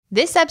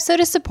This episode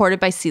is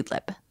supported by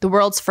Seedlip, the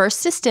world's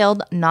first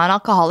distilled,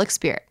 non-alcoholic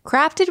spirit.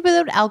 Crafted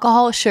without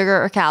alcohol,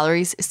 sugar, or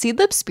calories,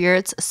 Seedlip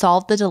spirits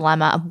solve the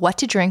dilemma of what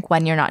to drink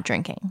when you're not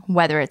drinking,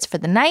 whether it's for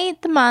the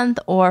night, the month,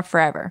 or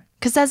forever.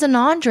 Because as a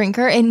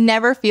non-drinker, it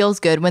never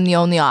feels good when the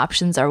only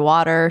options are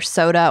water,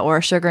 soda,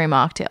 or sugary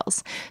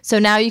mocktails. So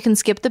now you can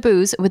skip the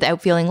booze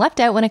without feeling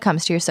left out when it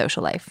comes to your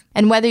social life.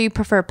 And whether you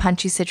prefer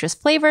punchy citrus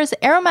flavors,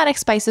 aromatic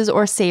spices,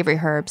 or savory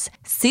herbs,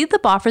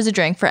 Seedlip offers a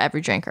drink for every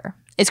drinker.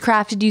 It's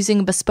crafted using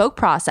a bespoke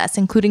process,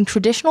 including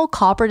traditional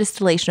copper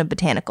distillation of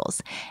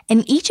botanicals.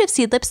 And each of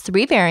Seedlip's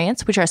 3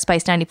 variants, which are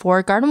Spice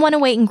 94, Garden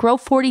 108, and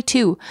Grove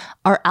 42,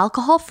 are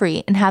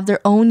alcohol-free and have their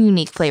own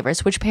unique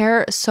flavors, which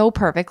pair so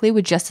perfectly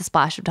with just a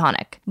splash of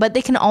tonic. But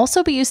they can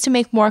also be used to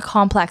make more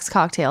complex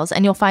cocktails,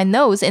 and you'll find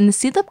those in the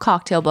Seedlip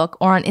cocktail book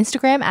or on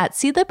Instagram at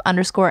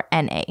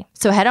Seedlip_NA.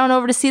 So head on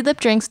over to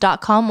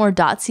seedlipdrinks.com or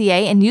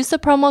 .ca and use the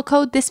promo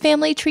code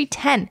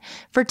ThisFamilyTree10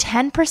 for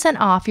 10%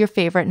 off your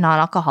favorite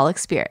non-alcoholic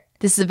spirit.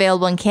 This is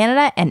available in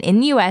Canada and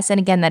in the US, and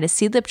again, that is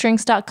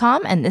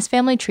seedlipdrinks.com and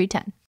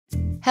ThisFamilyTree10.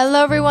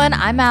 Hello everyone,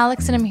 I'm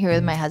Alex and I'm here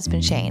with my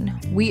husband Shane.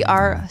 We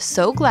are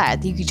so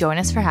glad that you could join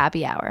us for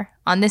Happy Hour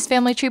on This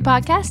Family Tree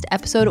Podcast,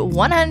 episode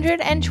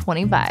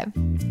 125.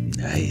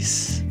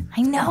 Nice.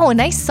 I know, a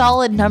nice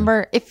solid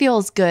number. It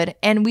feels good,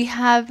 and we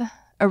have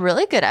a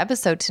really good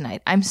episode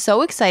tonight. I'm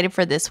so excited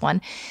for this one.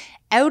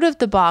 Out of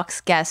the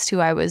box guest who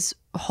I was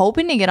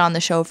hoping to get on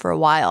the show for a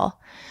while.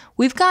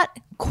 We've got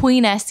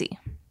Queen Essie.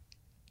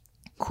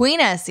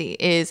 Queen Essie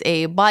is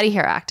a body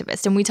hair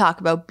activist, and we talk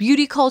about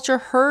beauty culture,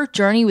 her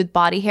journey with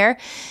body hair.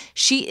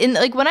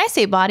 When I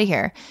say body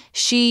hair,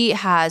 she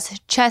has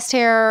chest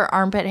hair,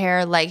 armpit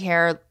hair, leg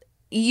hair.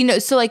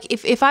 So like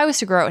if I was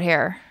to grow out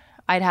hair,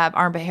 I'd have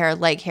armpit hair,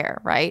 leg hair,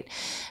 right?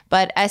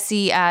 But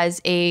Essie, as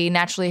a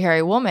naturally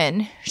hairy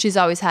woman, she's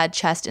always had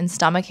chest and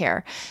stomach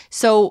hair.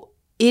 So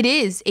it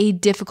is a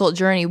difficult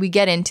journey. We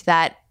get into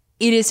that.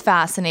 It is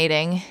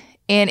fascinating,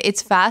 and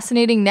it's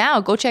fascinating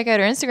now. Go check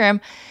out her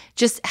Instagram.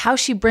 Just how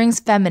she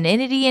brings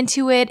femininity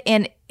into it.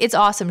 And it's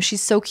awesome.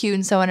 She's so cute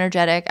and so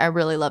energetic. I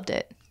really loved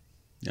it.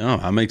 Oh,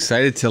 I'm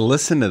excited to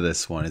listen to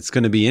this one. It's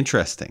going to be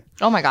interesting.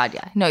 Oh my God,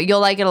 yeah. No, you'll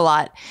like it a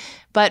lot.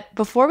 But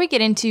before we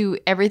get into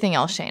everything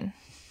else, Shane,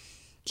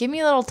 give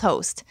me a little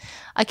toast.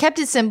 I kept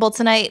it simple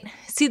tonight.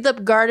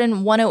 Seedlip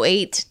Garden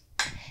 108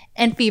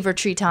 and Fever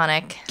Tree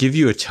Tonic. Give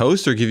you a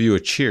toast or give you a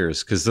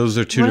cheers? Because those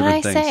are two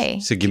different things. Say?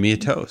 So give me a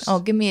toast. Oh,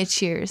 give me a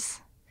cheers.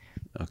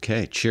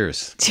 Okay,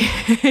 cheers.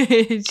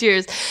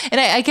 Cheers. And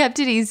I kept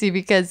it easy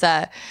because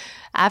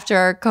after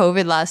our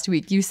COVID last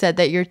week, you said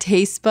that your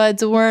taste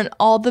buds weren't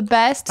all the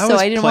best. So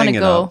I didn't want to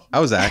go. I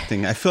was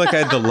acting. I feel like I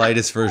had the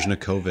lightest version of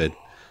COVID.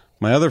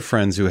 My other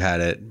friends who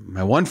had it,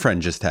 my one friend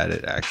just had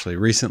it actually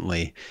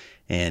recently.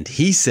 And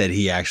he said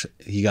he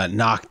got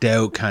knocked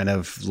out, kind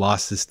of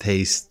lost his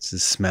taste,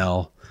 his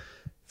smell.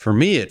 For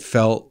me, it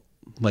felt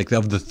like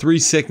of the 3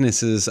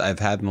 sicknesses I've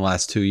had in the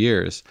last 2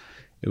 years,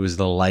 it was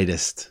the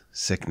lightest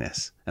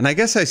sickness. And I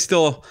guess I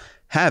still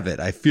have it.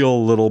 I feel a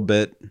little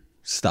bit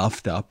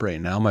stuffed up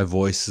right now. My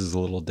voice is a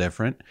little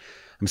different.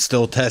 I'm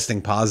still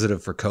testing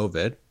positive for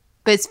COVID.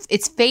 But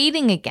it's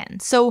fading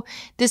again. So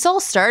this all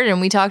started, and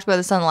we talked about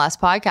this on the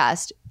last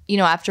podcast,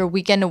 after a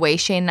weekend away,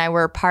 Shane and I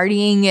were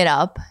partying it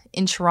up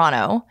in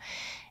Toronto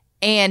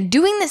and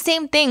doing the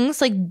same things,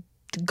 like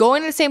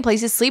going to the same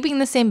places, sleeping in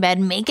the same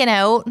bed, making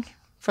out,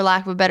 for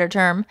lack of a better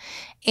term.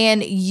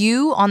 And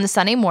you, on the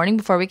Sunday morning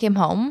before we came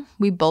home,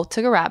 we both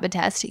took a rapid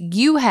test.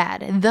 You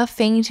had the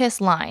faintest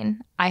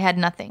line. I had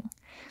nothing.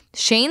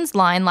 Shane's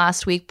line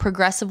last week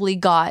progressively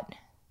got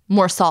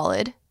more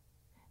solid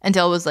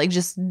until it was like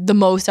just the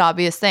most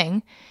obvious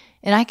thing.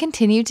 And I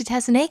continued to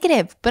test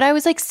negative, but I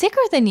was like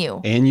sicker than you.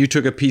 And you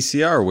took a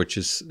PCR, which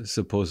is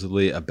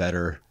supposedly a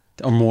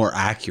more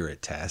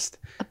accurate test.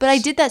 But I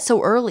did that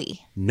so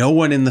early. No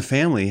one in the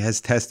family has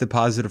tested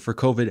positive for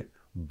COVID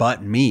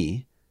but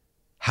me.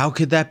 How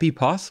could that be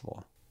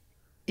possible?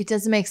 It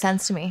doesn't make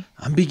sense to me.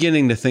 I'm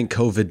beginning to think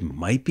COVID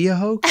might be a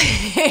hoax.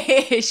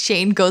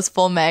 Shane goes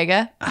full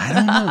mega. I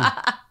don't know.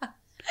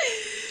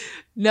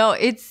 No,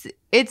 it's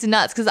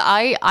nuts because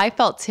I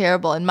felt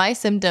terrible. And my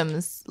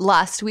symptoms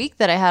last week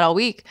that I had all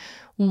week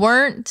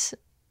weren't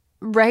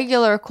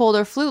regular cold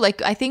or flu.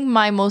 Like, I think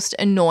my most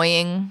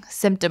annoying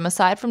symptom,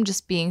 aside from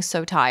just being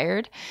so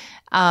tired,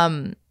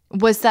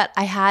 was that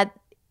I had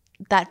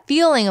that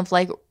feeling of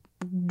like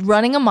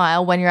running a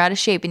mile when you're out of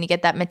shape and you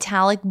get that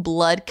metallic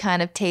blood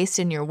kind of taste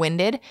and you're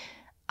winded.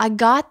 I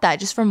got that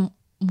just from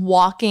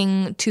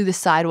walking to the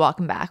sidewalk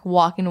and back,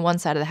 walking to one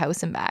side of the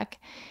house and back.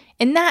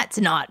 And that's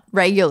not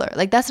regular.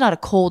 Like, that's not a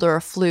cold or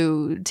a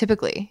flu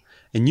typically.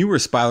 And you were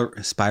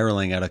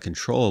spiraling out of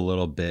control a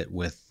little bit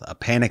with a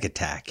panic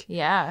attack.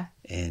 Yeah.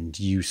 And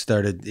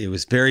it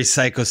was very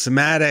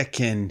psychosomatic,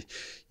 and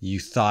you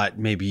thought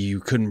maybe you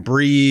couldn't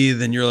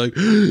breathe, and you're like,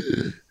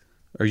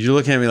 or you're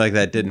looking at me like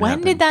that didn't happen.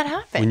 When did that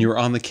happen? When you were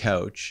on the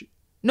couch.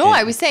 No,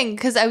 I was saying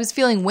because I was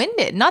feeling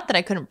winded. Not that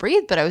I couldn't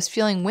breathe, but I was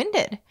feeling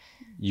winded.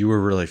 You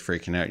were really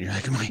freaking out. You're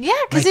like, Yeah,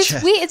 because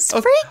it's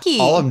freaky.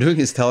 All I'm doing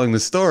is telling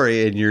the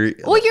story, and you're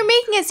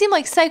making it seem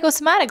like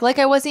psychosomatic, like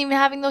I wasn't even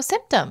having those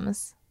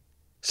symptoms.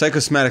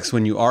 Psychosomatics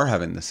when you are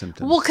having the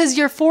symptoms. Well, because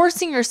you're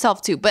forcing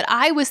yourself to. But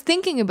I was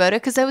thinking about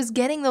it because I was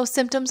getting those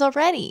symptoms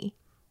already.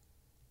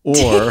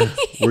 Or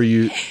were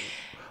you...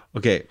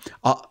 Okay.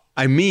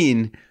 I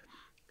mean,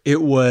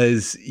 it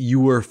was... You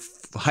were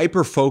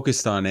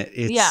hyper-focused on it.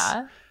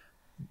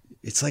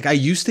 It's like I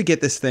used to get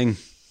this thing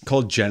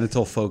called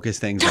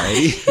genital-focused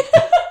anxiety.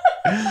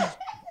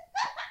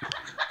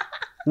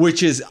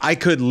 Which is, I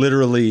could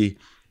literally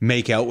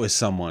make out with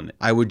someone.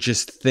 I would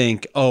just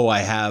think, oh, I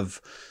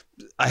have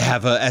a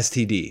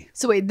STD.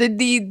 So wait,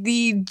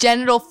 the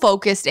genital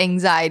focused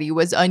anxiety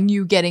was on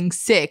you getting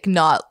sick,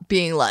 not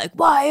being like,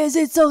 why is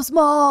it so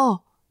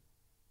small?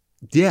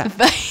 Yeah.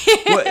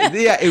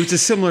 It was a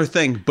similar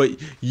thing, but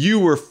you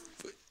were,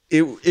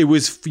 it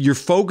was, you're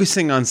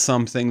focusing on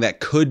something that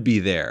could be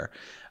there,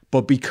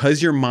 but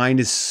because your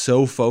mind is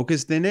so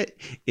focused in it,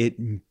 it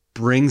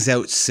brings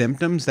out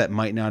symptoms that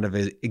might not have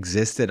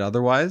existed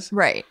otherwise.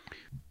 Right.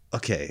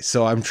 Okay,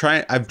 so I've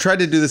tried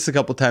to do this a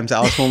couple times.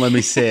 Alice won't let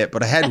me say it,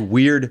 but I had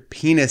weird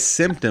penis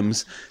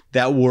symptoms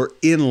that were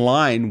in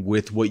line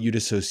with what you'd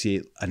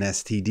associate an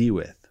STD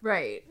with.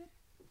 Right.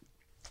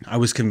 I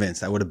was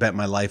convinced. I would have bet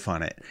my life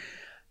on it.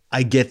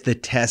 I get the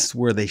test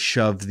where they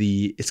shove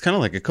it's kind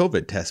of like a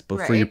COVID test,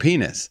 but for your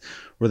penis,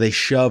 where they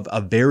shove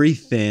a very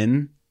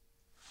thin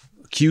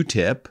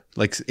Q-tip,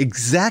 like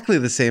exactly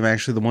the same,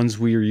 actually, the ones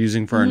we were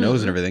using for our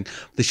nose and everything.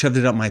 They shoved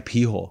it up my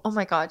pee hole. Oh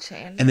my God,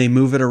 Shane. And they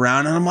move it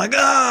around and I'm like,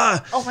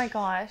 ah! Oh my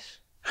gosh.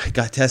 I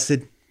got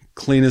tested,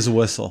 clean as a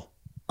whistle.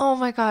 Oh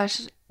my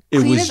gosh.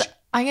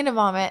 I'm going to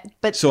vomit,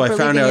 but so I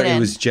found out it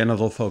was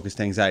genital focused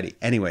anxiety.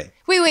 Anyway.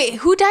 Wait,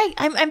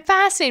 I'm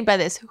fascinated by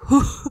this.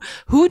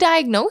 Who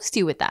diagnosed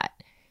you with that?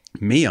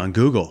 Me on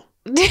Google.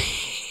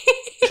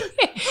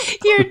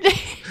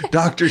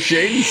 Dr.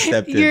 Shane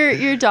stepped in.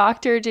 Your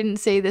doctor didn't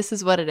say this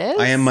is what it is?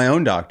 I am my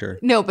own doctor.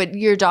 No, but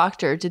your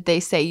doctor, did they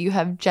say you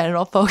have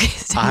genital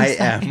focused anxiety?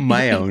 I am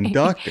my own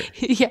doctor.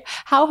 Yeah.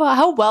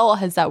 How well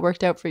has that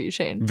worked out for you,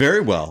 Shane?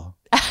 Very well.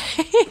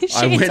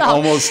 I went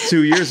almost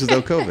 2 years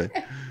without COVID.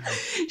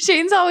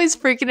 Shane's always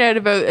freaking out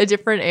about a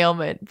different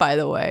ailment, by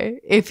the way,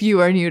 if you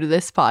are new to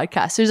this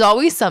podcast. There's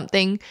always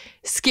something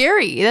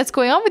scary that's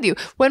going on with you.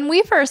 When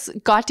we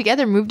first got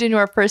together, moved into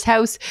our first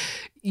house,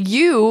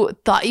 you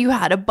thought you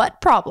had a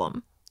butt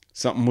problem.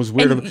 Something was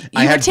weird.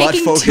 I had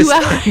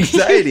butt-focused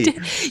anxiety.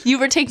 You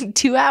were taking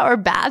 2-hour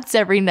baths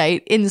every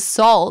night in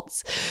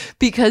salts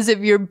because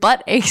of your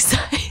butt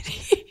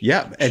anxiety.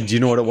 Yeah. And do you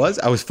know what it was?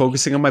 I was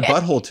focusing on my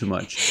butthole too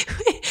much.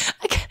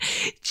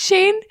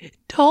 Shane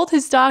told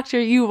his doctor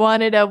you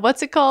wanted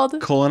what's it called?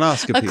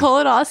 Colonoscopy. A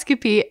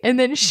colonoscopy. And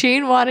then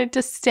Shane wanted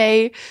to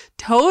stay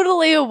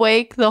totally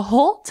awake the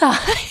whole time.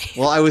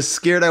 Well, I was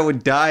scared I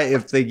would die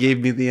if they gave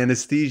me the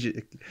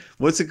anesthesia.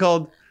 What's it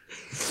called?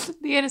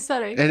 The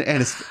anesthetic.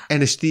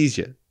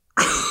 Anesthesia.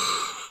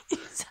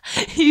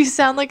 You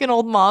sound like an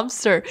old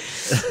mobster.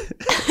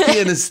 The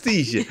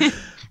anesthesia.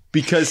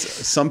 Because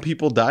some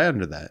people die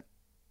under that.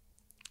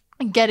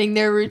 Getting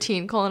their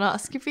routine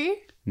colonoscopy?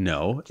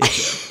 No.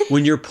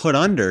 When you're put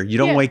under, you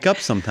don't wake up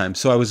sometimes.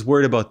 So I was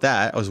worried about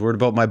that. I was worried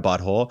about my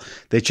butthole.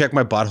 They checked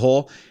my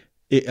butthole.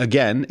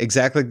 Again,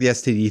 exactly like the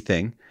STD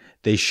thing.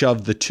 They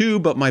shoved the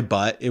tube up my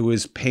butt. It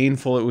was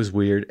painful. It was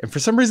weird. And for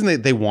some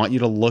reason, they want you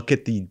to look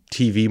at the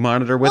TV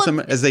monitor with them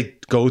as they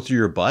go through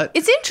your butt.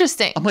 It's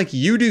interesting. I'm like,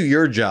 you do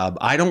your job.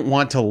 I don't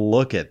want to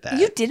look at that.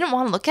 You didn't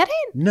want to look at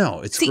it?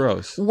 No, it's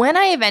gross. When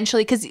I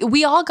eventually, because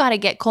we all got to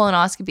get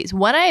colonoscopies.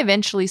 When I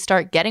eventually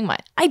start getting mine,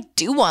 I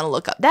do want to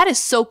look up. That is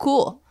so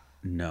cool.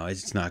 No,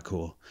 it's not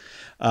cool.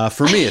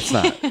 For me, it's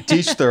not.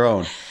 Teach their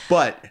own.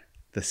 But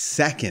the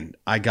second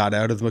I got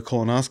out of the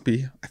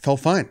colonoscopy, I felt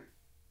fine.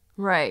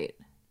 Right.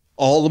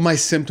 All of my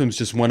symptoms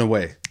just went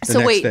away.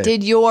 So wait,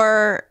 did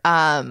your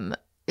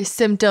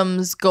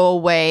symptoms go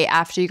away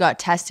after you got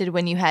tested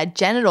when you had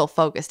genital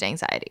focused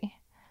anxiety?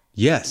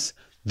 Yes.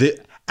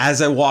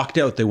 As I walked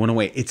out, they went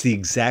away. It's the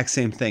exact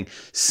same thing.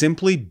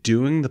 Simply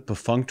doing the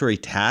perfunctory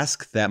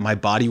task that my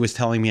body was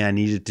telling me I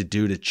needed to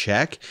do to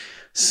check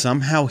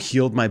somehow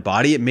healed my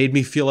body. It made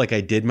me feel like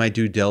I did my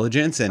due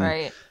diligence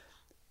and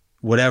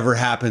whatever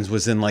happens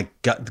was in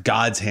like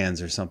God's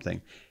hands or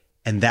something.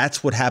 And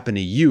that's what happened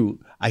to you.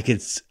 I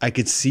could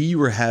see you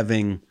were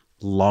having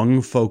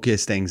lung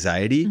focused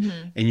anxiety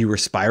and you were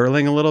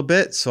spiraling a little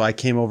bit. So I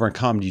came over and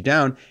calmed you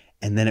down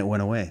and then it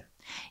went away.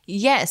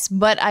 Yes,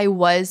 but I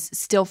was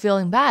still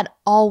feeling bad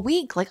all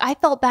week. Like I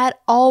felt bad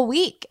all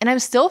week and I'm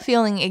still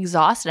feeling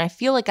exhausted. I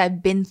feel like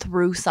I've been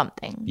through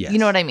something. Yes. You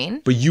know what I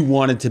mean? But you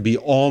wanted to be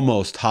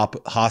almost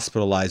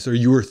hospitalized, or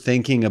you were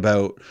thinking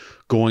about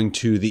going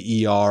to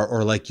the ER,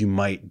 or like you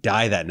might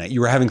die that night.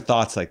 You were having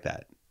thoughts like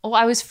that. Oh,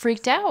 I was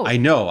freaked out. I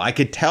know. I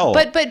could tell.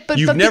 But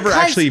you've never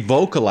actually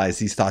vocalized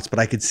these thoughts, but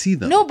I could see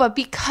them. No, but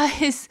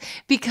because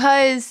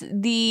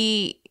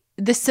the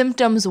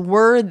symptoms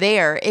were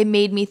there, it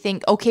made me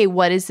think, okay,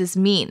 what does this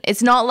mean?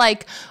 It's not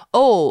like,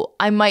 oh,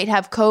 I might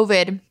have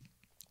COVID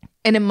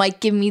and it might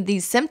give me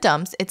these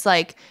symptoms. It's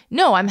like,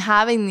 no, I'm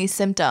having these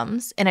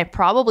symptoms and I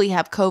probably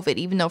have COVID,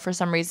 even though for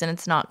some reason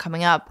it's not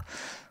coming up.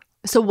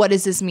 So what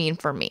does this mean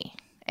for me?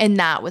 And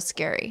that was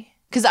scary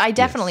because I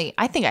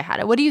think I had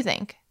it. What do you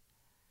think?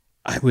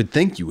 I would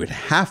think you would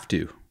have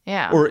to.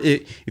 Yeah. Or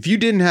if you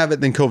didn't have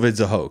it, then COVID's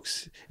a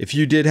hoax. If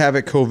you did have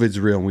it, COVID's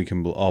real and we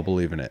can all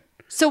believe in it.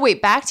 So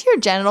wait, back to your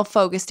genital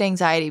focused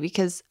anxiety,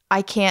 because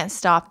I can't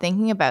stop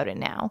thinking about it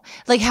now.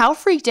 Like, how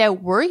freaked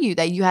out were you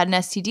that you had an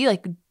STD?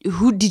 Like,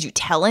 who did you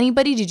tell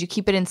anybody? Did you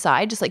keep it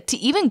inside? Just like to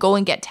even go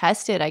and get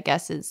tested, I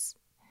guess is.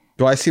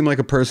 Do I seem like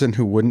a person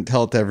who wouldn't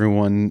tell it to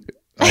everyone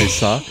I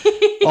saw?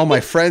 All my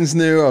friends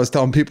knew. I was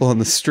telling people on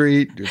the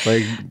street. If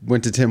I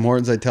went to Tim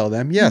Hortons, I'd tell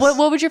them. Yes. What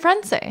would your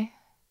friends say?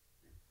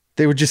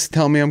 They would just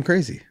tell me I'm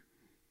crazy.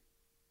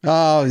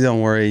 Oh,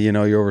 don't worry. You're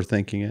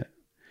overthinking it.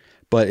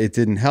 But it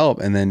didn't help.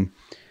 And then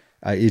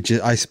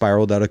I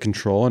spiraled out of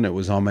control and it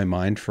was on my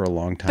mind for a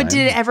long time. But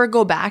did it ever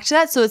go back to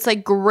that? So it's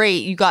like,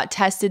 great, you got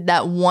tested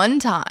that one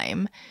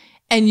time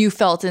and you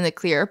felt in the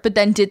clear. But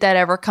then did that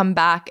ever come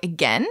back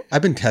again?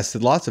 I've been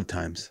tested lots of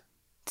times.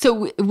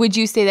 So would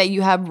you say that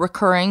you have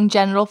recurring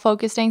genital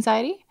focused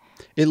anxiety?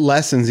 It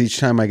lessens each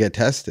time I get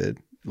tested,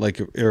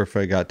 or if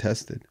I got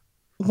tested.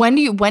 When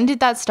did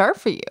that start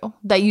for you,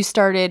 that you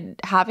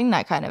started having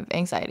that kind of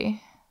anxiety?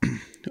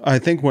 I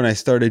think when I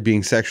started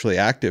being sexually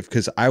active,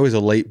 because I was a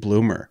late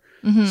bloomer.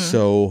 Mm-hmm.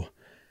 So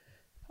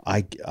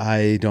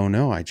I don't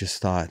know. I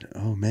just thought,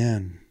 oh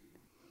man.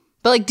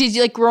 But like, did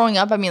you growing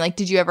up, I mean,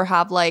 did you ever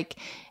have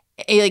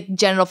a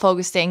genital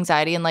focused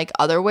anxiety in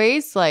other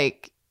ways?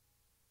 Like,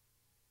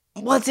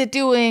 what's it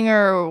doing,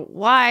 or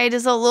why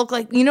does it look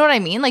like, you know what I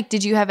mean?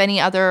 Did you have any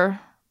other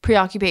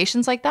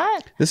preoccupations like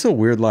that? This is a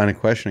weird line of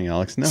questioning,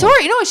 Alex. No.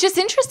 Sorry, no, it's just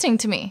interesting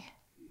to me.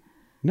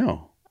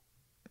 No.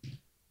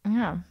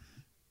 Yeah.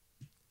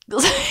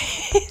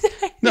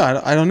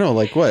 No, I don't know.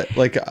 What?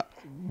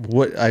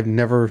 What? I've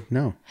never,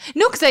 no.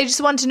 No, because I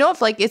just wanted to know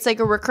if it's a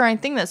recurring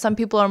thing that some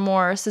people are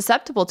more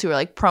susceptible to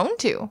or prone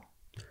to.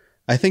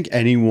 I think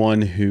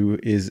anyone who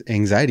is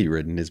anxiety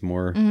ridden is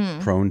more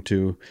prone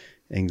to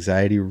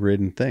anxiety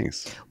ridden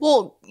things.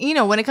 Well,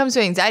 when it comes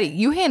to anxiety,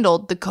 you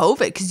handled the COVID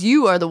because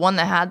you are the one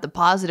that had the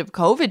positive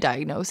COVID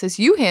diagnosis.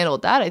 You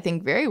handled that, I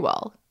think, very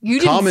well.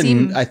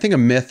 I think a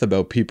myth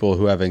about people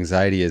who have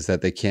anxiety is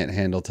that they can't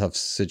handle tough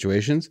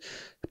situations.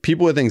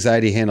 People with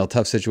anxiety handle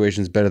tough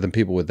situations better than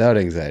people without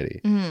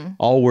anxiety. Mm-hmm.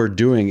 All we're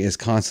doing is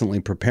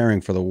constantly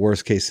preparing for the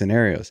worst case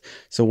scenarios.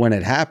 So when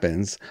it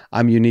happens,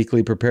 I'm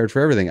uniquely prepared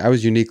for everything. I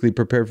was uniquely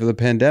prepared for the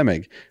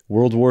pandemic,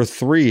 World War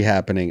III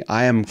happening.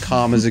 I am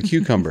calm as a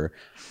cucumber.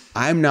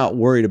 I'm not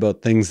worried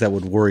about things that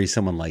would worry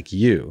someone like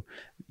you.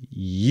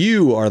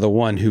 You are the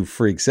one who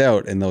freaks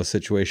out in those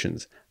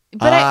situations.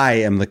 But I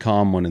am the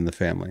calm one in the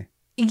family.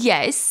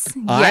 Yes.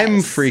 I'm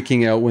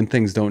freaking out when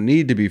things don't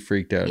need to be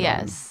freaked out.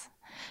 Yes.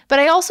 But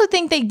I also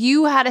think that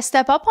you had to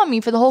step up on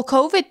me for the whole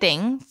COVID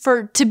thing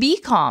to be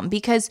calm,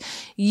 because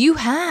you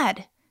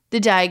had the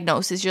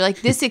diagnosis. You're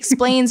like, this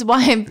explains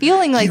why I'm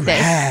feeling like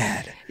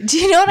this. Do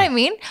you know what I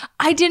mean?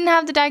 I didn't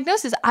have the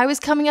diagnosis. I was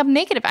coming up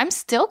negative. I'm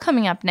still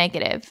coming up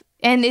negative.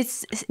 And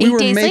it's 8 days later.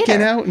 We were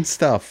making out and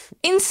stuff.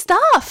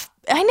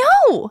 I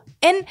know.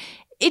 And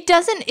it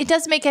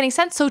doesn't make any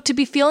sense. So to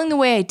be feeling the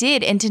way I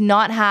did and to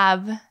not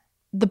have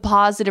the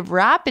positive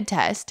rapid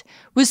test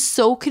was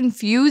so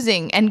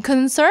confusing and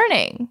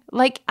concerning.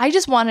 I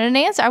just wanted an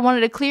answer. I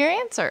wanted a clear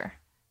answer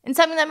and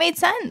something that made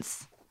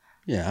sense.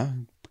 Yeah.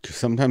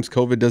 Sometimes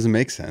COVID doesn't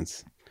make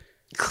sense.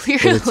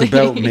 Clearly. But it's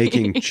about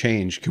making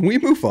change. Can we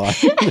move on?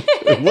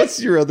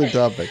 What's your other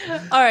topic?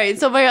 All right.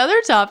 So my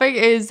other topic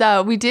is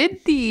we did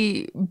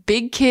the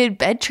big kid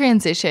bed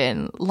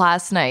transition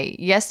last night.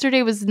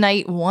 Yesterday was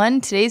night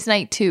 1. Today's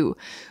night 2.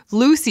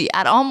 Lucy,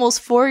 at almost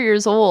 4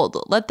 years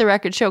old, let the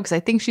record show, because I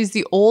think she's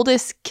the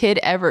oldest kid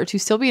ever to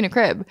still be in a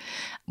crib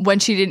when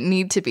she didn't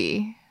need to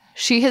be.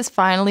 She has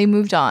finally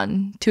moved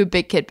on to a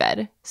big kid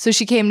bed. So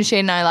she came to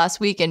Shane and I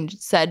last week and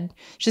said,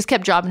 just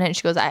kept dropping it. And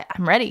she goes, I'm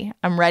ready.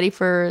 I'm ready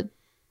for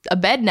a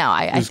bed now.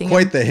 I think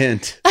quite the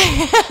hint.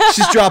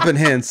 She's dropping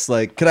hints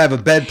could I have a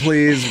bed,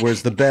 please?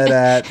 Where's the bed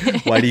at?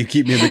 Why do you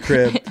keep me in the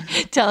crib?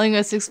 Telling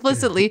us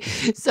explicitly.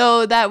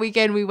 So that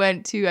weekend we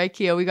went to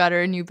IKEA. We got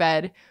her a new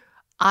bed.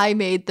 I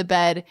made the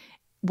bed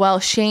while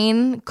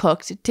Shane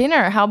cooked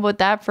dinner. How about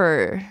that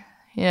for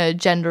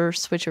gender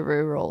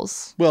switcheroo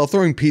roles? Well,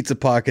 throwing pizza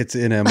pockets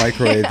in a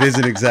microwave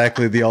isn't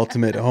exactly the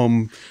ultimate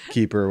home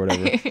keeper or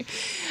whatever.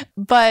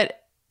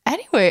 But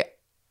anyway,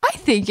 I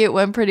think it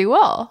went pretty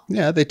well.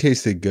 Yeah, they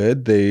tasted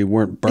good. They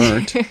weren't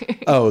burnt.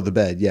 Oh, the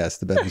bed. Yes,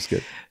 the bed was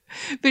good.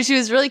 But she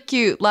was really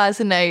cute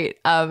last night,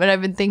 and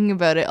I've been thinking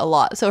about it a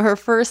lot. So her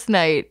first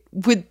night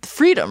with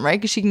freedom,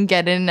 right? Because she can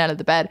get in and out of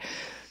the bed.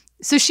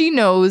 So she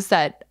knows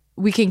that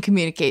we can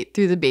communicate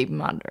through the baby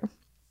monitor.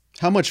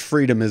 How much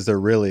freedom is there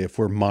really if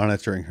we're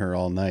monitoring her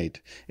all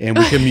night and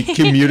we can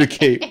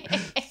communicate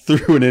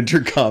through an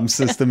intercom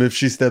system if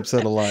she steps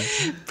out of line?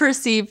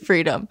 Perceived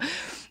freedom.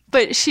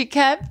 But she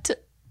kept,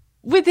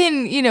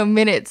 within,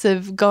 minutes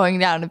of going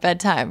down to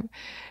bedtime,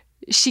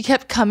 she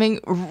kept coming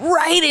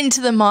right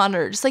into the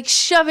monitor, just like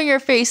shoving her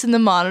face in the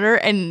monitor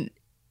and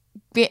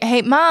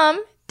hey,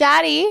 mom,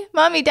 daddy,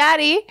 mommy,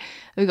 daddy.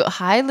 We go,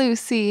 hi,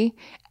 Lucy.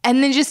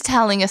 And then just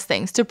telling us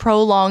things to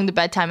prolong the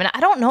bedtime. And I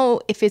don't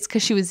know if it's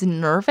because she was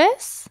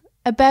nervous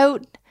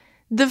about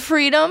the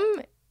freedom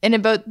and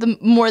about the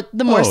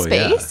more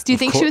space. Yeah. Do you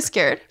think she was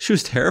scared? She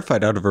was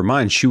terrified out of her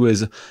mind. She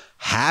was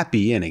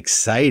happy and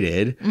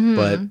excited,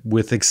 but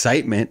with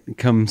excitement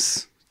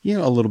comes,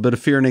 a little bit of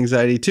fear and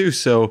anxiety too.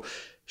 So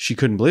she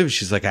couldn't believe it.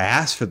 She's like, I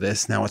asked for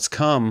this. Now it's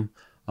come.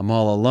 I'm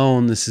all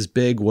alone. This is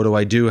big. What do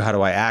I do? How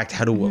do I act?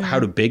 How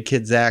do big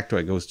kids act? Do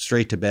I go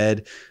straight to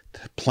bed?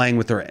 Playing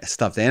with her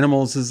stuffed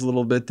animals is a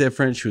little bit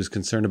different. She was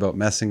concerned about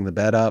messing the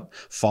bed up.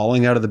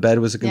 Falling out of the bed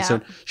was a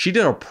concern. Yeah. She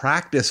did a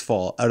practice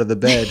fall out of the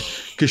bed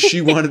because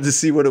she wanted to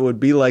see what it would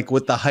be like,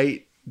 what the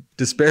height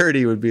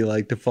disparity would be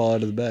like to fall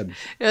out of the bed.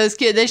 It was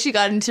cute. Then she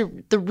got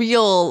into the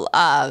real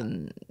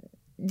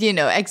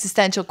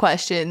existential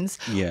questions.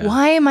 Yeah.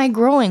 Why am I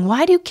growing?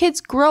 Why do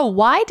kids grow?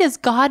 Why does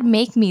God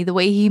make me the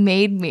way he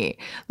made me?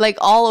 Like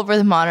all over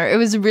the monitor. It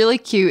was really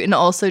cute and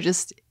also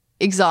just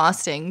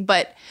exhausting.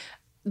 But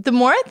the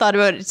more I thought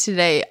about it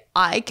today,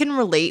 I can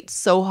relate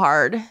so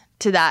hard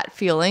to that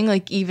feeling,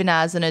 like even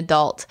as an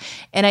adult.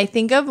 And I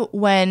think of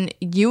when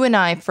you and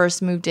I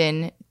first moved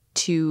in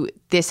to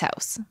this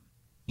house.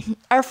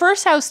 Our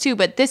first house too,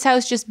 but this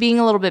house just being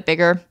a little bit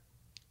bigger.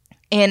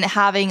 And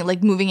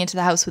moving into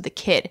the house with a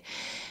kid.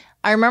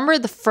 I remember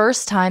the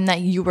first time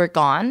that you were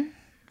gone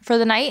for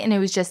the night and it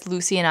was just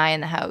Lucy and I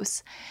in the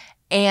house.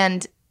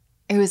 And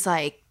it was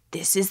like,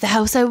 this is the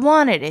house I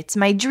wanted. It's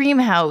my dream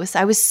house.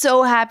 I was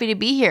so happy to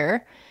be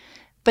here.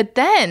 But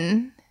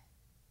then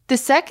the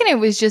second it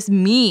was just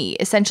me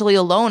essentially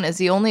alone as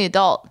the only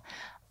adult,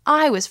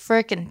 I was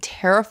freaking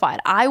terrified.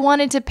 I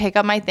wanted to pick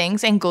up my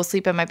things and go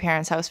sleep at my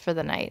parents' house for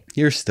the night.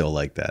 You're still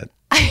like that.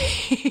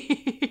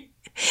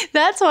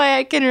 That's why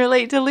I can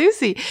relate to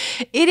Lucy.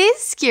 It is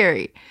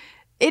scary.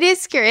 It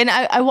is scary. And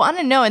I want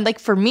to know. And like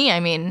for me,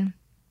 I mean,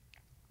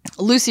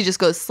 Lucy just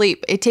goes to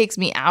sleep. It takes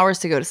me hours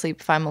to go to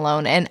sleep if I'm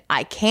alone. And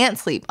I can't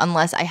sleep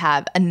unless I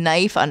have a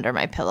knife under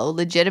my pillow,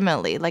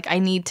 legitimately. Like I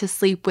need to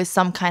sleep with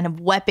some kind of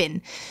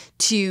weapon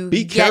to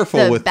get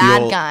the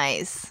bad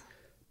guys.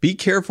 Be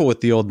careful with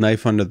the old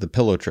knife under the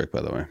pillow trick,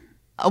 by the way.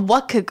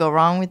 What could go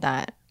wrong with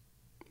that?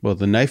 Well,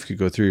 the knife could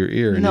go through your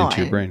ear and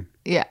into your brain.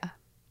 Yeah.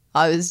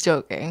 I was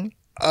joking.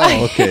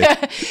 Oh, okay.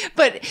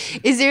 But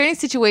is there any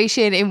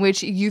situation in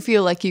which you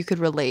feel like you could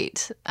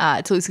relate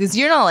to Lucy? Because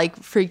you're not like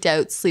freaked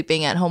out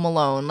sleeping at home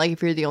alone, like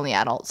if you're the only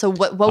adult. So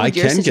what would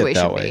your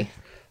situation be?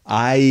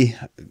 I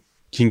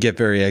can get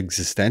very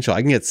existential.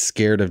 I can get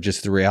scared of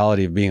just the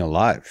reality of being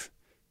alive.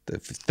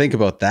 Think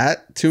about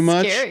that too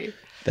much. Scary.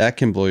 That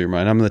can blow your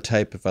mind. I'm the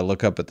type, if I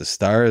look up at the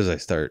stars, I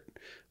start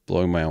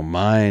blowing my own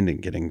mind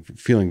and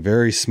feeling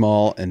very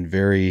small and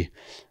very,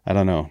 I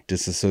don't know,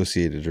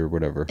 disassociated or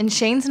whatever. And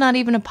Shane's not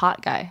even a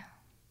pot guy.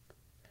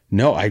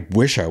 No, I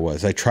wish I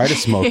was. I try to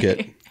smoke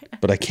it,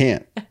 but I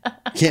can't.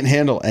 Can't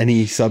handle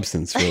any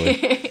substance,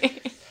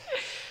 really.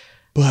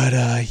 But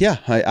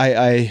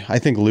I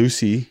think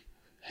Lucy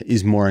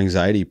is more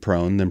anxiety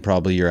prone than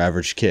probably your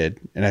average kid.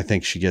 And I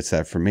think she gets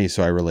that from me.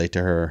 So I relate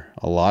to her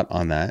a lot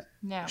on that.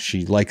 Yeah.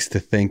 She likes to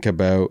think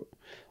about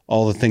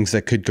all the things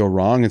that could go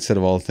wrong instead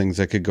of all the things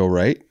that could go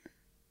right.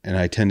 And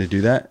I tend to do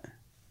that.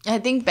 I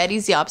think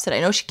Betty's the opposite. I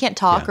know she can't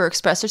talk or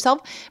express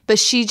herself, but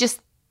she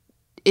just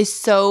is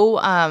so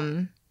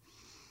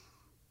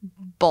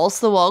balls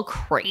to the wall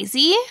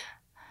crazy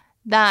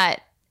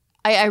that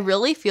I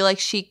really feel like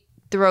she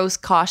throws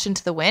caution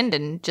to the wind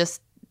and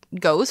just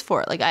goes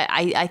for it. Like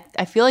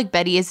I feel like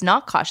Betty is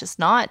not cautious,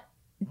 not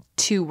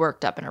too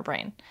worked up in her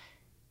brain.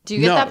 Do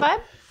you get that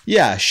vibe?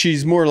 Yeah,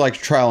 she's more like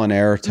trial and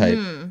error type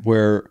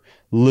where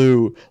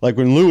Lou, like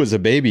when Lou was a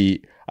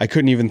baby, I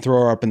couldn't even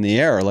throw her up in the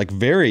air, like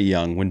very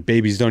young when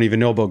babies don't even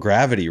know about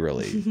gravity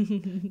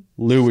really.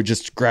 Lou would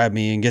just grab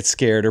me and get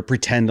scared or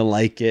pretend to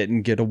like it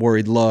and get a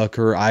worried look.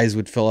 Her eyes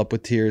would fill up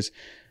with tears.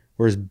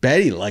 Whereas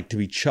Betty liked to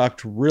be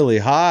chucked really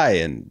high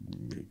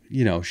and,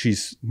 you know,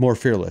 she's more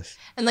fearless.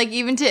 And like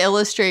even to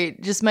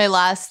illustrate just my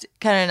last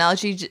kind of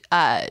analogy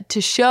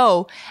to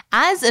show,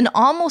 as an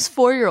almost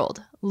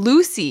 4-year-old,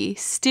 Lucy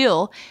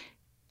still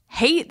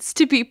hates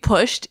to be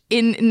pushed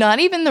in not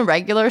even the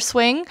regular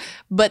swing,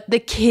 but the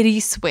kiddie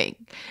swing.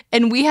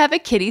 And we have a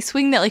kiddie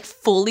swing that like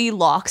fully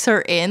locks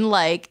her in,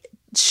 like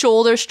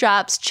shoulder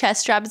straps,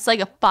 chest straps. It's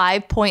like a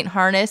 5-point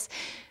harness.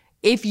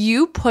 If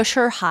you push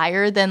her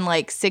higher than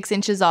like 6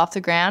 inches off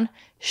the ground,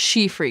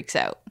 she freaks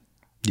out.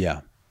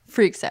 Yeah.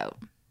 Freaks out.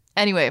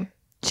 Anyway,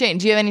 Shane,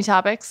 do you have any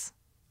topics?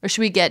 Or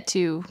should we get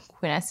to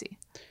Quinessy?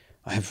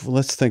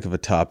 Let's think of a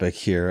topic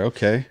here.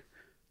 Okay.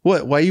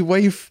 What? Why you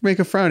make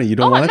a frowny? You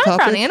don't want a topic? I'm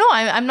not frowning. No,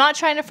 I'm not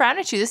trying to frown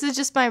at you. This is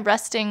just my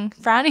resting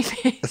frowny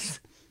face.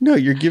 No,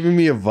 you're giving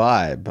me a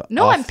vibe.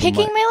 No, I'm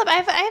picking my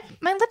lip.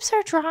 My lips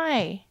are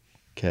dry.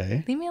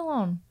 Okay. Leave me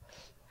alone.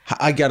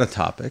 I got a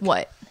topic.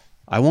 What?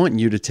 I want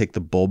you to take the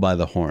bull by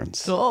the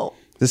horns. Oh.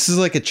 This is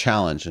like a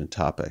challenge and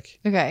topic.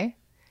 Okay.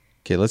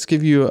 Okay, let's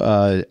give you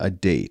a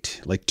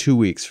date, like 2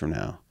 weeks from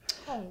now.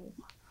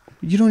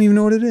 You don't even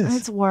know what it is.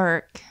 It's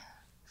work.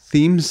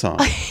 Theme song.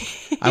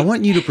 I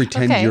want you to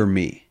pretend Okay. you're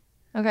me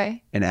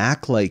Okay. and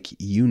act like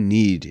you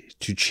need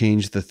to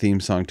change the theme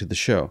song to the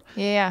show.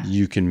 Yeah.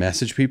 You can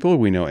message people.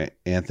 We know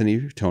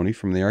Anthony Tony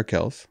from the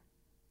Arkells.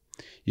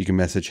 You can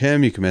message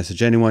him. You can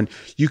message anyone.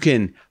 You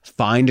can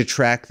find a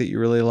track that you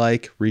really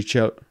like. Reach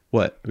out.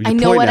 What? I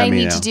know what I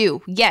need to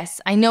do. Yes,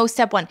 I know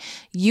step 1.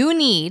 You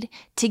need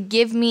to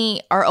give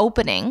me our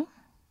opening,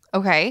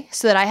 okay,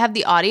 so that I have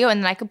the audio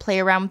and then I can play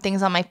around with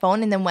things on my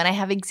phone. And then when I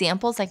have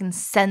examples, I can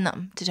send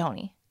them to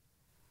Tony.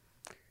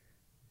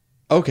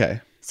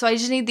 Okay. So I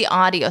just need the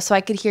audio so I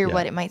could hear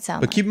what it might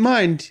sound But like. keep in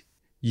mind,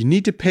 you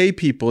need to pay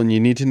people and you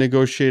need to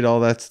negotiate all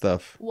that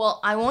stuff. Well,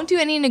 I won't do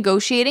any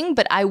negotiating,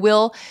 but I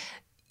will,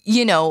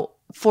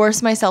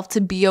 force myself to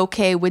be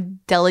okay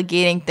with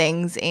delegating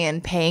things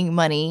and paying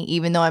money,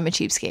 even though I'm a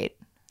cheapskate.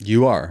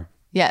 You are.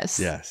 Yes.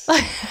 Yes.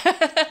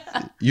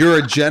 You're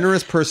a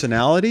generous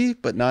personality,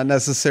 but not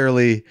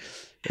necessarily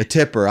a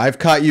tipper. I've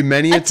caught you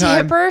many a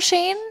time. Tipper,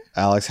 Shane?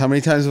 Alex, how many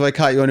times have I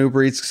caught you on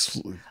Uber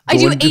Eats? I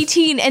do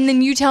 18 and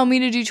then you tell me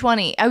to do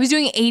 20. I was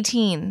doing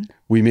 18.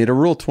 We made a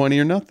rule, 20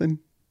 or nothing.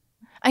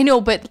 I know,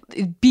 but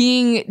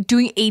doing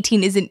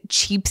 18 isn't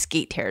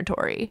cheapskate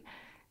territory.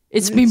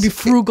 It's maybe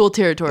frugal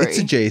territory. It's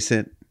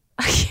adjacent.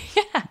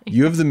 Yeah.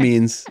 You have the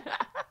means.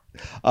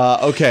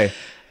 Okay.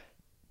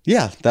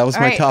 Yeah, that was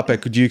my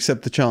topic. Would you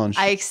accept the challenge?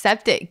 I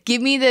accept it.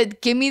 Give me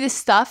the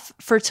stuff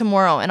for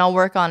tomorrow and I'll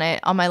work on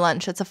it on my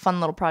lunch. It's a fun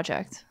little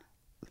project.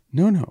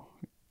 No.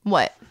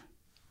 What?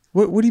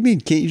 What do you mean?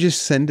 Can't you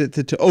just send it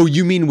to Oh,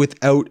 you mean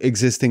without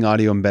existing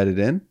audio embedded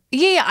in?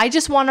 Yeah. I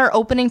just want our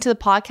opening to the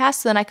podcast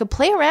so then I could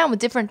play around with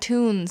different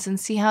tunes and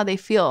see how they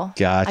feel.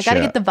 Gotcha. I got to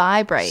get the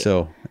vibe right.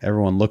 So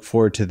everyone look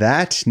forward to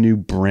that new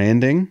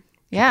branding.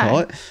 Yeah. Call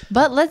it.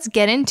 But let's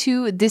get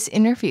into this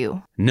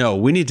interview. No,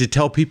 we need to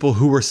tell people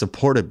who we're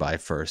supported by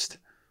first.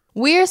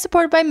 We are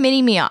supported by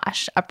Mini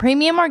Mioche, a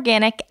premium,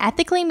 organic,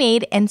 ethically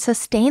made, and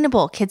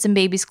sustainable kids and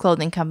babies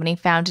clothing company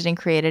founded and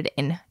created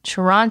in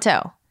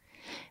Toronto.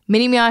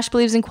 Mini Mioche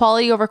believes in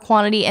quality over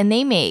quantity, and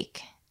they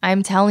make,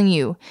 I'm telling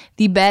you,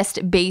 the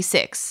best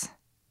basics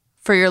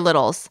for your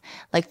littles,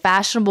 like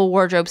fashionable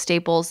wardrobe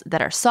staples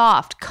that are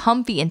soft,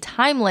 comfy, and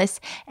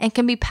timeless, and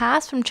can be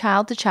passed from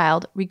child to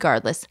child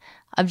regardless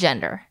of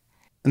gender.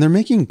 And they're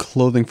making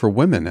clothing for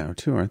women now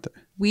too, aren't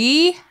they?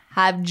 We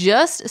have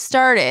just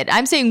started.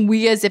 I'm saying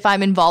we as if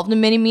I'm involved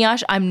in Mini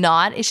Mioche. I'm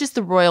not. It's just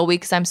the royal we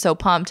because I'm so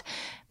pumped.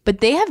 But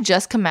they have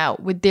just come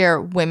out with their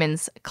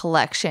women's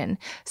collection.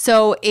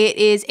 So it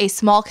is a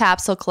small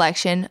capsule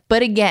collection,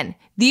 but again,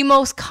 the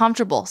most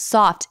comfortable,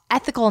 soft,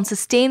 ethical, and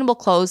sustainable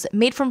clothes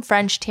made from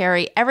French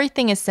terry.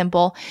 Everything is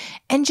simple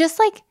and just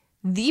like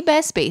the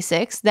best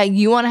basics that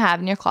you want to have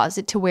in your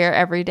closet to wear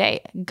every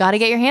day. Got to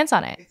get your hands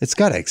on it. It's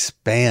got to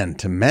expand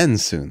to men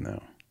soon,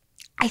 though.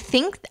 I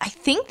think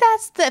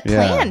that's the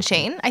plan,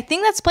 Shane. I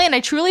think that's the plan. I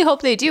truly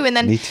hope they do. And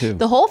then Me too.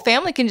 The whole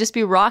family can just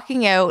be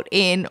rocking out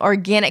in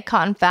organic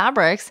cotton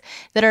fabrics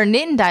that are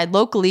knit and dyed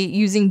locally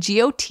using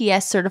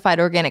GOTS certified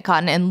organic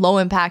cotton and low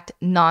impact,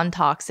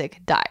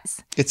 non-toxic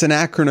dyes. It's an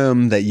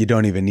acronym that you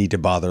don't even need to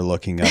bother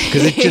looking up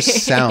because it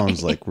just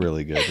sounds like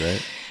really good,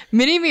 right?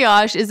 Mini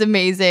Mioche is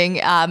amazing.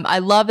 I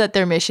love that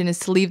their mission is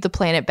to leave the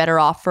planet better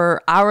off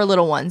for our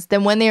little ones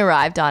than when they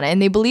arrived on it. And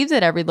they believe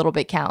that every little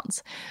bit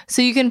counts.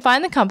 So you can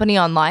find the company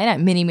online at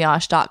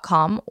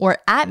minimioche.com or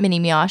at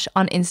minimioche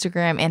on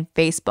Instagram and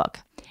Facebook.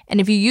 And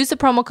if you use the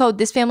promo code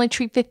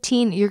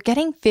ThisFamilyTree15, you're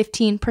getting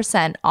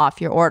 15% off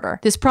your order.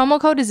 This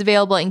promo code is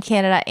available in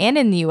Canada and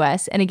in the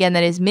US. And again,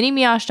 that is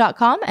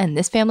minimioche.com and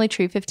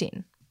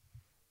ThisFamilyTree15.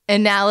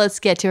 And now let's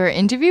get to our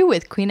interview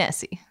with Queen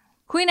Essie.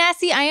 Queen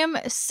Essie, I am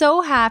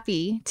so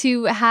happy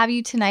to have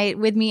you tonight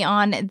with me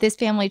on This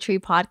Family Tree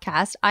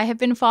podcast. I have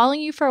been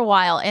following you for a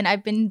while and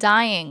I've been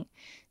dying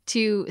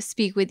to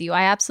speak with you.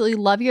 I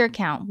absolutely love your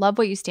account, love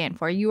what you stand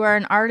for. You are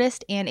an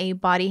artist and a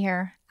body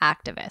hair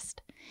activist.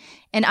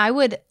 And I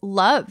would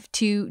love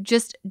to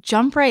just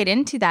jump right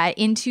into that,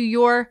 into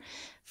your,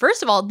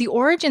 first of all, the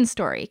origin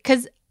story.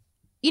 Because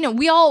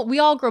we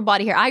all grow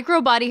body hair. I grow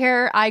body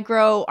hair. I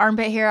grow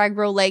armpit hair. I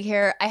grow leg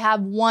hair. I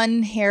have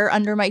one hair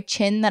under my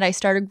chin that I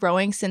started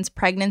growing since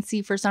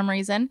pregnancy for some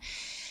reason.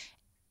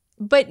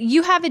 But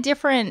you have a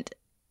different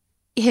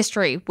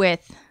history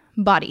with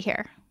body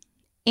hair.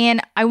 And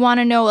I want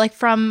to know, like,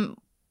 from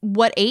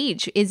what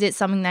age is it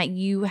something that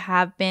you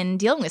have been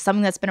dealing with,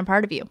 something that's been a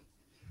part of you?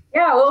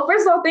 Yeah, well,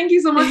 first of all, thank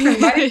you so much for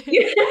inviting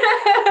me.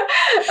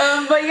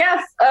 But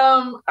yes,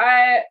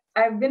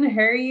 I've been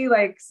hairy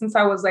like since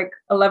I was like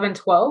 11,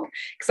 12.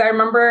 Because I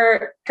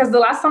remember, because the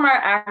last time I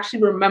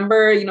actually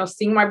remember,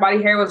 seeing my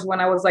body hair was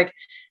when I was like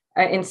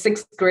in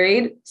 6th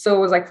grade. So it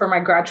was like for my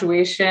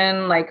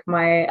graduation, like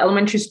my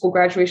elementary school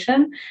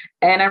graduation.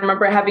 And I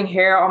remember having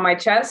hair on my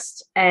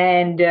chest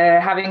and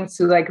having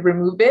to like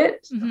remove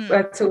it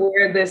to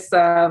wear this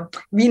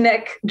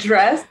V-neck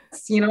dress,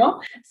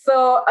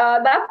 So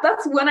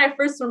that's when I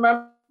first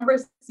remember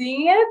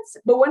seeing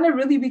it. But when it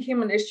really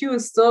became an issue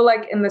is still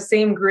like in the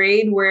same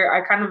grade where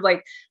I kind of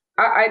like,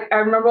 I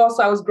remember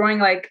also I was growing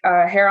like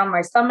hair on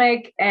my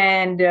stomach,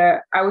 and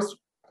I was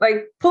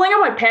like pulling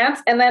out my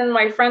pants, and then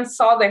my friends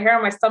saw the hair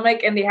on my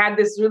stomach and they had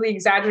this really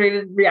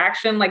exaggerated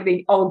reaction, like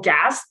they all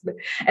gasped.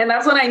 And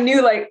that's when I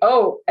knew, like,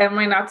 oh, am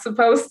I not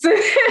supposed to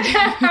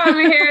have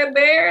hair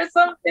there or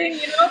something,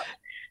 you know?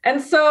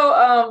 And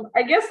so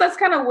I guess that's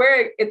kind of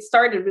where it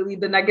started, really,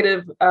 the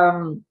negative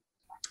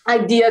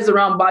ideas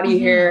around body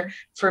hair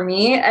for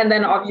me. And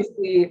then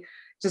obviously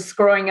just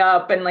growing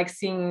up and like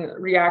seeing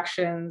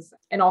reactions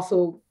and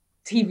also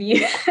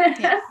TV.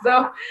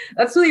 So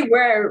that's really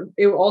where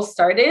it all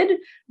started.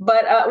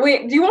 But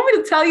wait, do you want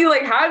me to tell you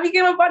like how I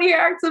became a body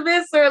hair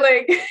activist, or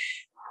like?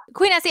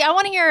 Queen Essie, I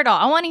want to hear it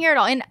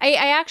all. And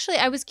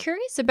I was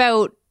curious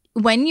about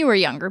when you were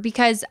younger,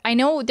 because I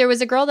know there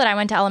was a girl that I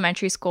went to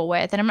elementary school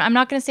with, and I'm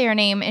not going to say her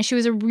name, and she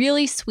was a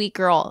really sweet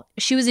girl.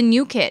 She was a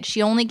new kid.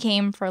 She only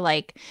came for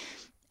like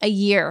a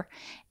year,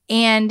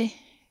 and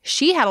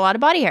she had a lot of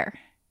body hair,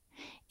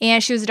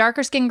 and she was a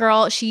darker skinned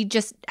girl. She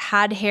just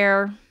had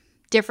hair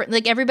different.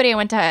 Like everybody I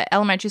went to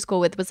elementary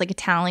school with was like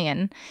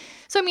Italian.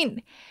 So, I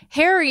mean,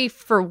 hairy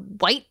for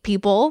white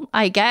people,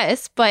 I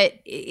guess, but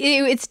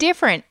it's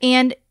different.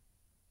 And,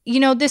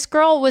 you know, this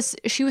girl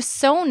she was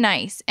so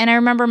nice. And I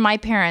remember my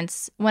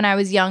parents, when I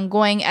was young,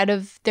 going out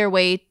of their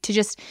way to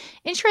just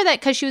ensure that,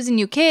 because she was a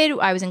new kid,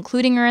 I was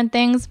including her in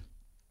things.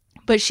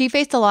 But she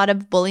faced a lot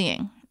of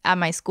bullying at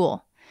my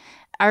school.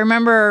 I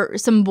remember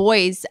some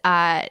boys,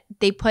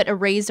 they put a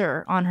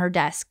razor on her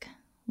desk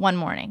one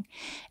morning,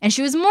 and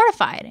she was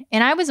mortified,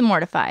 and I was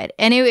mortified,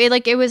 and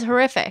it was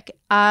horrific.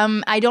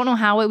 I don't know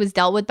how it was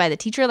dealt with by the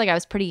teacher. Like, I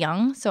was pretty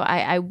young, so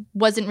I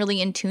wasn't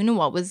really in tune to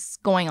what was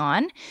going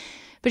on,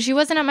 but she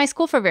wasn't at my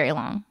school for very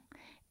long.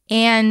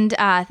 And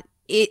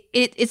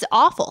it's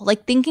awful.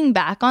 Like, thinking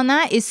back on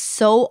that is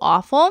so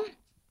awful.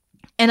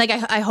 And like,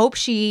 I hope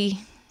she's,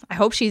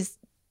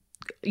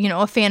 you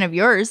know, a fan of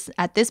yours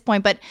at this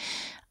point, but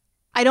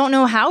I don't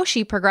know how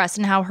she progressed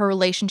and how her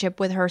relationship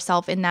with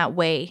herself in that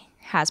way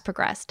has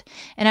progressed.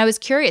 And I was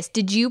curious,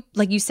 did you,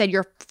 like you said,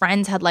 your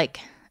friends had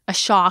like a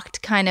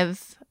shocked kind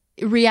of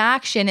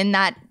reaction, and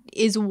that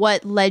is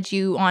what led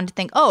you on to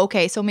think, oh,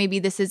 okay, so maybe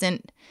this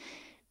isn't,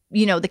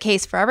 you know, the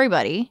case for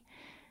everybody.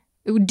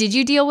 Did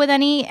you deal with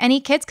any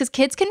kids? Because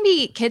kids can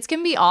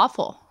be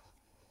awful,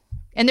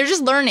 and they're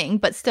just learning,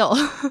 but still.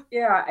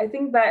 Yeah, I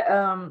think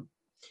that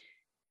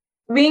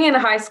being in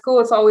high school,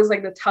 it's always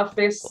like the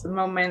toughest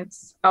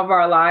moments of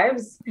our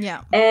lives.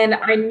 Yeah. And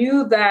I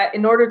knew that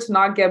in order to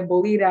not get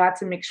bullied, I had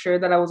to make sure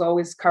that I was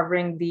always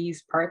covering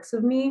these parts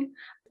of me.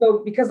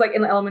 So because like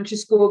in elementary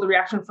school, the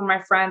reaction from my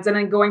friends, and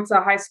then going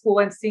to high school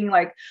and seeing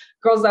like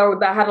girls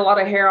that had a lot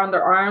of hair on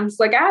their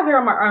arms. Like I have hair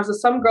on my arms, but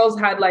some girls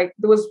had like,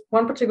 there was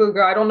one particular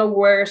girl, I don't know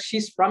where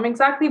she's from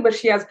exactly, but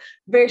she had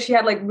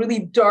like really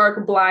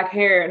dark black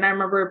hair. And I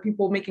remember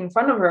people making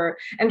fun of her.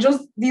 And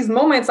just these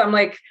moments, I'm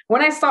like,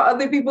 when I saw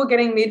other people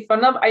getting made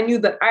fun of, I knew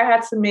that I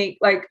had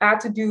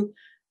to do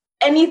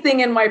anything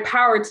in my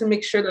power to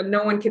make sure that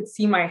no one could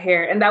see my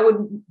hair. And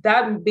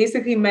that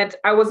basically meant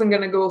I wasn't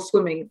going to go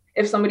swimming.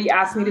 If somebody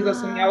asked me to go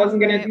swimming, I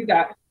wasn't going to do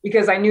that,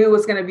 because I knew it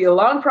was going to be a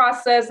long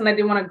process and I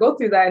didn't want to go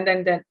through that.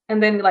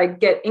 And then like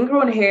get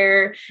ingrown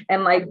hair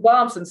and like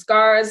bumps and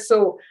scars.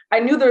 So I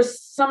knew there's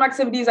some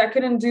activities I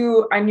couldn't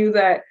do. I knew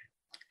that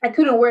I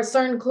couldn't wear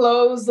certain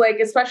clothes,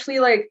 like, especially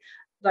like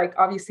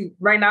obviously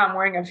right now I'm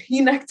wearing a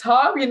V-neck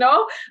top, you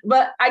know,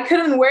 but I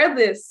couldn't wear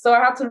this. So I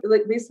had to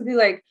like basically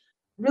like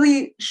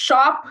really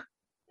shop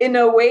in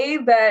a way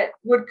that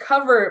would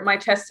cover my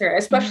chest hair,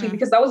 especially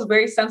because that was a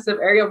very sensitive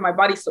area of my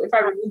body. So if I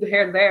removed the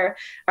hair there,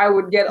 I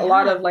would get a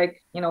lot of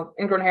like, you know,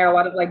 ingrown hair, a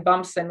lot of like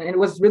bumps, and it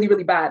was really,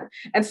 really bad.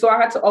 And so I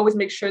had to always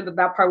make sure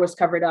that part was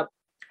covered up.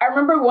 I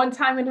remember one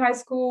time in high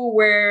school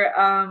where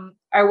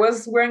I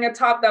was wearing a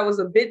top that was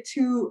a bit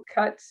too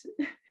cut.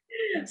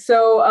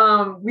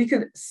 So we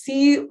could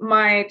see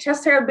my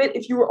chest hair a bit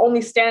if you were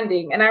only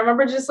standing. And I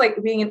remember just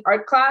like being in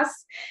art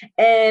class,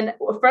 and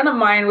a friend of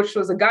mine, which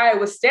was a guy,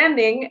 was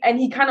standing, and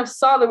he kind of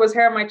saw there was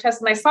hair on my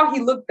chest, and I saw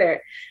he looked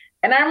there.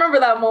 And I remember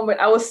that moment.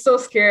 I was so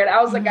scared.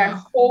 I was like, I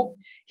hope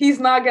he's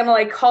not going to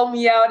like call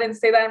me out and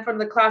say that in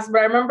front of the class.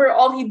 But I remember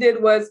all he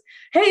did was,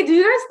 hey, do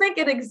you guys think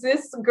it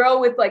exists, a girl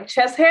with like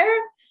chest hair?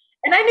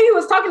 And I knew he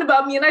was talking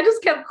about me, and I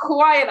just kept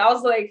quiet.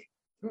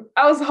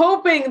 I was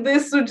hoping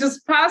this would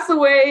just pass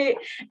away.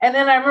 And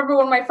then I remember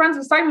when my friends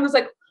were talking, he was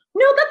like,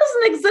 no, that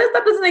doesn't exist.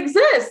 That doesn't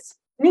exist.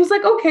 And he was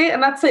like, okay.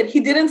 And that's it. He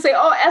didn't say,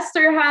 oh,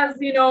 Esther has,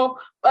 you know,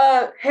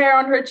 hair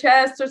on her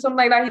chest or something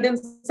like that. He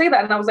didn't say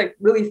that. And I was like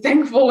really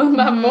thankful in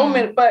that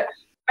moment. But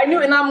I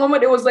knew in that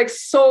moment, it was like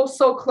so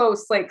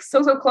close, like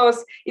so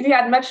close. If he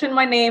had mentioned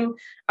my name,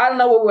 I don't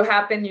know what would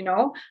happen, you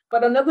know.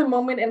 But another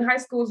moment in high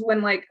school is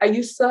when like I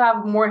used to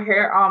have more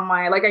hair on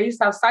I used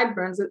to have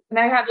sideburns, and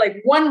I had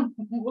like one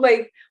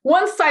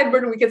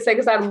sideburn, we could say,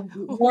 because I had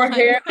more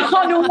hair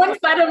on one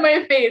side of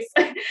my face.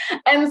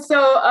 And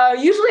so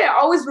usually I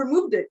always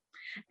removed it.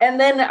 And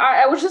then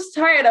I was just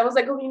tired. I was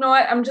like, oh, you know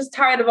what? I'm just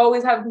tired of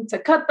always having to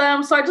cut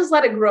them. So I just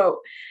let it grow.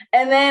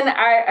 And then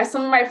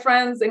some of my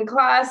friends in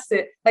class,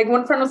 like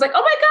one friend was like,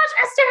 oh my gosh,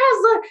 Esther has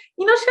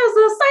she has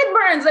the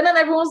sideburns. And then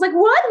everyone was like,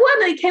 what?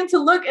 And they came to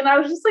look, and I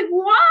was just like,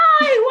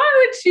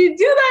 why would she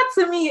do that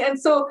to me? And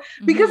so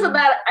because of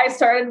that, I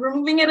started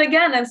removing it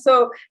again. And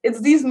so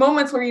it's these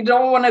moments where you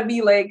don't want to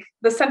be like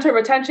the center of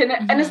attention.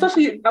 And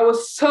especially I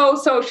was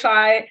so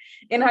shy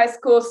in high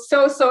school,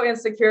 so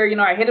insecure.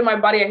 I hated my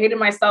body, I hated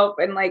myself,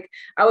 and like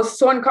I was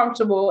so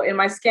uncomfortable in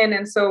my skin.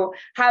 And so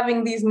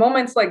having these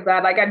moments like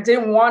that, like I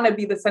didn't want to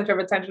be the center of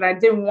attention. I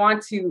didn't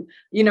want to,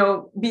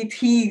 be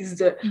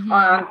teased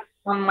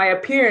on my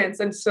appearance.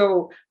 And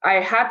so I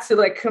had to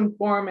like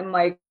conform, and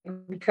like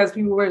because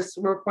people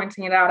were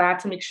pointing it out, I had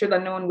to make sure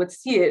that no one would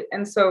see it.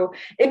 And so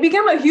it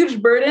became a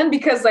huge burden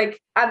because like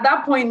at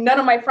that point, none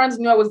of my friends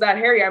knew I was that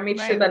hairy. I made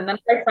sure that none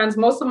of my friends,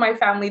 most of my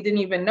family didn't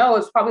even know. It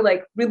was probably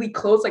like really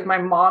close. Like my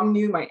mom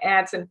knew, my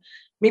aunts, and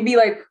maybe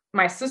like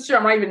my sister.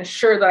 I'm not even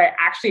sure that I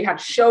actually had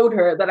showed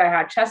her that I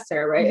had chest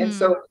hair. Right. And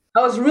so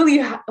I was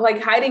really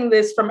like hiding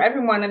this from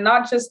everyone, and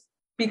not just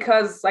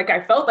because like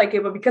I felt like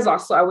it, but because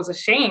also I was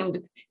ashamed,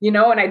 and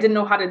I didn't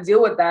know how to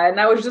deal with that. And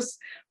I was just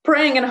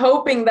praying and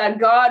hoping that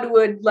God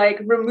would like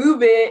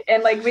remove it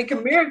and like make a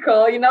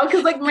miracle,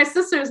 because like my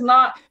sister is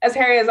not as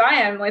hairy as I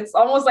am. It's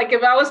almost like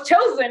if I was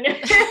chosen,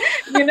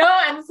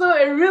 and so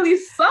it really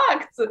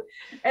sucked.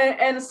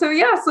 And so,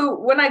 yeah, so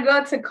when I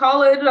got to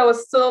college, I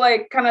was still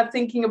like kind of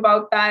thinking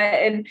about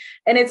that. And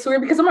it's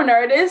weird because I'm an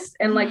artist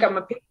and like I'm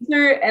a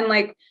painter, and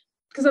like,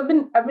 because I've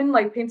been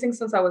like painting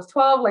since I was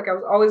 12. Like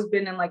I've always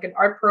been in like an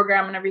art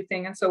program and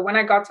everything. And so when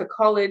I got to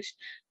college,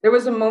 there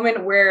was a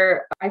moment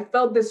where I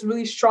felt this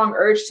really strong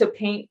urge to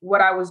paint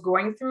what I was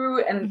going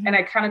through. And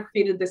I kind of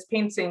created this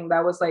painting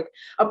that was like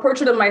a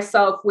portrait of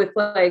myself with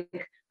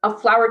like a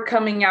flower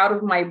coming out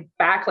of my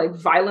back, like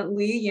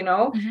violently,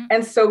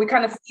 And so we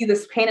kind of see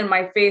this pain in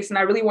my face, and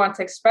I really wanted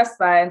to express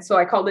that. And so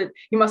I called it,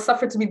 "You must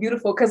suffer to be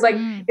beautiful." Cause like,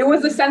 it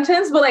was a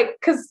sentence, but like,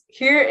 cause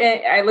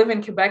I live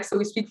in Quebec, so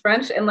we speak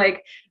French, and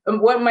like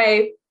what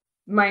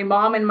my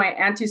mom and my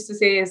aunt used to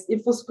say is "il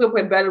faut souffrir pour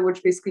être belle,"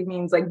 which basically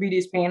means like beauty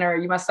is pain, or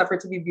you must suffer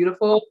to be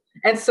beautiful.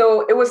 And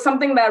so it was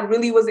something that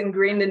really was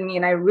ingrained in me.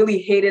 And I really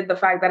hated the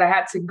fact that I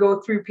had to go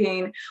through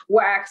pain,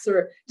 wax,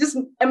 or just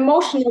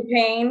emotional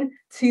pain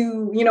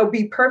to,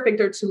 be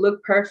perfect or to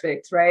look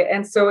perfect. Right.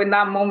 And so in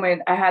that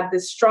moment, I had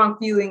this strong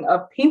feeling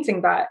of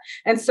painting that.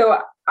 And so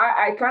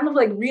I kind of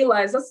like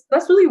realized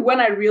that's really when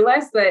I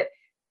realized that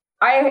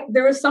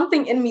there was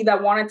something in me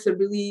that wanted to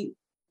really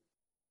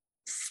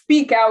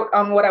speak out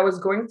on what I was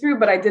going through,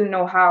 but I didn't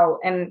know how.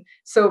 And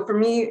so for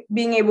me,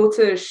 being able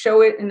to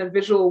show it in a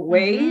visual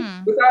way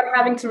without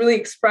having to really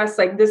express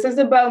like, this is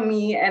about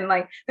me and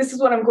like, this is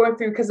what I'm going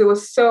through. Cause it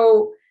was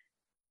so,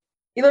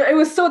 it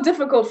was so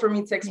difficult for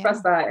me to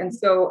express that. And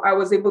so I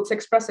was able to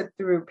express it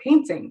through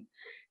painting.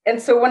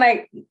 And so when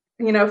I,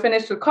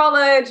 finished with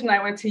college and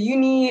I went to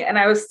uni, and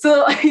I was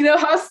still,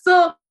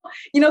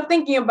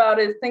 thinking about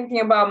it,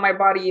 thinking about my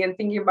body and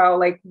thinking about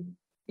like,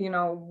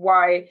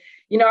 why,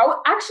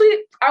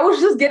 I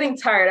was just getting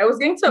tired. I was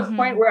getting to a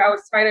point where I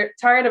was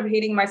tired of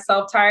hating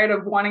myself, tired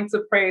of wanting to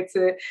pray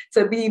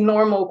to be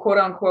normal, quote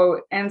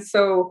unquote. And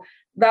so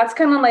that's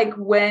kind of like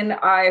when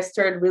I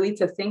started really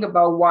to think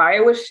about why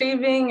I was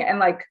shaving and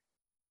like,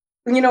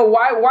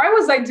 why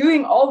was I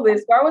doing all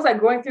this? Why was I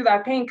going through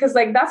that pain? Because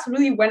like, that's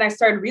really when I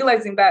started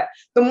realizing that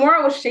the more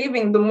I was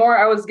shaving, the more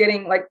I was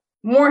getting like,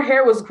 more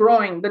hair was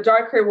growing, the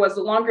darker it was,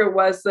 the longer it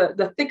was,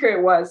 the thicker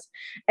it was.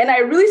 And I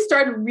really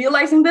started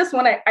realizing this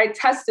when I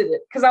tested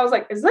it, because I was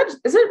like, is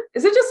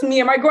it just me?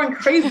 Am I going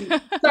crazy?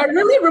 So I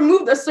really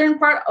removed a certain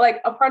part,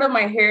 like a part of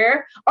my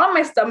hair on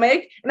my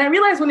stomach. And I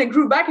realized when it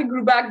grew back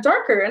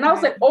darker. And I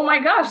was like, oh my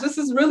gosh, this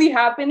is really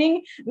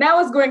happening. Now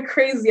it's going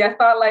crazy. I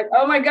thought like,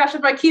 oh my gosh,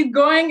 if I keep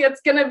going,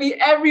 it's going to be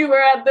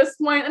everywhere at this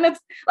point. And it's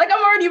like,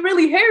 I'm already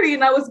really hairy,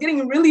 and I was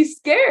getting really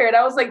scared.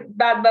 I was like,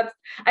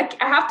 I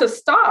have to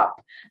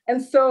stop.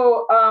 And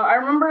so I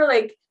remember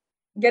like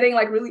getting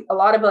like really a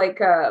lot of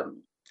like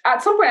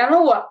at some point, I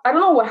don't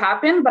know what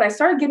happened, but I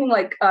started getting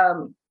like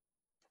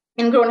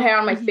ingrown hair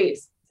on my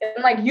face.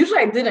 And like usually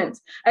I didn't.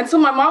 And so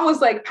my mom was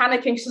like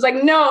panicking. She's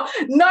like, no,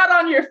 not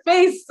on your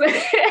face.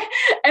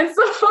 And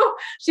so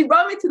she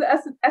brought me to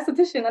the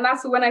esthetician. And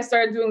that's when I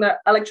started doing the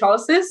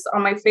electrolysis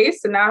on my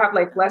face. And now I have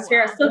like less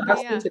hair. I still have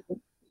some to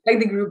do. Like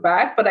they grew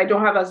back, but I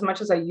don't have as much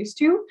as I used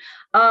to.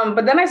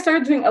 But then I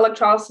started doing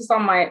electrolysis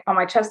on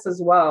my chest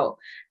as well.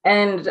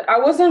 And I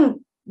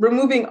wasn't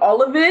removing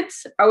all of it.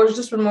 I was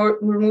just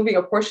removing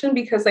a portion,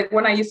 because like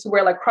when I used to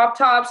wear like crop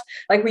tops,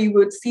 like we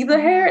would see the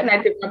hair, and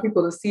I didn't want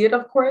people to see it,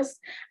 of course.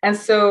 And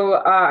so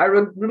I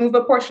would remove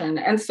a portion.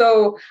 And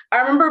so I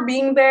remember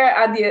being there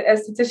at the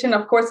esthetician.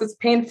 Of course, it's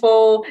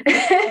painful,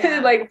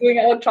 like doing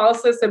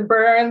electrolysis, it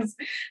burns.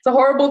 It's a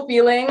horrible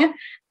feeling.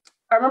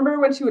 I remember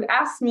when she would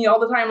ask me all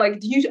the time,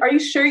 like, are you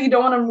sure you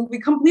don't want to remove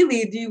it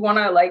completely? Do you want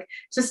to like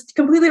just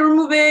completely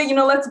remove it?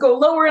 Let's go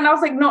lower. And I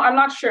was like, no, I'm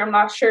not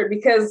sure.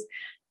 Because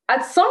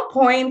at some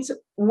point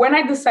when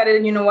I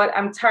decided, you know what,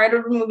 I'm tired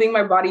of removing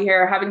my body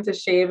hair, having to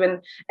shave.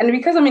 And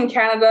because I'm in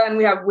Canada and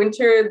we have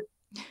winter,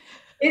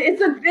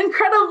 it's an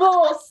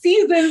incredible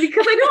season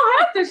because I don't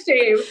have to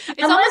shave.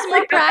 It's almost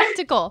more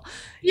practical.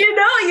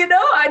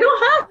 I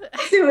don't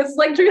have to. It's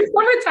like during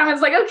summertime,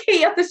 it's like, okay,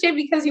 you have to shave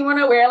because you want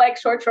to wear like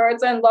short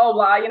shorts and blah,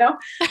 blah,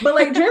 But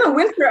like during the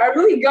winter, I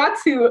really got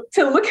to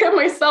look at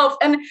myself.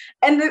 And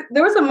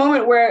there was a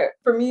moment where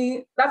for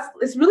me,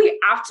 it's really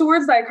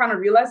afterwards that I kind of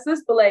realized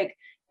this, but like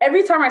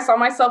every time I saw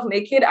myself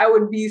naked, I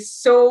would be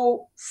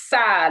so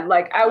sad.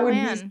 Like I would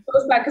be so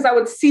sad because I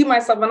would see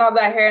myself and all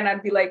that hair and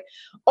I'd be like,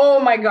 oh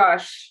my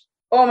gosh.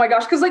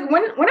 Cause like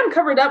when I'm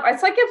covered up,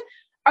 it's like if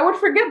I would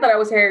forget that I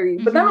was hairy.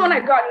 But then when I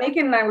got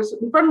naked and I was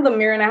in front of the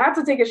mirror and I had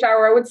to take a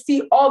shower, I would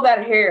see all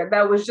that hair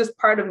that was just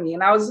part of me.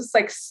 And I was just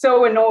like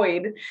so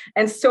annoyed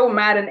and so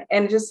mad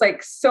and just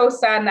like so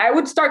sad. And I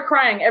would start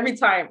crying every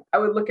time I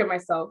would look at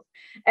myself.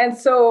 And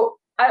so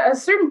at a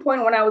certain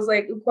point when I was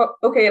like,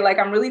 okay, like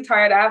I'm really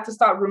tired, I have to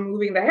stop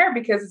removing the hair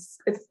because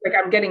it's like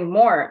I'm getting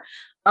more.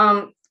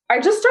 I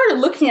just started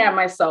looking at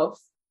myself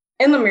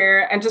in the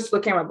mirror and just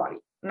looking at my body.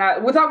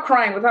 Not without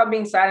crying, without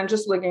being sad, and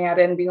just looking at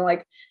it and being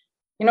like,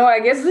 I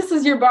guess this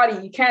is your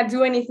body. You can't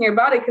do anything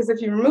about it because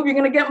if you remove, you're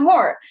going to get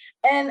more.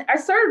 And I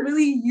started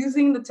really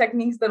using the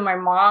techniques that my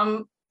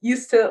mom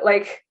used to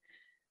like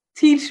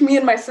teach me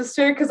and my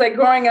sister. Because like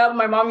growing up,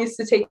 my mom used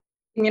to take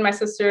me and my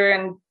sister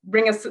and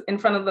bring us in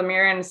front of the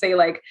mirror and say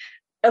like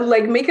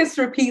make us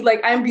repeat, like,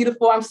 I'm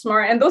beautiful, I'm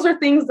smart. And those are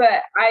things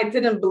that I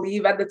didn't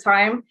believe at the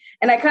time.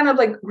 And I kind of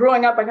like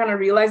growing up, I kind of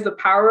realized the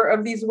power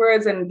of these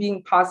words and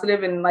being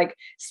positive and like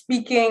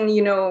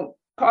speaking,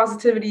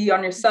 positivity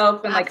on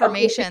yourself and like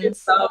affirmations.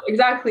 Yourself.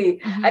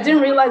 Exactly. I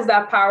didn't realize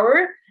that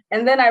power.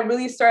 And then I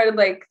really started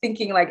like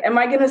thinking like, am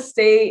I going to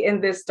stay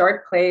in this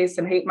dark place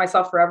and hate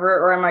myself forever?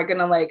 Or am I going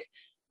to like,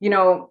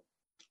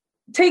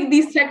 take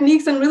these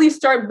techniques and really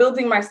start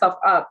building myself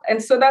up?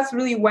 And so that's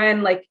really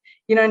when like,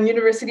 in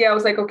university, I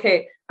was like,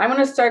 okay, I'm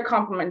going to start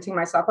complimenting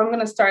myself. I'm going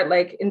to start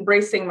like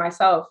embracing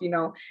myself,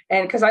 and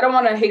because I don't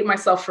want to hate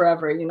myself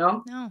forever,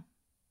 No.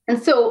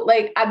 And so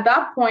like at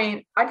that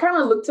point, I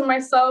kind of looked at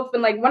myself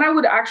and like when I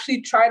would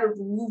actually try to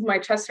remove my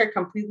chest hair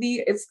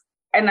completely,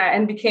 I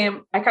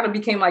kind of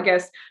became, I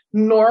guess,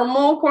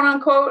 normal, quote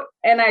unquote.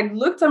 And I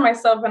looked at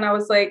myself and I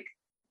was like,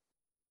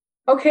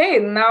 okay,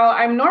 now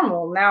I'm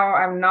normal. Now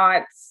I'm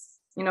not,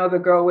 the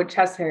girl with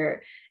chest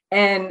hair.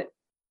 And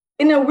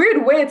in a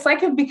weird way, it's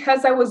like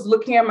because I was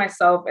looking at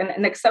myself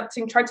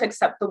and tried to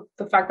accept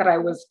the fact that I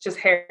was just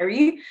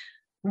hairy,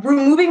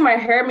 removing my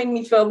hair made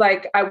me feel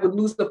like I would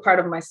lose the part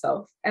of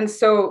myself. And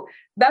so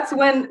that's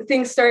when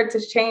things started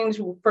to change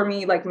for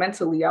me, like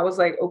mentally. I was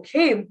like,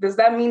 okay, does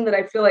that mean that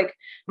I feel like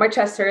my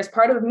chest hair is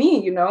part of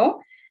me,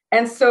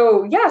 And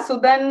so, so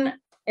then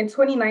in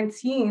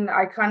 2019,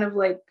 I kind of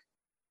like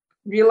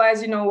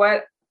realized,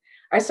 what?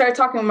 I started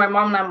talking with my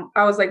mom and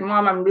I was like,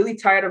 Mom, I'm really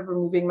tired of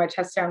removing my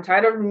chest hair. I'm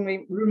tired of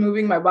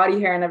removing my body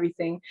hair and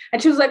everything.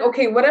 And she was like,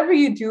 okay, whatever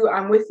you do,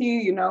 I'm with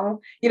you,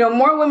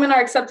 more women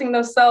are accepting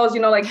themselves,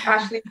 like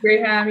Ashley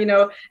Graham,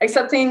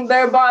 accepting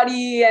their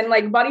body and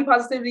like body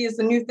positivity is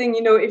the new thing.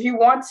 If you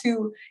want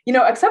to,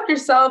 accept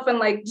yourself and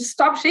like, just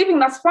stop shaving,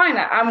 that's fine.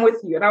 I'm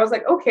with you. And I was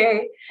like,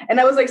 okay.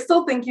 And I was like,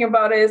 still thinking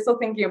about it.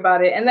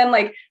 And then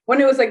like, when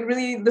it was like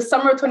really the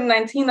summer of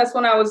 2019, that's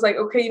when I was like,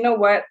 okay, you know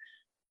what?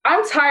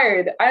 I'm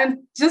tired.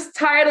 I'm just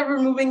tired of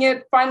removing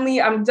it.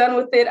 Finally, I'm done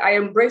with it. I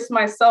embrace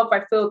myself.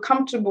 I feel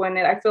comfortable in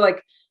it. I feel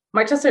like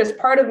my chest hair is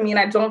part of me and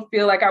I don't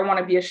feel like I want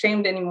to be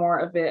ashamed anymore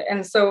of it.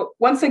 And so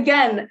once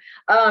again,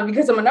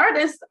 because I'm an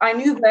artist, I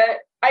knew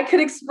that I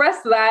could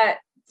express that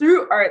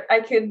through art.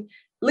 I could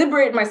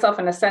liberate myself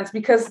in a sense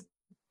because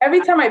every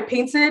time I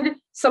painted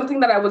something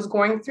that I was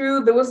going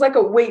through, there was like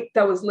a weight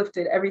that was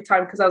lifted every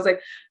time because I was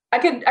like, I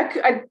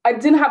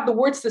didn't have the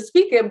words to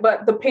speak it,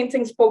 but the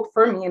painting spoke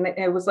for me. And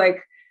it was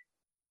like,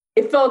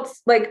 it felt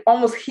like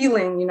almost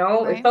healing,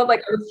 Right. It felt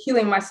like I was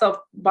healing myself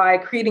by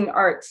creating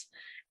art.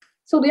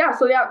 So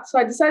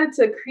I decided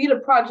to create a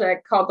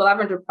project called the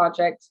Lavender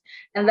Project.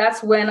 And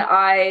that's when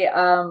I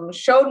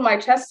showed my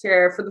chest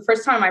hair for the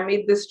first time. I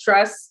made this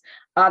dress,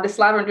 this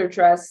lavender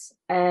dress.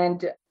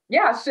 And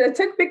I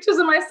took pictures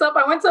of myself.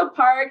 I went to a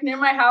park near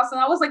my house,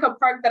 and that was like a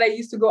park that I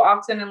used to go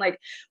often and like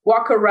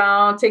walk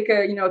around, take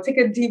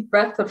a deep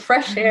breath of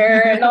fresh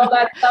air and all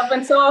that stuff.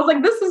 And so I was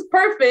like, this is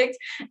perfect.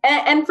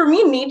 And for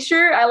me,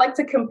 nature, I like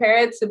to compare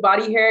it to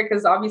body hair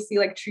because obviously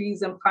like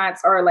trees and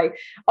plants are like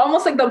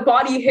almost like the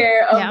body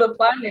hair of the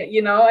planet,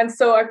 And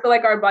so I feel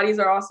like our bodies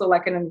are also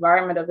like an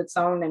environment of its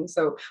own. And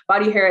so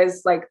body hair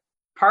is like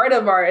part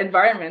of our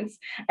environments.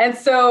 And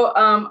so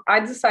I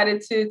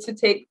decided to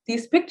take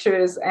these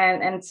pictures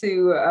and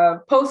to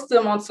post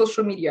them on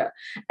social media.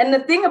 And the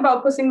thing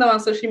about posting them on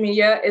social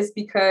media is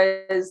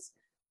because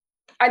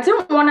I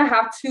didn't want to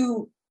have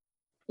to,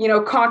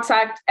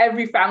 contact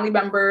every family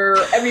member,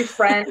 every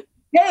friend.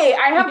 Hey,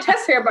 I have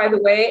chest hair, by the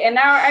way, and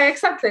now I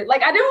accept it.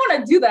 Like, I didn't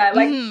want to do that.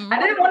 Like, I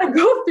didn't want to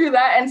go through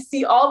that and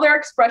see all their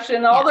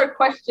expression, all their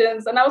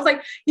questions. And I was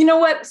like, you know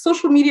what?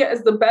 Social media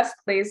is the best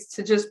place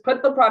to just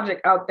put the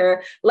project out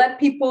there. Let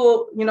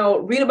people,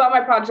 read about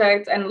my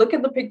project and look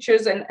at the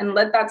pictures and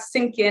let that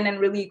sink in and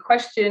really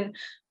question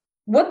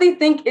what they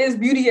think is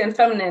beauty and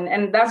feminine.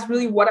 And that's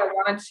really what I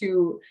wanted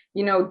to,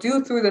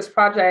 do through this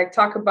project,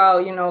 talk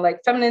about, like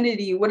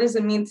femininity. What does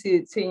it mean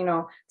to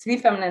be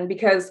feminine?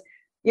 Because,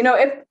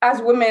 if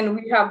as women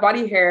we have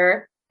body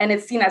hair and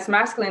it's seen as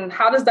masculine,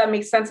 how does that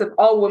make sense if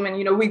all women,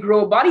 we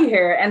grow body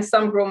hair and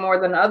some grow more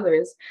than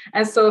others?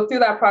 And so through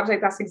that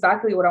project, that's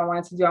exactly what I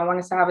wanted to do. I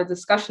wanted to have a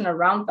discussion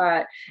around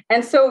that.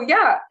 And so,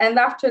 yeah. And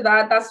after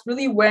that, that's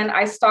really when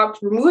I stopped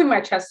removing my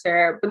chest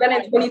hair. But then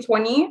in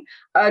 2020,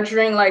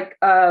 during like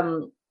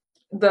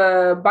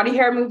the body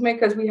hair movement,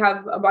 because we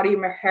have a body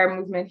hair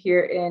movement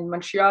here in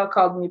Montreal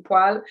called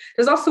Mi-Poil.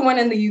 There's also one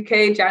in the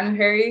UK,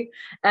 January.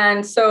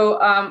 And so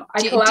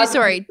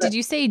did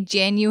you say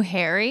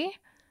January?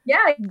 Yeah,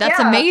 that's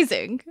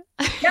amazing.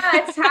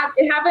 Yeah,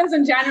 it happens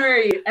in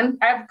January, and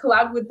I've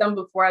collabed with them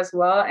before as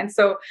well. And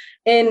so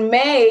in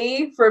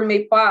May for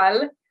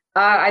Mi-Poil,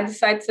 I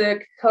decided to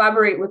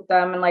collaborate with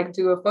them and like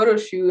do a photo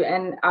shoot.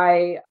 And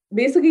I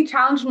basically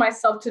challenged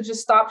myself to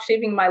just stop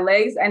shaving my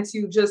legs and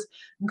to just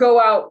go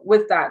out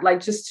with that,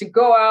 like just to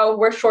go out,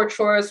 wear short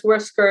shorts, wear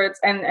skirts,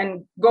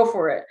 and go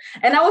for it.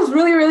 And that was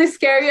really, really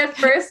scary at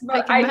first,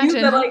 but I knew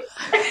that like,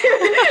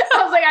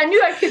 I was like, I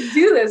knew I could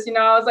do this,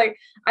 I was like,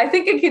 I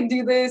think I could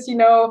do this,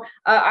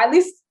 at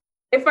least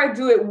if I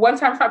do it one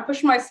time, if I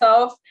push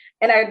myself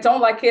and I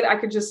don't like it, I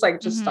could just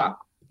stop.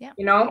 Yeah.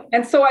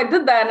 And so I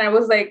did that, and I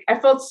was like, I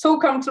felt so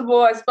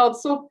comfortable. I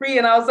felt so free.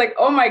 And I was like,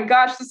 oh my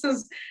gosh, this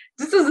is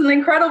an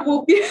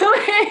incredible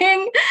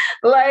feeling.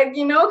 Like,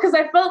 because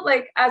I felt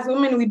like as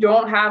women, we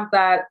don't have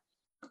that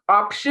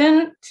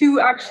option to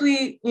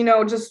actually,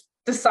 just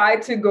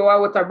decide to go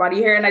out with our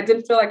body hair. And I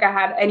didn't feel like I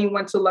had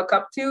anyone to look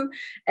up to.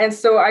 And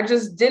so I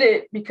just did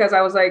it because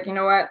I was like, you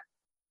know what?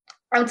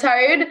 I'm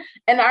tired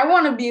and I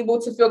want to be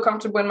able to feel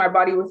comfortable in my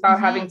body without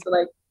having to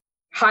like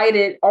hide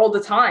it all the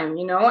time,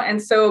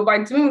 And so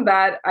by doing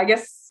that, I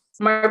guess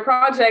my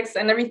projects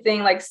and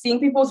everything, like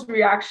seeing people's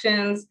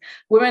reactions,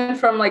 women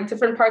from like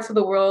different parts of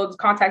the world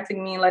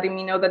contacting me and letting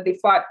me know that they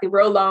thought they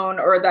were alone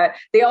or that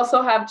they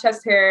also have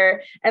chest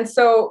hair. And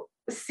so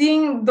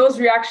seeing those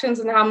reactions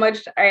and how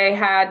much I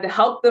had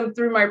helped them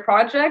through my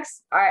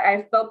projects,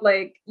 I felt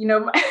like,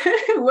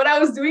 what I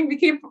was doing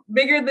became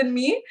bigger than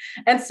me.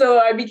 And so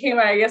I became,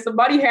 I guess, a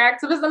body hair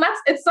activist. And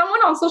it's someone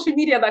on social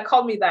media that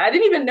called me that. I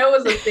didn't even know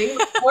it was a thing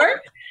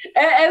before.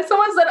 And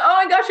someone said, oh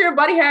my gosh, you're a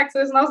body hair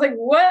activist. And I was like,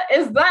 what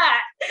is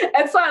that?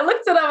 And so I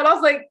looked it up and I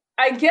was like,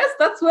 I guess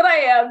that's what I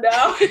am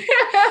now.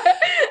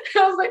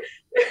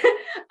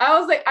 I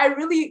was like, I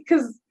really,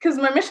 because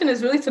my mission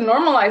is really to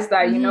normalize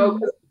that,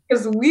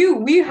 because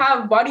we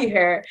have body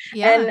hair.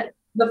 Yeah. And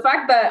the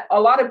fact that a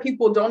lot of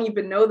people don't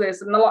even know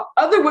this, and a lot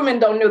other women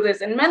don't know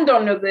this, and men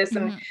don't know this,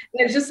 and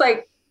it's just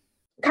like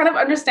kind of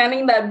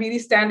understanding that beauty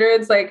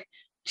standards like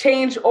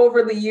change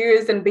over the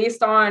years and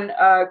based on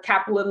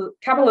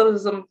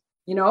capitalism,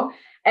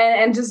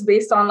 and just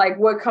based on like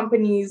what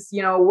companies,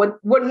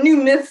 what new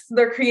myths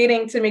they're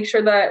creating to make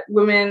sure that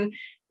women,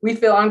 we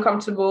feel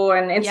uncomfortable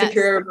and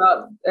insecure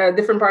about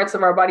different parts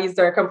of our bodies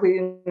that are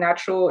completely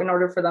natural in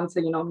order for them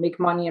to, make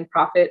money and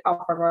profit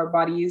off of our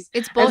bodies.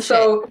 It's bullshit.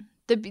 And so,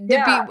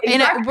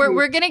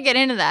 we're going to get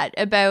into that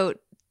about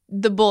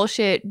the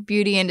bullshit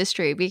beauty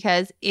industry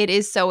because it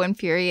is so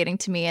infuriating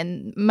to me.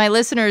 And my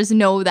listeners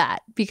know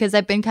that because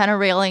I've been kind of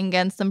railing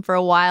against them for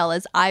a while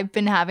as I've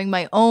been having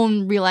my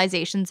own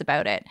realizations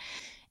about it.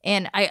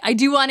 And I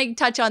do want to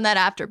touch on that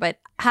after, but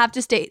have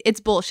to state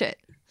it's bullshit.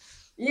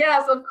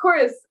 Yes, of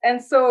course.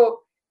 And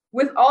so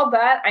with all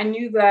that, I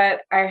knew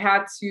that I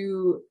had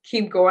to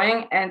keep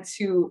going and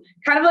to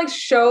kind of like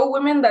show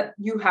women that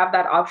you have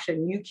that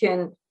option. You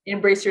can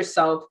embrace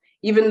yourself,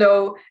 even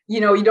though,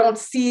 you don't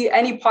see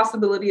any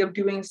possibility of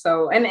doing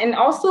so. And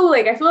also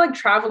like, I feel like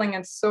traveling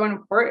is so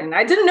important.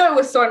 I didn't know it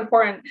was so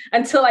important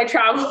until I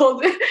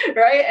traveled,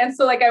 right? And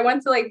so like, I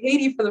went to like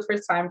Haiti for the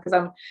first time because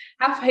I'm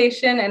half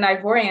Haitian and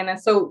Ivorian. And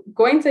so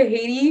going to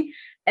Haiti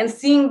and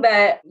seeing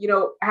that,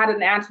 I had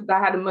an aunt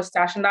that had a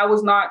mustache and that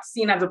was not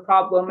seen as a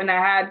problem. And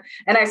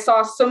I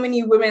saw so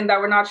many women that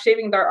were not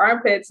shaving their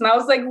armpits. And I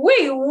was like,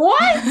 wait,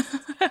 what?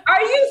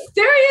 Are you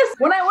serious?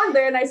 When I went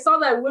there and I saw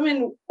that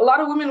a lot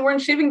of women weren't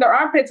shaving their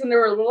armpits and they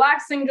were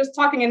relaxing, just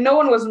talking, and no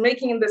one was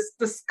making this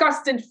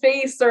disgusted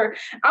face I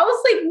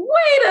was like,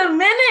 wait a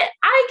minute,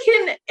 I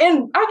can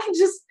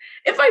just,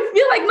 if I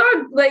feel like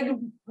not like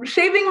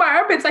shaving my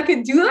armpits, I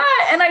could do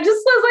that. And I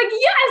just was like,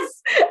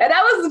 yes. And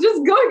I was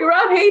just going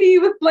around Haiti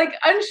with like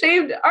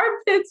unshaved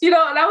armpits, and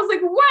I was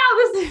like, wow,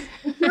 this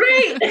is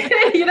great.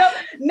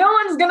 No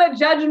one's gonna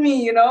judge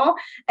me,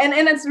 and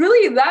it's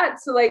really that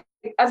to like,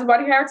 as a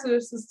body hair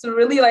activist, is to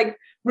really like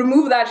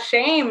remove that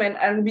shame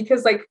and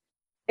because like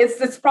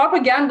it's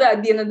propaganda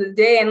at the end of the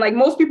day. And like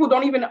most people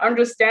don't even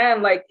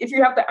understand, like if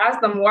you have to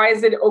ask them, why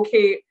is it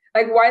okay?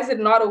 Like, why is it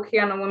not okay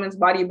on a woman's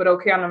body, but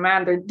okay on a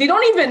man? They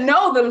don't even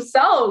know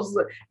themselves.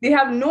 They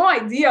have no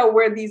idea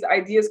where these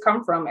ideas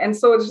come from. And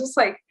so it's just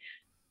like,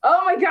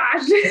 oh my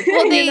gosh.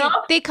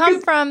 Well,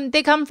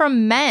 they come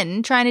from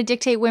men trying to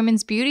dictate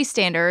women's beauty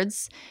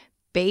standards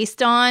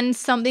based on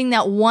something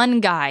that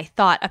one guy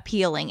thought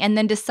appealing and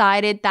then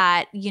decided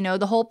that, you know,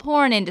 the whole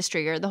porn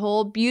industry or the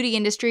whole beauty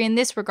industry in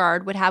this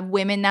regard would have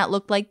women that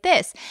looked like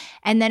this.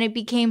 And then it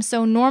became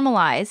so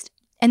normalized,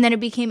 and then it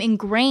became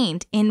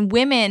ingrained in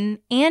women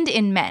and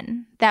in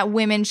men that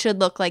women should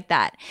look like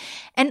that.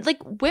 And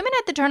like women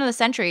at the turn of the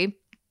century,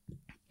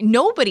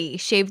 nobody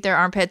shaved their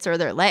armpits or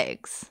their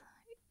legs.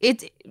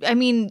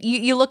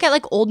 You look at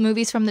like old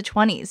movies from the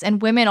 20s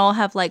and women all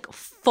have like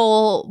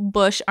full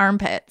bush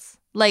armpits.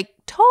 Like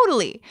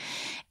totally.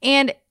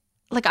 And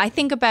like I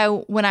think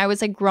about when I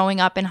was like growing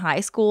up in high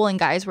school and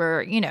guys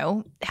were, you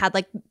know, had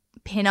like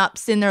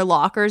pinups in their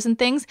lockers and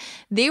things.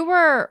 They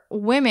were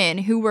women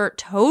who were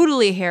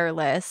totally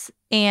hairless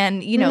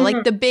and, you know,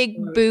 like the big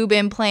boob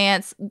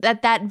implants,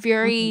 that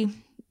very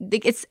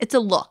it's a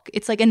look.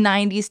 It's like a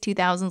 90s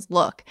 2000s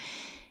look.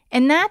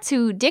 And that's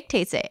who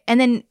dictates it.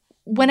 And then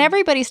when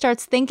everybody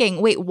starts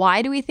thinking, wait,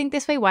 why do we think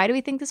this way? Why do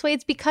we think this way?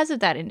 It's because of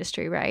that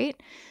industry, right?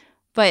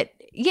 But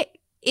yeah,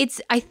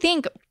 I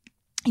think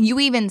you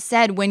even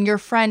said when your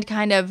friend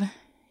kind of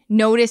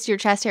noticed your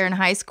chest hair in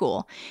high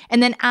school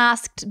and then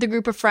asked the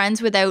group of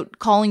friends without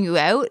calling you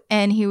out.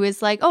 And he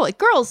was like, oh, like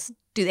girls,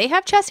 do they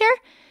have chest hair?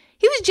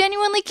 He was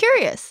genuinely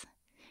curious.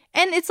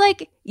 And it's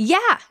like,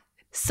 yeah,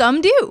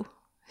 some do.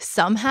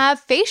 Some have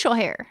facial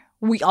hair.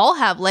 We all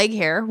have leg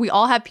hair. We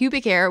all have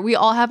pubic hair. We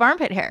all have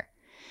armpit hair.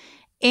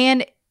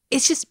 And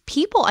it's just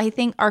people, I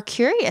think, are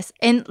curious.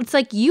 And it's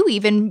like you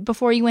even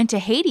before you went to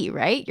Haiti,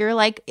 right? You're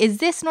like, is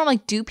this normal?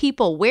 Like, do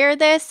people wear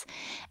this?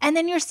 And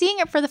then you're seeing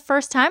it for the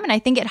first time. And I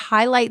think it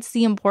highlights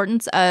the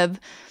importance of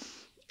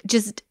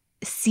just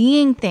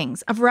seeing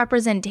things, of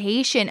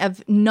representation,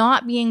 of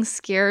not being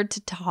scared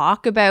to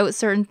talk about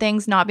certain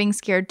things, not being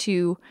scared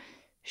to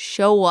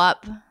show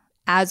up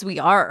as we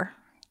are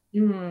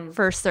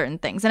for certain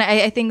things. And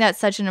I think that's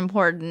such an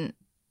important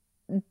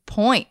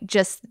point,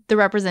 just the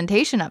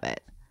representation of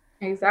it.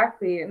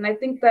 Exactly. And I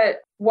think that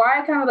why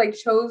I kind of like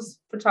chose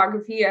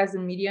photography as a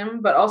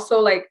medium, but also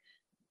like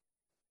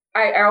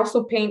I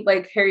also paint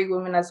like hairy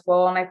women as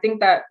well. And I think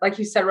that, like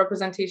you said,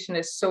 representation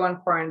is so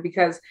important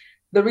because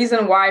the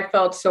reason why I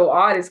felt so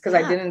odd is because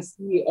I didn't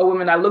see a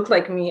woman that looked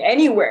like me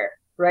anywhere.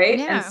 Right.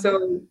 Yeah. And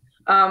so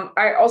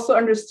I also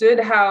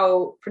understood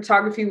how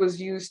photography was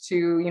used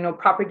to, you know,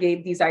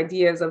 propagate these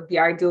ideas of the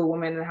ideal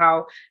woman and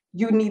how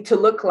you need to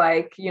look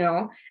like, you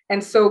know.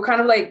 And so kind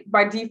of like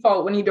by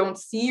default, when you don't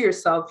see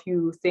yourself,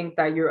 you think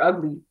that you're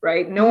ugly,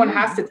 right? No one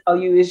has to tell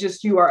you, it's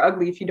just you are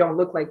ugly if you don't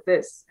look like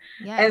this.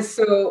 Yes. And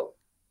so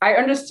I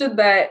understood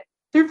that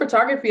through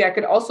photography, I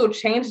could also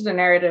change the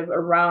narrative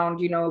around,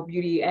 you know,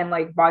 beauty and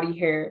like body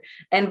hair.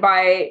 And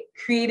by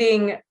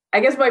creating, I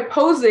guess by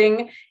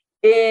posing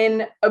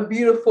in a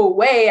beautiful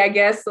way, I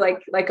guess,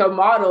 like a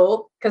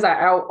model, because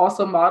I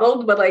also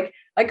modeled, but like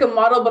a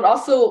model, but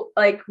also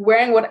like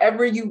wearing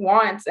whatever you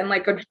want and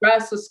like a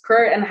dress, a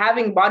skirt, and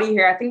having body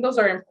hair. I think those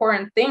are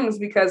important things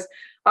because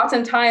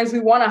oftentimes we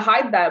want to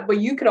hide that, but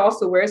you could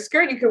also wear a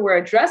skirt, you could wear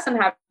a dress and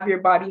have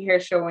your body hair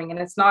showing, and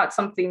it's not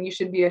something you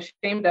should be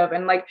ashamed of.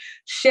 And like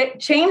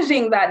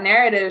changing that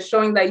narrative,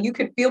 showing that you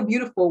could feel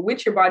beautiful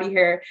with your body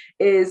hair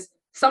is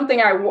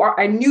something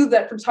I knew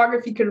that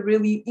photography could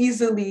really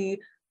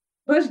easily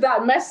push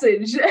that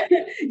message,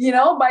 you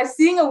know, by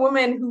seeing a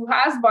woman who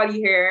has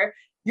body hair,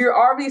 you're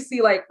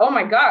obviously like, oh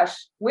my gosh,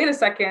 wait a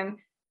second.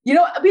 You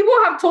know, people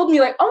have told me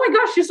like, oh my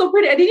gosh, you're so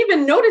pretty. I didn't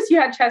even notice you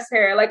had chest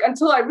hair. Like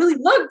until I really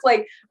looked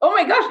like, oh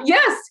my gosh,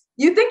 yes.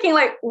 You thinking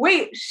like,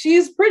 wait,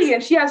 she's pretty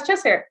and she has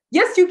chest hair.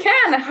 Yes, you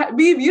can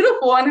be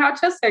beautiful and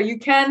have chest hair. You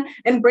can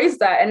embrace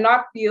that and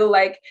not feel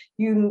like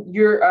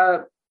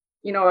you're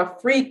you know, a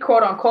freak,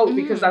 quote unquote,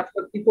 because that's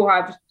what people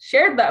have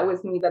shared that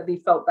with me, that they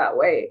felt that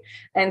way.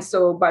 And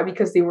so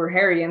because they were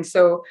hairy. And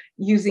so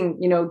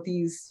using, you know,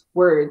 these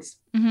words.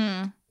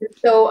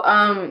 So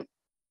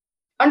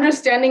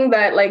understanding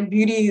that like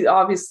beauty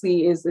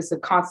obviously is a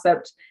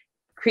concept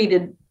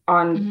created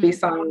on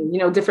based on, you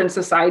know, different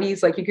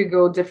societies. Like you could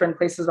go different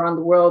places around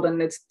the world and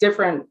it's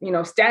different, you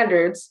know,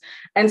 standards.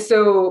 And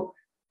so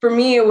for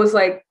me, it was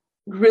like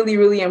really,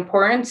 really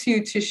important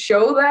to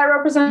show that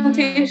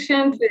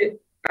representation, to,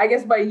 I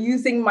guess, by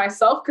using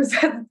myself, because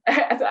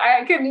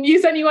I couldn't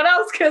use anyone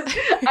else because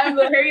I'm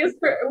the hairiest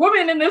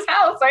woman in this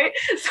house, right?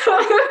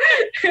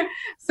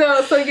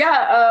 So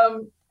yeah,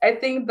 I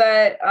think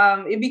that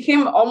it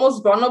became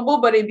almost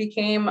vulnerable, but it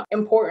became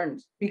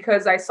important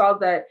because I saw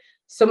that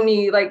so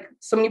many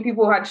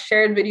people had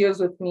shared videos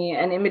with me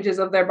and images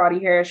of their body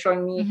hair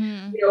showing me,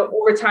 you know,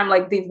 over time,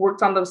 like they've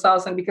worked on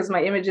themselves. And because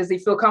my images, they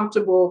feel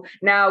comfortable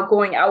now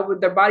going out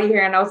with their body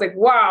hair. And I was like,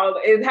 wow,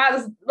 it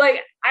has like,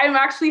 I'm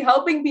actually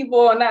helping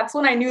people. And that's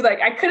when I knew like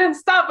I couldn't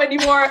stop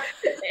anymore.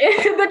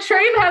 The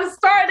train has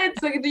started.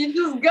 So you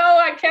just go,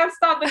 I can't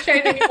stop the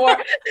train anymore.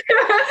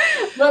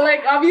 But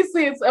like,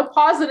 obviously it's a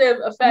positive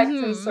effect.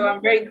 And so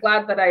I'm very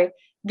glad that I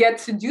get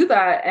to do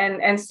that.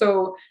 And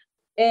so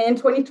in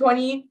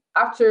 2020,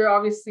 after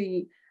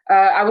obviously,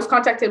 I was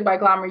contacted by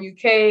Glamour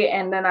UK,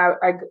 and then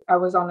I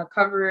was on the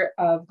cover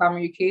of Glamour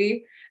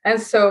UK,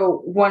 and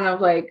so one of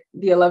like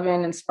the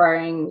 11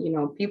 inspiring, you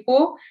know,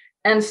 people,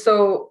 and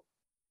so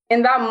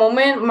in that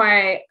moment,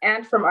 my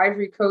aunt from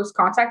Ivory Coast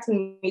contacted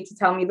me to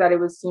tell me that it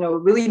was,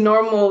 really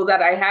normal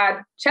that I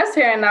had chest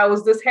hair and I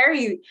was this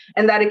hairy,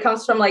 and that it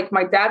comes from like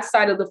my dad's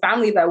side of the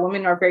family, that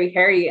women are very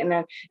hairy. And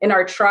then in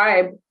our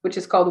tribe, which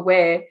is called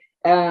Way,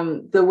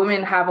 the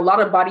women have a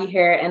lot of body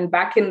hair. And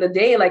back in the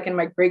day, like in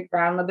my great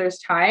grandmother's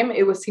time,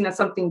 it was seen as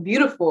something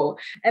beautiful.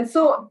 And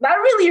so that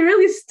really,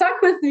 really stuck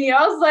with me.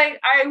 I was like,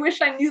 I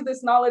wish I knew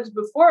this knowledge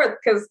before,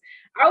 because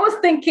I was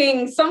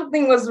thinking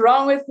something was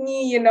wrong with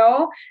me,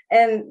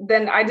 and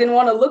then I didn't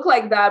want to look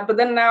like that. But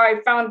then now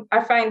I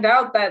find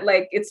out that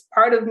like, it's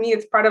part of me,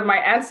 it's part of my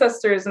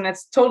ancestors, and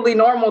it's totally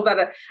normal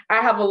that I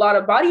have a lot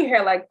of body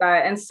hair like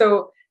that. And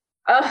so,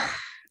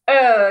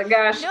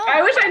 gosh, no.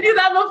 I wish I knew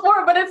that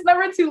before, but it's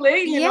never too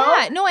late, you know?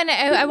 Yeah, no, and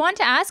I want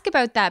to ask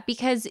about that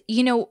because,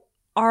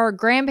 our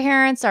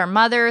grandparents, our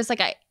mothers,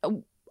 like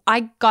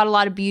I got a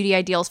lot of beauty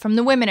ideals from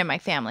the women in my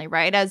family,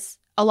 right? As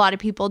a lot of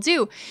people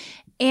do.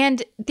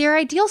 And their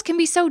ideals can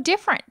be so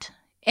different.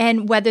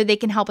 And whether they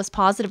can help us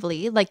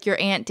positively, like your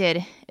aunt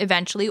did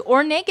eventually,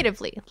 or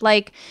negatively.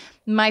 Like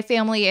my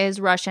family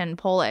is Russian,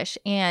 Polish,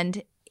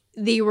 and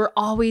they were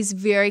always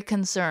very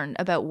concerned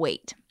about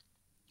weight.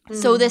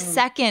 So the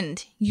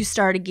second you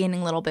started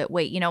gaining a little bit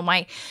weight,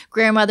 my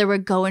grandmother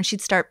would go and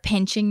she'd start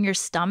pinching your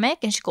stomach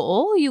and she'd go,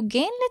 oh, you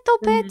gain a little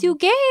bit, you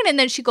gain. And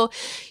then she'd go,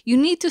 you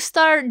need to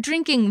start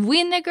drinking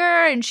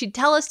vinegar. And she'd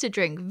tell us to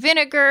drink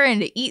vinegar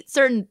and to eat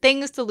certain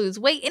things to lose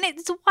weight. And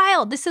it's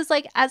wild. This is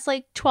like as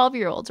like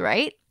 12-year-olds,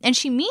 right? And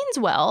she means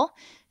well.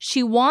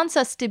 She wants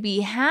us to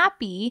be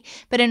happy.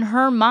 But in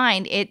her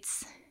mind,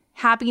 it's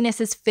happiness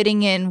is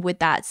fitting in with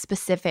that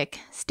specific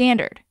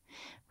standard.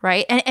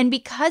 Right. And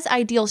because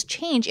ideals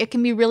change, it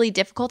can be really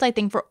difficult, I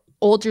think, for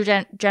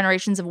older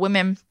generations of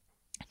women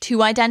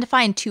to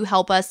identify and to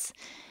help us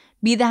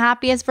be the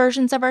happiest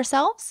versions of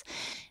ourselves.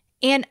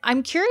 And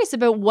I'm curious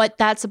about what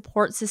that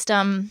support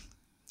system,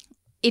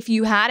 if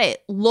you had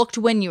it, looked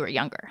when you were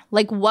younger.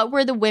 Like, what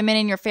were the women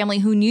in your family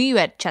who knew you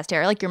had chest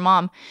hair, like your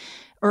mom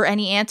or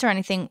any aunts or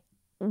anything?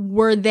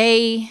 Were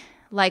they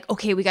like,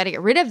 okay, we got to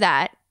get rid of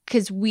that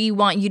because we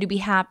want you to be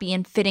happy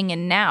and fitting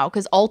in now?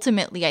 Because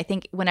ultimately, I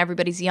think when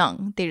everybody's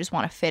young, they just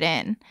want to fit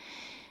in.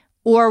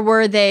 Or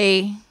were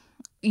they,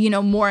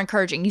 more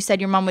encouraging? You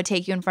said your mom would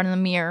take you in front of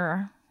the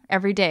mirror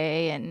every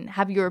day and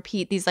have you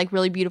repeat these like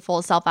really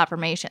beautiful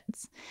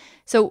self-affirmations.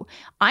 So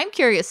I'm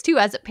curious too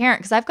as a parent,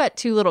 because I've got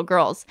 2 little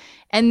girls,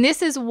 and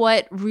this is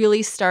what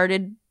really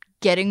started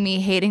getting me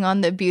hating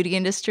on the beauty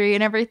industry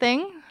and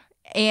everything,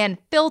 and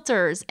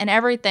filters and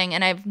everything.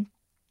 And I've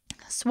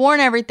sworn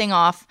everything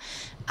off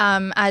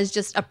as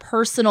just a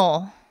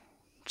personal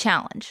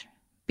challenge,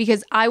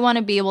 because I want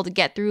to be able to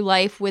get through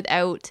life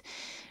without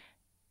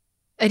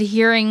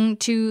adhering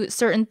to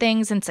certain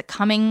things and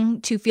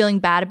succumbing to feeling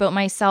bad about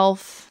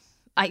myself.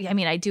 I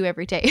mean, I do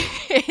every day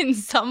in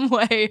some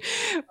way,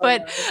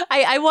 but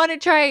I want to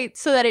try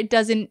so that it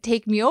doesn't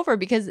take me over,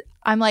 because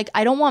I'm like,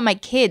 I don't want my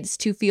kids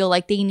to feel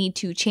like they need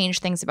to change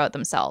things about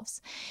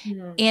themselves.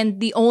 Mm-hmm. And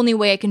the only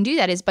way I can do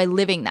that is by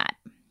living that.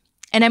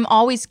 And I'm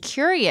always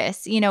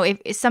curious,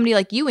 if somebody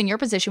like you in your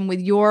position with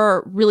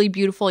your really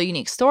beautiful,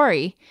 unique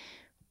story,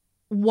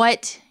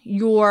 what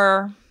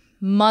your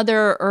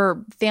mother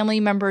or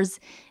family members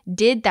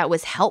did that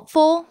was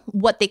helpful,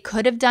 what they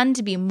could have done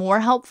to be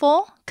more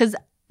helpful. Because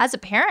as a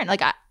parent,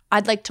 like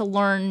I'd like to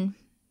learn,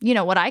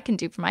 what I can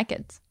do for my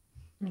kids.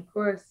 Of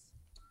course.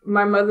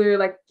 My mother,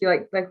 like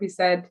we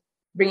said,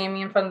 bringing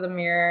me in front of the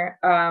mirror.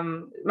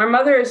 My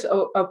mother is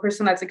a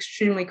person that's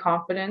extremely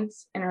confident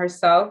in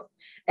herself.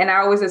 And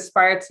I always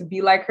aspired to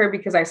be like her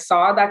because I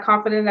saw that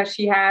confidence that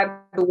she had,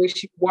 the way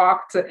she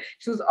walked.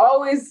 She was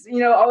always,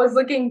 always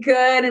looking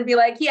good and be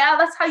like, yeah,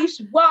 that's how you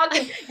should walk.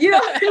 And,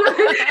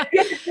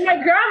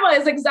 my grandma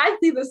is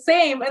exactly the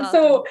same. And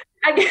so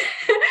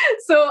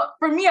so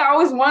for me, I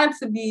always wanted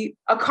to be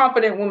a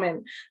confident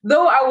woman,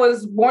 though I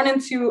was born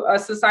into a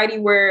society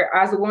where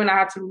as a woman, I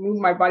had to remove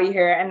my body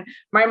hair, and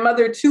my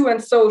mother too.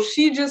 And so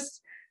she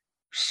just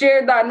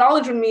shared that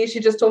knowledge with me. She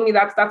just told me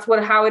that's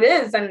how it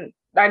is. And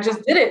I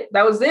just did it.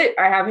 That was it.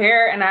 I have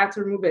hair and I had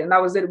to remove it. And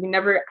that was it. We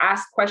never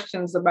asked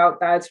questions about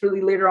that. It's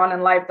really later on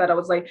in life that I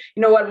was like,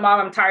 you know what, Mom,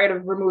 I'm tired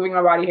of removing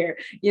my body hair,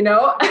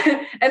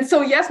 And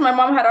so, yes, my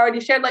mom had already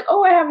shared like,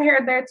 oh, I have hair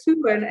there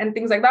too, and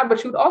things like that.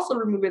 But she would also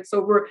remove it. So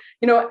we're,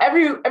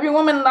 every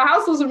woman in the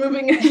house was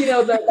removing,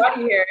 their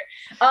body hair.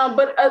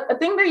 But a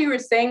thing that you were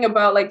saying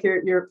about like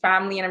your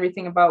family and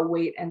everything about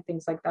weight and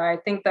things like that, I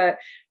think that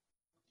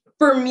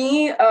for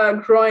me,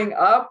 growing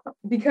up,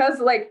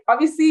 because like,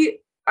 obviously,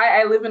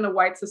 I live in a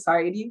white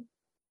society,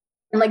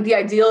 and like the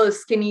ideal is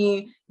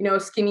skinny,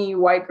 skinny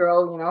white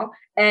girl,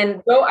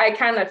 and though I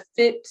kind of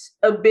fit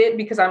a bit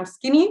because I'm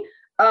skinny,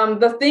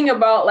 the thing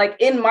about like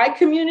in my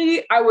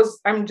community,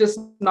 I'm just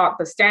not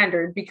the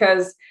standard,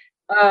 because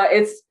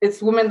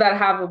it's women that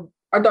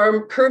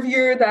are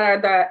curvier,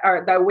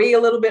 that weigh a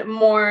little bit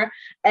more.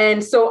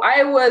 And so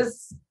I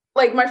was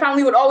like, my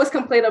family would always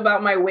complain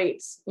about my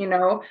weight,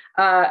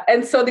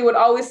 and so they would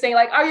always say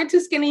like, oh, you're too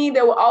skinny.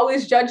 They would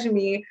always judge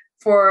me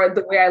for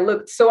the way I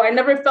looked. So I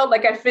never felt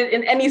like I fit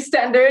in any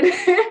standard.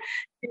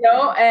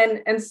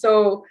 and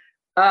so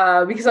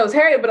because I was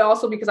hairy, but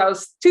also because I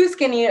was too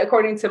skinny,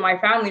 according to my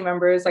family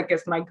members, like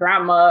it's my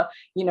grandma,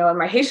 and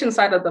my Haitian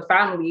side of the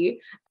family.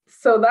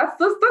 So that's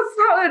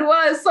how it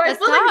was. So I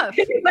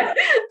feel like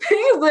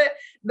things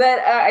that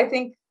I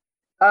think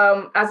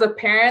as a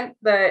parent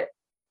that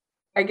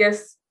I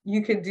guess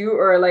you could do,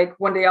 or like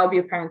one day I'll be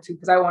a parent too,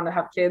 because I want to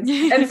have kids.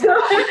 And so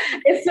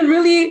it's to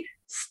really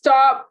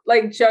stop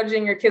like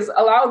judging your kids,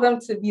 allow them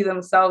to be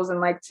themselves and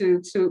like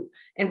to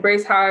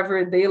embrace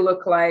however they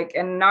look like,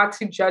 and not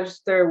to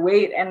judge their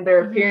weight and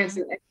their appearance.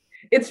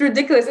 It's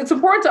ridiculous. It's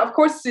important to, of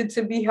course,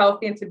 to be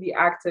healthy and to be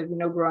active,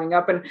 growing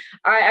up. And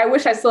I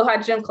wish I still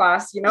had gym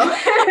class,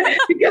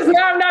 because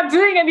now I'm not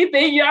doing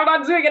anything, I'm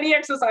not doing any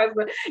exercise,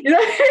 but,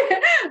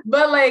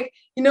 but like,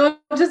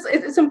 just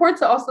it's important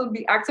to also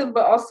be active,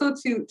 but also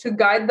to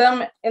guide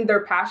them in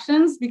their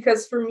passions.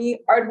 Because for me,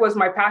 art was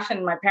my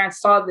passion. My parents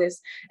saw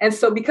this. And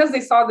so because they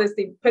saw this,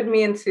 they put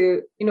me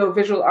into,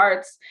 visual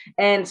arts.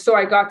 And so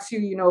I got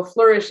to,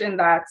 flourish in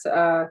that,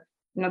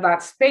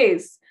 that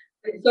space.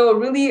 So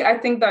really, I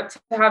think that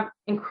to have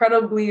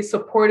incredibly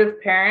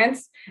supportive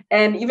parents,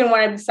 and even when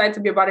I decided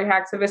to be a body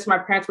hair activist, my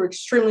parents were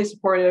extremely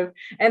supportive.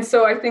 And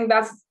so I think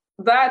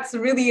that's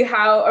really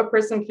how a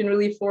person can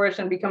really flourish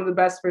and become the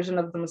best version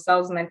of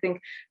themselves. And I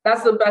think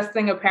that's the best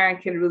thing a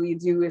parent can really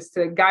do, is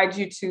to guide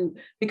you to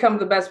become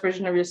the best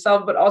version of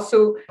yourself, but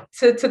also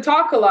to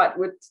talk a lot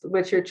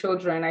with your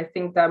children. I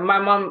think that my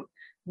mom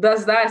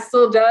does that,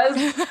 still does.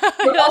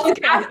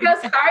 Ask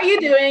us, how are you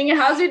doing?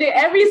 How's your day?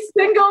 Every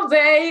single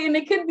day. And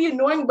it can be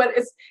annoying, but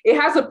it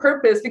has a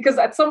purpose, because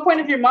at some point,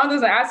 if your mom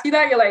doesn't ask you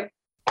that, you're like,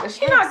 does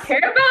she not care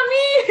about me?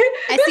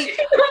 I see.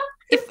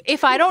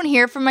 If I don't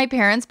hear from my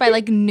parents by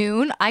like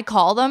noon, I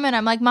call them and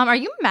I'm like, Mom, are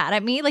you mad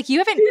at me? Like, you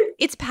haven't,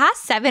 it's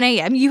past 7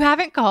 a.m. You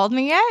haven't called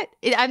me yet?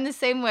 I'm the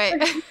same way.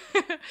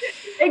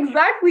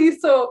 Exactly.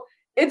 So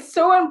it's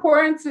so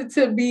important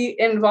to be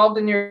involved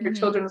in your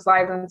children's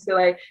lives, and to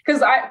like,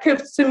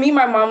 because to me,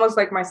 my mom was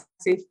like my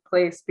safe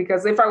place,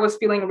 because if I was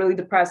feeling really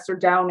depressed or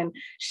down, and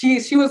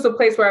she was the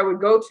place where I would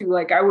go to,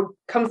 like I would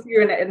come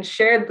through and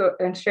share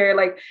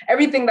like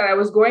everything that I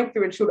was going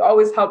through, and she would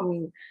always help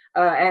me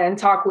and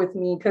talk with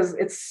me, because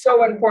it's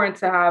so important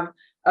to have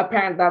a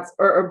parent that's,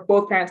 or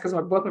both parents, because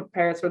both my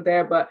parents were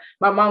there, but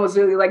my mom was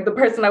really like the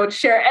person I would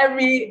share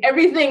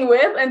everything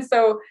with. And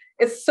so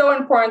it's so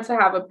important to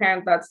have a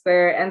parent that's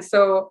there. And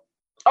so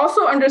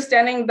also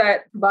understanding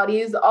that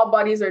all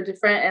bodies are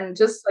different, and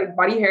just like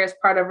body hair is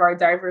part of our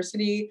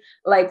diversity.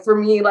 Like for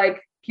me,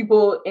 like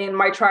people in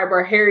my tribe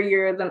are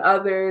hairier than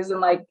others. And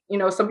like,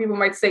 some people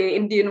might say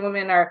Indian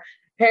women are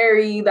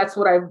hairy. That's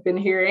what I've been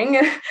hearing.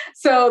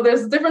 So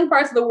there's different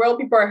parts of the world,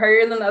 people are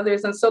hairier than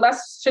others. And so that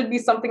should be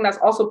something that's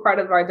also part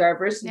of our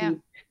diversity. Yeah.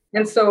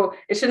 And so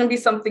it shouldn't be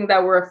something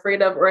that we're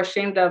afraid of or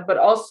ashamed of, but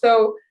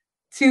also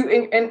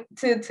to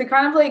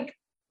kind of like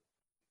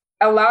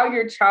allow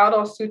your child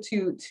also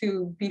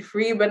to be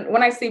free. But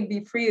when I say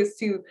be free, is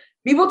to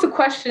be able to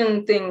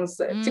question things,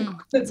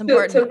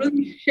 to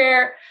really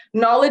share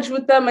knowledge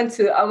with them, and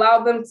to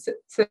allow them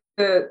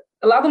to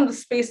allow them the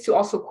space to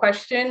also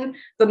question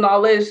the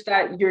knowledge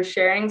that you're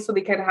sharing, so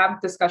they can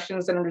have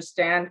discussions and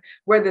understand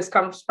where this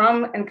comes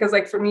from. And because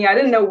like for me, I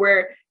didn't know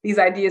where these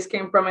ideas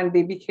came from, and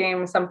they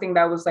became something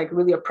that was like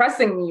really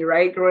oppressing me,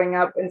 right, growing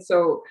up. And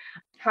so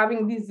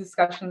having these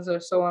discussions are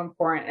so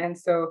important. And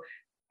so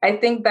I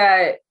think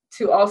that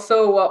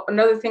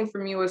another thing for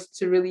me was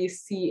to really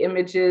see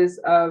images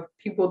of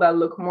people that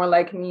look more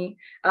like me.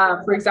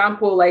 For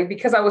example, like,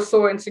 because I was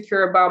so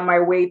insecure about my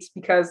weight,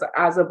 because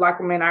as a Black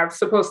woman, I'm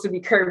supposed to be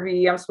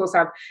curvy, I'm supposed to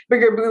have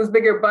bigger boobs,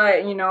 bigger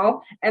butt,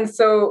 and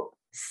so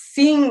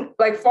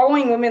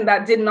following women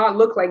that did not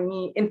look like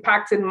me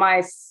impacted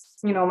my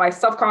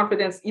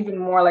self-confidence even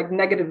more, like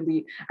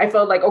negatively. I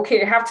felt like,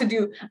 okay, I have to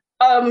do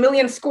 1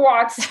 million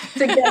squats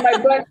to get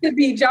my butt to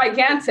be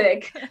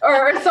gigantic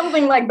or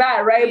something like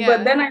that, right? Yeah.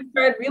 But then I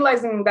started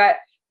realizing that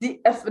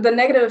the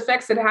negative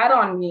effects it had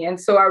on me. And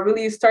so I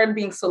really started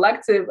being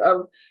selective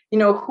of,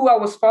 who I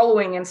was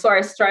following. And so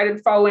I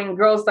started following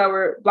girls that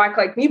were Black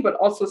like me, but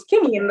also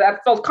skinny, and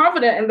that felt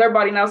confident in their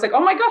body. And I was like, oh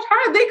my gosh, how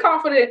are they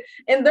confident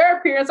in their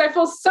appearance? I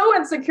feel so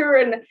insecure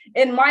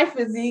in my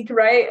physique,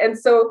 right? And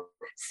so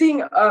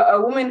seeing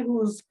a woman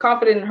who's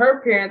confident in her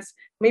appearance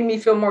made me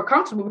feel more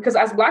comfortable, because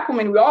as Black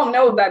women, we all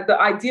know that the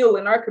ideal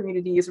in our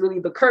community is really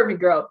the curvy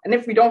girl. And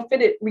if we don't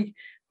fit it,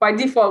 by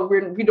default,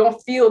 we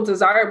don't feel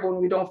desirable,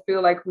 and we don't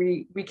feel like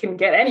we can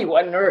get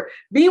anyone or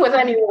be with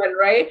anyone,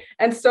 right?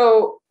 And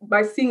so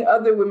by seeing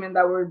other women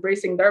that were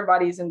embracing their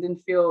bodies and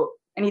didn't feel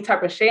any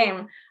type of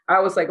shame, I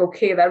was like,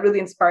 okay, that really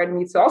inspired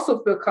me to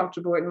also feel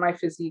comfortable in my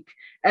physique.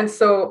 And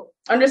so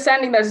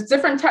understanding there's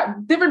different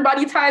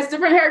body types,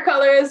 different hair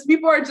colors,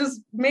 people are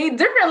just made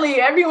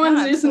differently.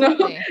 Everyone's just,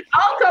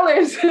 all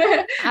colors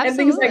and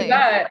things like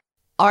that.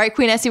 All right,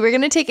 Queen Essie, we're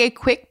going to take a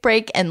quick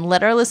break and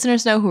let our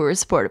listeners know who we're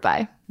supported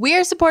by. We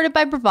are supported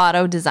by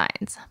Bravado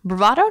Designs.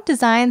 Bravado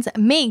Designs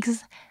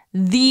makes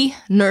the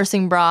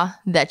nursing bra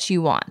that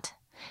you want.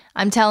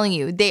 I'm telling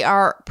you, they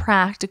are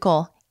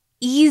practical,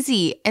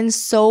 easy and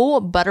so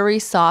buttery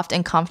soft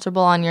and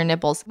comfortable on your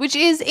nipples, which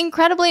is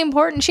incredibly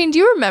important. Shane, do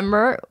you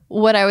remember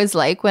what I was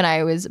like when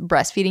I was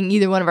breastfeeding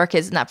either one of our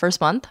kids in that first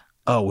month?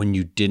 Oh, when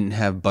you didn't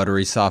have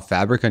buttery soft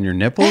fabric on your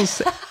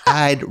nipples?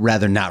 I'd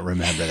rather not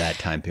remember that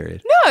time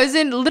period. No, I was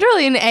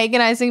literally in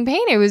agonizing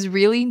pain. It was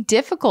really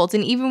difficult.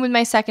 And even with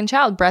my second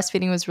child,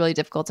 breastfeeding was really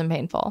difficult and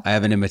painful. I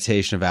have an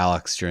imitation of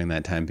Alex during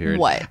that time period.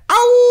 What?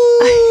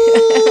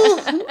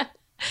 Ow!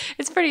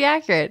 It's pretty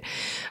accurate.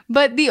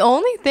 But the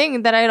only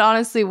thing that I'd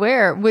honestly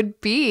wear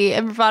would be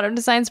a Bravado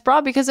Designs bra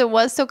because it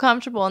was so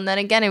comfortable. And then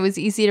again, it was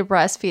easy to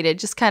breastfeed. It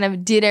just kind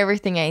of did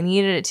everything I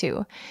needed it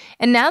to.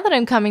 And now that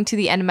I'm coming to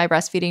the end of my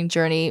breastfeeding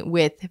journey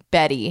with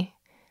Betty,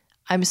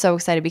 I'm so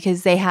excited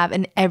because they have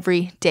an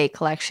everyday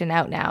collection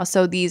out now.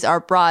 So these are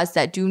bras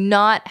that do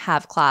not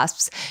have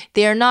clasps.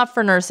 They are not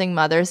for nursing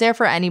mothers. They're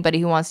for anybody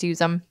who wants to use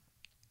them.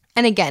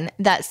 And again,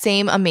 that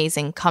same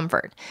amazing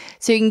comfort.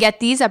 So you can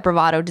get these at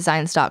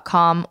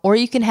bravadodesigns.com, or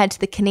you can head to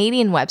the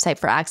Canadian website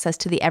for access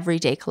to the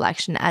everyday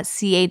collection at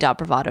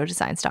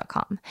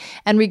ca.bravadodesigns.com.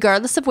 And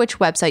regardless of which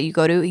website you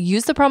go to,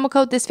 use the promo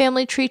code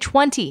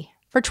ThisFamilyTree20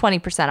 for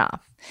 20%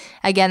 off.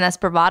 Again, that's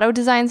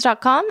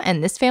bravadodesigns.com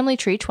and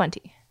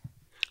ThisFamilyTree20.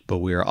 But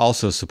we are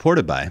also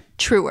supported by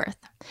True Earth.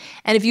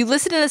 And if you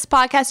listen to this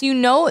podcast, you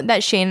know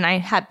that Shane and I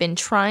have been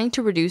trying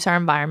to reduce our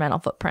environmental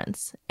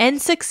footprints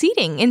and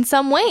succeeding in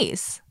some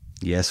ways.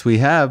 Yes, we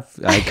have.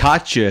 I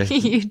caught you.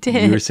 You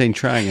did. You were saying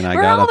trying, and I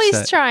we're got upset. We're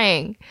always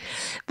trying.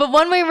 But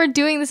one way we're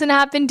doing this and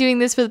have been doing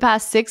this for the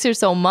past 6 or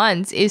so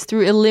months is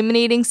through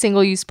eliminating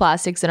single-use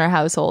plastics in our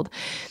household.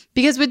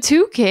 Because with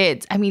 2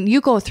 kids, I mean,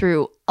 you go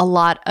through a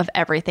lot of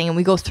everything and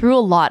we go through a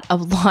lot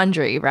of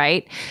laundry,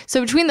 right?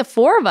 So between the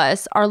 4 of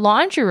us, our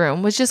laundry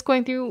room was just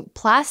going through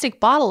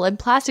plastic bottle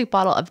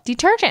of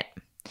detergent.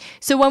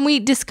 So when we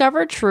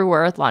discovered True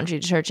Earth laundry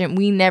detergent,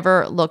 we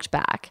never looked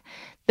back.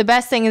 The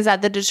best thing is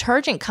that the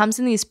detergent comes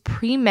in these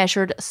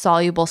pre-measured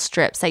soluble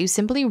strips that you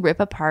simply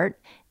rip apart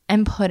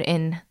and put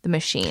in the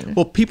machine.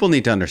 Well, people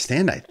need to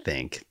understand, I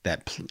think,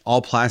 that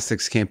all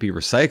plastics can't be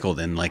recycled,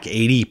 and like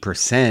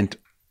 80%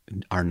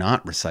 are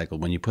not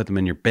recycled when you put them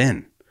in your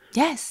bin.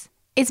 Yes.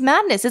 It's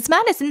madness. It's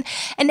madness.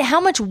 And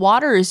how much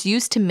water is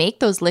used to make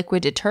those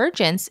liquid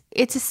detergents,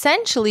 it's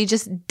essentially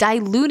just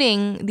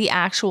diluting the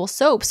actual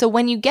soap. So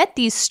when you get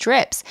these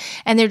strips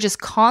and they're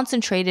just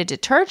concentrated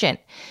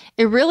detergent,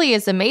 it really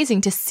is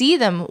amazing to see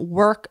them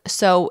work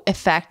so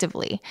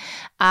effectively.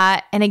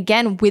 And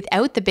again,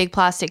 without the big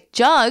plastic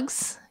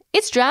jugs,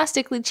 it's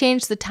drastically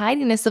changed the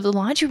tidiness of the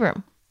laundry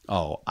room.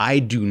 Oh, I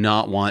do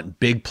not want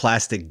big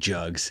plastic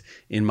jugs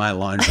in my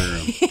laundry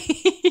room.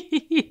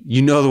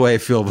 You know the way I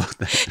feel about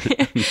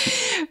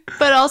that.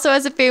 But also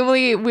as a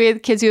family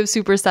with kids who have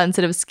super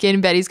sensitive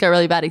skin, Betty's got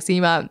really bad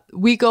eczema,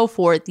 we go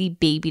for the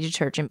baby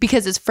detergent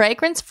because it's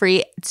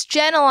fragrance-free, it's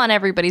gentle on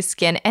everybody's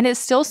skin, and it's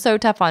still so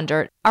tough on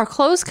dirt. Our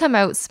clothes come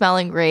out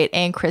smelling great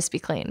and crispy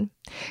clean.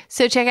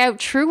 So check out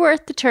True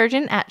Earth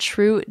detergent at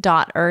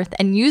true.earth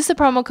and use the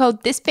promo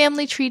code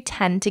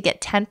ThisFamilyTree10 to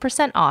get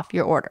 10% off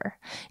your order.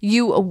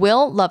 You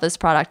will love this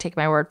product, take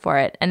my word for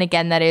it. And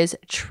again, that is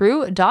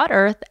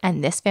true.earth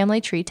and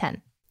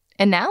ThisFamilyTree10.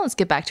 And now let's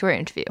get back to our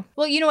interview.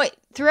 Well, you know what?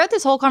 Throughout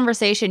this whole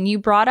conversation, you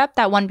brought up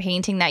that one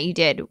painting that you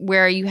did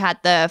where you had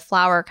the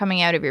flower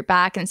coming out of your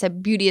back and it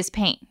said beauty is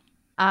pain,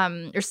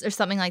 or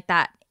something like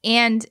that.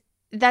 And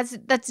that's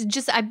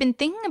just, I've been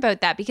thinking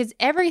about that because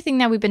everything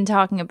that we've been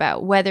talking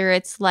about, whether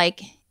it's like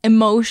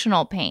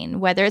emotional pain,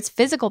 whether it's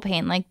physical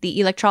pain, like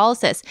the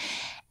electrolysis,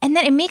 and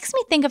then it makes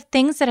me think of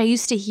things that I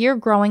used to hear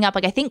growing up.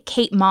 Like I think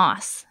Kate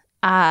Moss,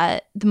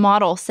 the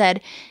model,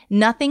 said,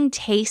 "Nothing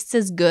tastes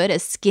as good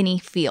as skinny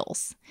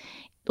feels."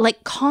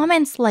 Like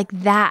comments like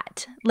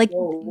that. Like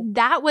Whoa.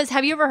 That was,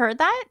 have you ever heard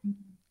that?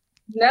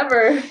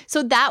 Never.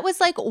 So that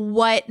was like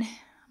what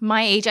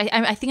my age,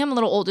 I think I'm a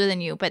little older than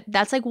you, but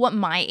that's like what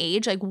my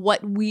age, like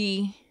what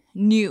we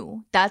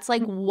knew. That's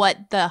like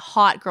what the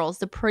hot girls,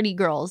 the pretty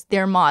girls,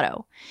 their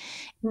motto.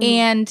 Mm.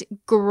 And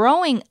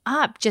growing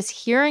up, just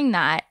hearing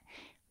that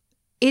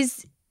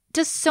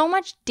does so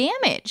much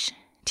damage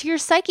to your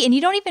psyche. And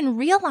you don't even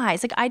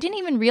realize, like I didn't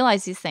even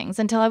realize these things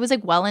until I was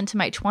like well into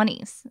my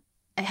 20s.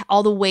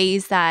 All the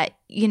ways that,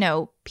 you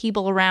know,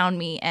 people around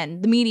me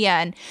and the media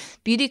and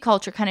beauty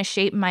culture kind of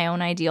shape my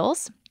own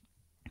ideals.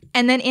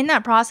 And then in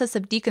that process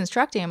of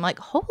deconstructing, I'm like,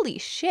 holy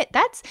shit,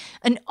 that's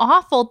an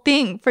awful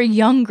thing for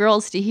young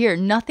girls to hear.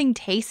 Nothing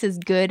tastes as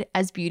good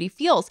as beauty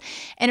feels.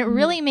 And it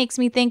really makes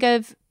me think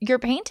of your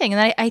painting.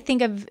 And I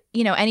think of,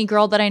 you know, any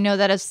girl that I know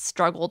that has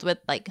struggled with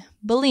like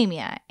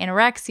bulimia,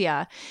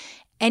 anorexia,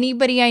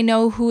 anybody I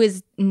know who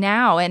is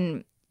now.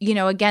 And, you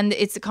know, again,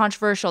 it's a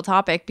controversial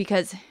topic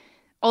because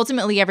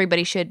ultimately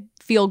everybody should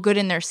feel good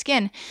in their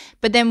skin.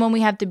 But then when we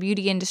have the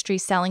beauty industry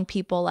selling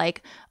people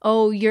like,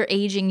 oh, you're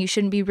aging, you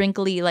shouldn't be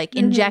wrinkly, like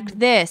inject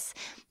this,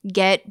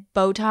 get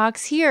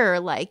Botox here,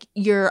 like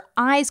your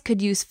eyes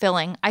could use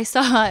filling. I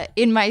saw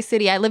in my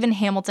city, I live in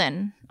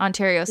Hamilton,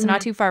 Ontario, so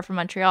not too far from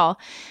Montreal.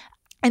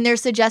 And they're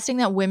suggesting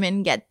that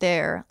women get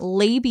their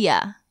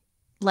labia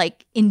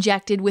like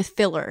injected with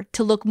filler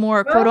to look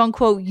more quote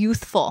unquote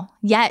youthful.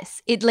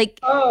 Yes. It like,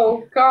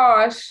 oh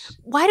gosh.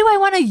 Why do I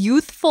want a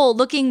youthful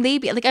looking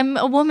baby? Like, I'm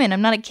a woman,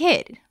 I'm not a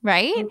kid,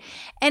 right?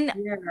 And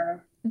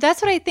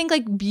that's what I think,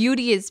 like,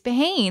 beauty is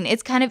pain.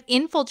 It's kind of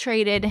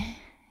infiltrated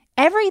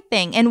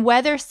everything. And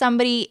whether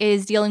somebody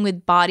is dealing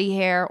with body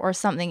hair or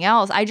something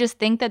else, I just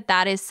think that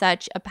that is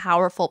such a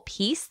powerful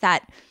piece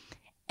that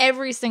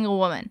every single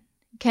woman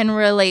can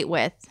relate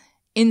with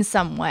in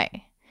some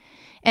way.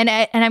 And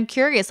I'm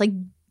curious, like,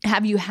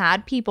 have you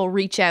had people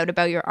reach out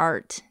about your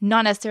art?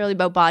 Not necessarily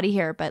about body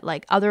hair, but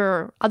like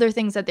other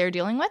things that they're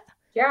dealing with?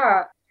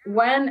 Yeah.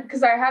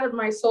 Because I had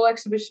my soul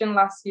exhibition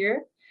last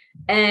year,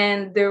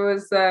 and there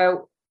was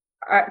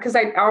because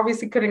I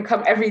obviously couldn't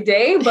come every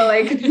day, but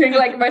like during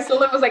like my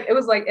soul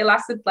it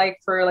lasted like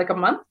for like a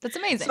month. That's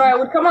amazing. So I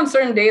would come on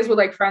certain days with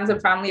like friends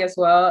and family as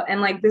well.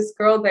 And like this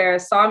girl there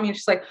saw me and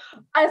she's like,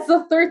 it's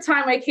the third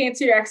time I came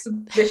to your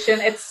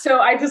exhibition. I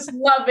just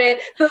love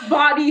it. The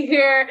body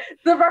hair,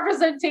 the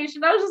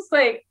representation. I was just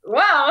like,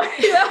 wow,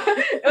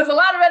 it was a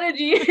lot of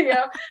energy,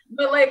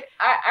 But like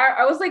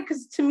I was like,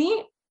 because to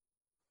me,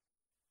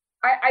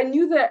 I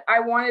knew that I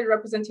wanted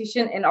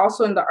representation and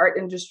also in the art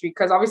industry,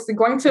 because obviously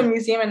going to a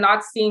museum and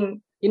not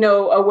seeing,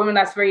 a woman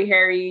that's very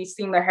hairy,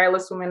 seeing the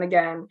hairless woman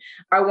again,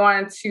 I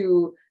wanted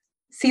to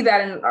see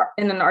that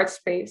in an art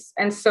space.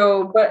 And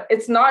so, but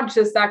it's not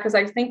just that, because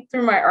I think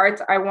through my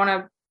art, I want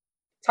to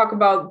talk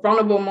about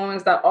vulnerable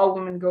moments that all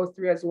women go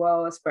through as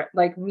well, as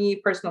like me,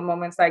 personal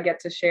moments that I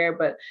get to share,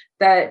 but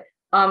that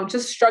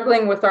just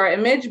struggling with our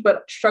image,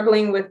 but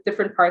struggling with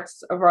different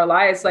parts of our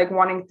lives, like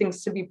wanting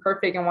things to be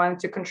perfect and wanting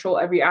to control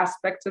every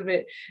aspect of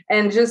it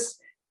and just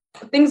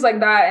things like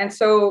that. And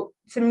so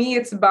to me,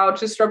 it's about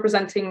just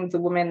representing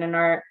the women in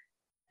art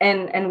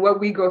and what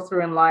we go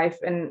through in life.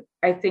 And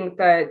I think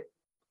that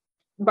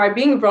by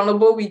being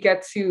vulnerable, we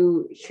get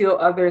to heal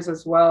others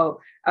as well,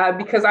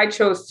 because I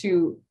chose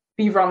to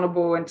be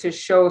vulnerable and to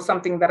show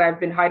something that I've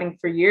been hiding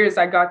for years.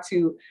 I got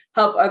to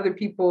help other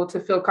people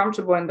to feel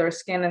comfortable in their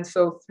skin. And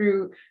so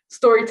through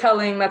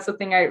storytelling, that's the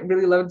thing I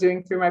really love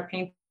doing through my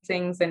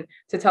paintings, and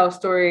to tell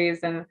stories.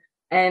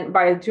 And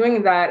by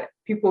doing that,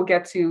 people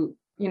get to,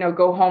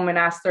 go home and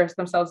ask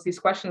themselves these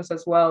questions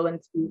as well, and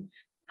to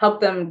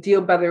help them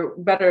deal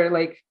better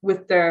like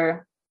with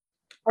their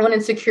own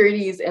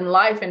insecurities in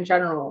life in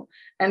general.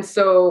 And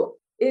so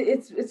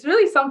it's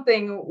really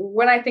something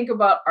when I think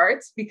about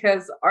arts,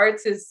 because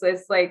arts is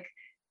like,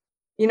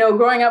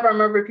 growing up, I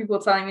remember people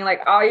telling me like,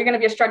 oh, you're going to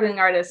be a struggling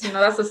artist.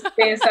 That's the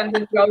same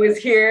sentence you always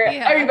hear.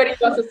 Yeah. Everybody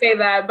wants to say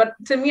that. But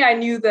to me, I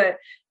knew that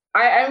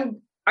I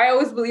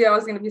always believed I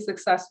was going to be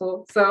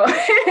successful. So,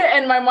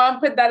 and my mom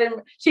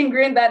she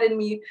ingrained that in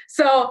me.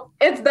 So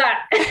it's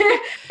that.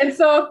 And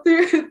so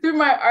through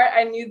my art,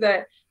 I knew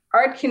that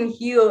art can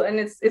heal.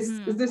 And it's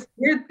this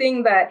weird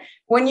thing that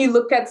when you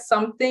look at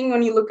something,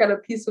 when you look at a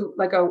piece of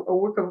like a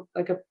work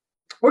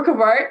of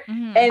art,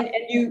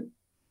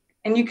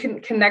 and you can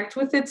connect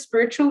with it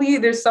spiritually,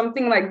 there's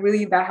something like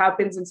really that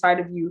happens inside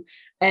of you,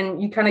 and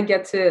you kind of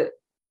get to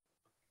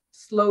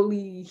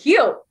slowly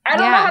heal. I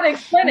don't know how to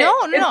explain it.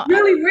 It's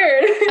really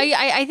weird.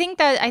 I think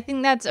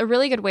that's a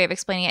really good way of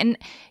explaining it.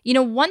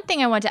 And one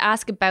thing I want to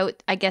ask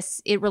about, I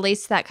guess it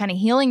relates to that kind of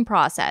healing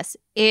process,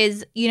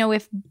 is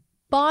if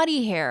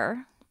body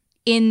hair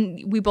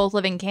we both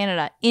live in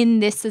Canada, in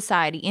this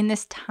society, in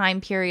this time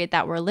period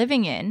that we're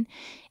living in,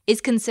 is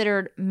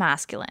considered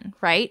masculine,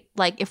 right?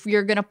 Like if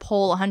you're going to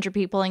poll 100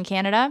 people in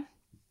Canada,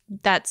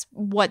 that's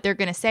what they're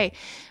going to say.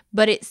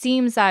 But it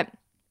seems that,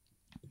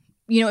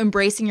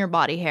 embracing your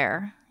body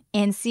hair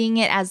and seeing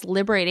it as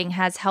liberating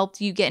has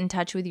helped you get in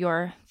touch with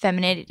your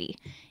femininity.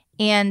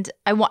 And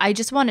I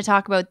just want to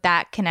talk about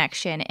that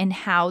connection and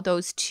how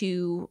those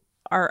two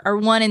are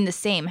one and the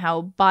same,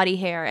 how body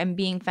hair and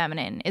being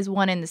feminine is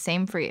one and the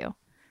same for you.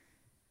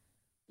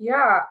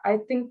 Yeah, I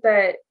think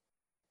that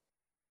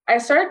I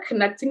started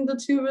connecting the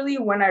two really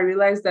when I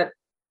realized that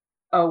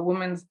a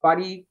woman's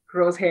body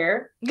grows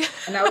hair.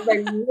 And I was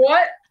like,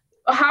 what?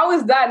 How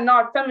is that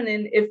not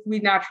feminine if we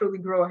naturally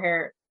grow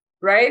hair,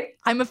 right?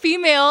 I'm a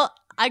female.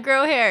 I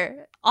grow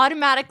hair.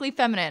 Automatically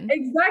feminine.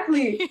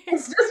 Exactly.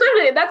 It's just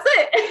feminine. That's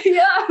it.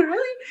 Yeah,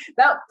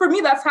 really. For me,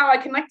 that's how I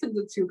connected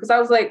the two. Because I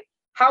was like,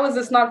 how is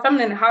this not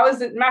feminine? How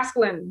is it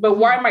masculine? But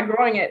why am I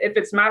growing it if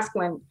it's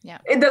masculine? Yeah.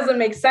 It doesn't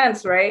make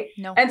sense, right?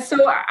 No. And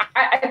so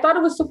I thought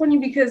it was so funny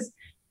because,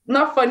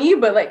 not funny,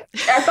 but like,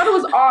 I thought it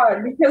was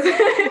odd because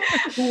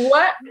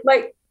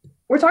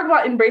we're talking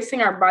about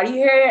embracing our body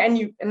hair,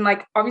 and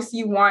like, obviously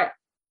you want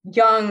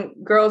young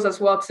girls as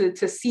well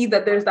to see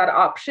that there's that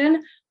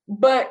option.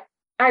 But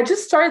I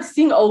just started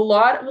seeing a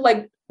lot of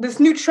like this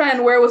new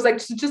trend where it was like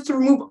just to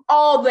remove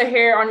all the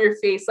hair on your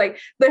face, like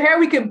the hair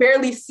we could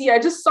barely see. I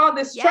just saw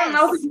this trend and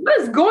I was like,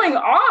 what is going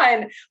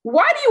on?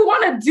 Why do you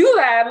want to do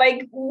that?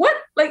 Like, what?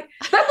 Like,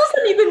 that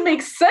doesn't even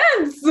make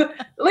sense.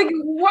 Like,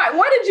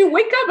 why did you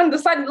wake up and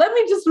decide, let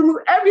me just remove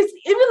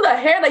even the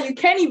hair that you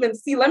can't even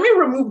see, let me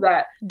remove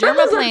that.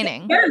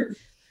 Dermaplaning.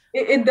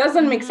 It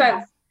doesn't make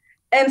sense.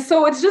 And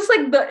so it's just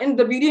like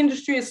the beauty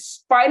industry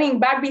is fighting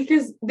back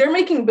because they're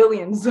making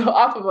billions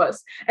off of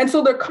us. And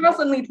so they're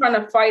constantly trying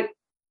to fight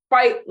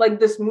like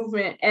this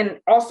movement. And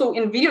also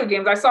in video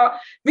games, I saw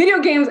video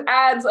games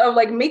ads of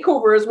like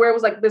makeovers where it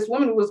was like this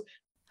woman who was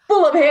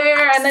full of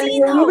hair, and then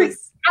I was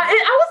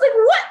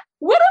like,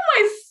 what am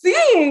I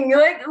seeing?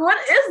 Like, what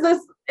is this?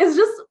 It's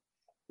just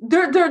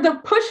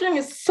they're pushing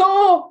it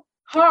so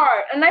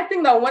hard. And I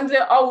think that one day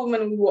all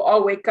women will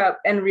all wake up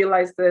and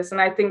realize this.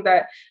 And I think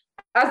that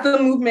as the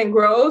movement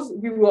grows,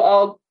 we will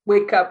all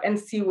wake up and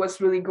see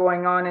what's really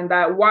going on. And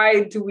that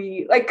why do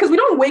we like, because we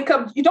don't wake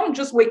up, you don't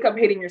just wake up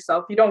hating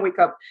yourself. You don't wake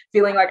up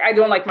feeling like, I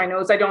don't like my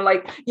nose, I don't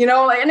like, you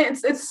know, and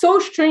it's so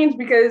strange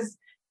because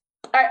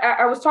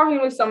I was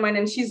talking with someone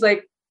and she's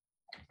like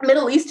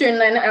Middle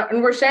Eastern,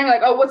 and we're sharing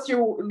like, oh, what's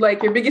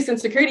your biggest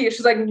insecurity?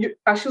 She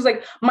was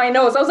like, my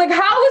nose. I was like,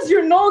 how is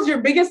your nose your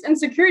biggest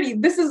insecurity?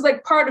 This is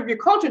like part of your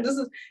culture. This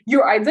is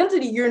your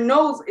identity. Your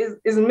nose is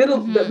the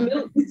Middle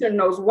Eastern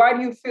nose. Why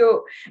do you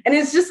feel? And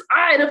it's just,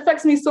 it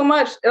affects me so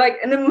much, like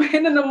in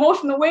an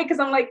emotional way, because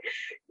I'm like,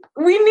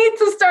 we need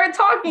to start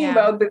talking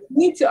about this.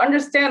 We need to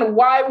understand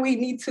why we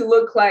need to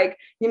look like,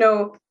 you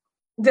know,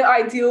 the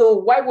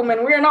ideal white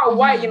woman. We are not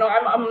white, you know,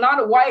 I'm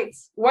not white.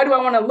 Why do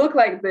I want to look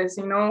like this,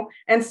 you know?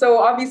 And so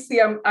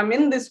obviously I'm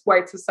in this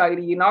white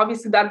society, and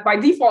obviously that by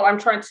default, I'm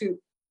trying to,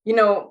 you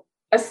know,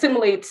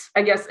 assimilate,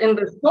 I guess, in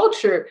this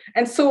culture.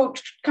 And so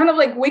kind of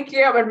like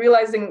waking up and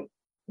realizing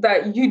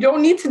that you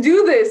don't need to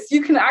do this.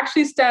 You can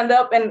actually stand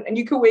up and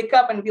you can wake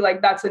up and be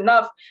like, that's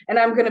enough. And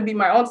I'm going to be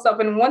my own self.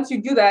 And once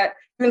you do that,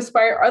 you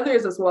inspire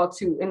others as well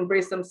to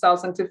embrace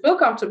themselves and to feel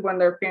comfortable in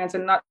their appearance,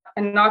 and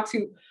not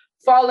to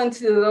fall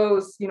into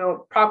those, you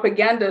know,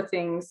 propaganda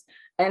things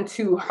and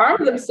to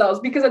harm themselves,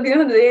 because at the end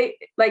of the day,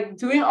 like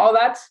doing all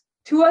that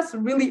to us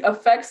really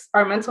affects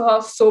our mental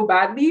health so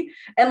badly.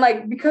 And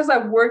like, because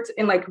I've worked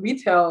in like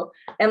retail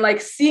and like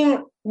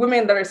seeing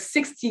women that are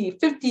 60,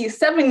 50,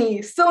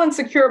 70, still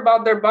insecure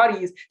about their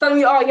bodies, telling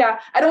me, oh yeah,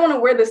 I don't want to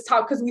wear this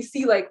top because we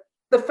see like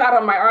the fat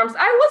on my arms.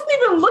 I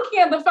wasn't even looking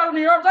at the fat on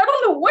your arms. I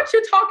don't know what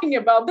you're talking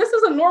about. This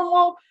is a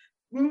normal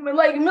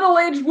like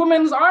middle-aged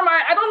woman's arm.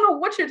 I don't know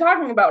what you're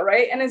talking about,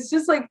 right? And it's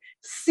just like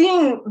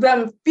seeing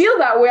them feel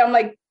that way. I'm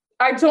like,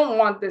 I don't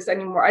want this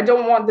anymore. I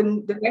don't want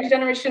the next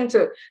generation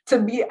to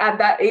be at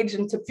that age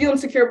and to feel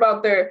insecure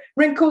about their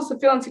wrinkles, to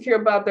feel insecure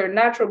about their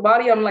natural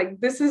body. I'm like,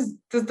 this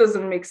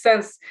doesn't make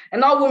sense.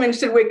 And all women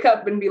should wake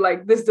up and be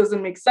like, this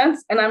doesn't make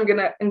sense. And I'm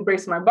gonna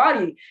embrace my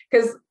body.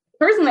 Because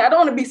personally, I don't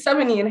want to be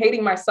 70 and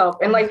hating myself.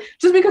 And like,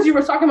 just because you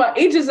were talking about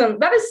ageism,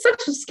 that is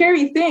such a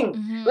scary thing.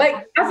 Mm-hmm.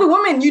 Like, as a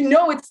woman, you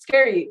know it's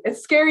scary.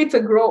 It's scary to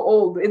grow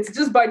old. It's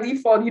just by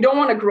default, you don't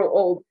want to grow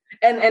old.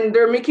 And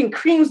they're making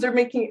creams, they're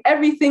making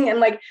everything. And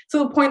like, to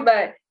the point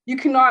that you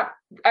cannot,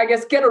 I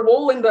guess, get a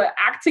role in the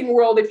acting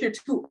world if you're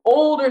too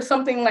old or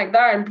something like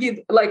that, and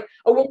be like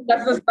a woman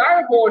that's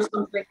desirable or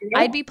something. You know?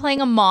 I'd be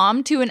playing a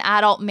mom to an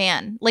adult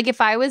man. Like,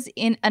 if I was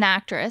an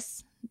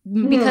actress,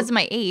 because of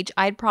my age,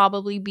 I'd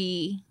probably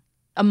be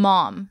a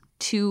mom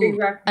to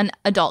an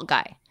adult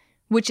guy,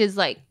 which is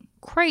like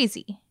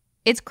crazy.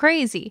 It's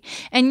crazy.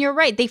 And you're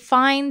right. They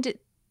find,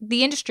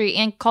 the industry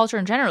and culture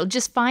in general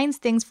just finds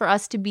things for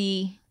us to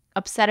be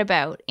upset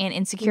about and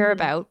insecure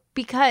about,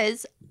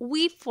 because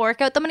we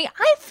fork out the money.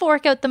 I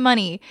fork out the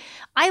money.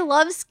 I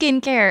love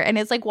skincare. And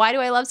it's like, why do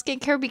I love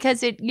skincare?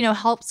 Because it, you know,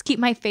 helps keep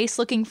my face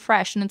looking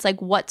fresh. And it's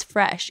like, what's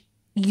fresh?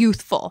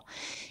 Youthful.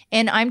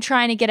 And I'm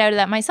trying to get out of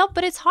that myself,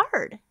 but it's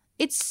hard.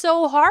 It's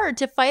so hard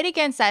to fight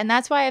against that. And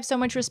that's why I have so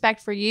much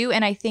respect for you.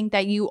 And I think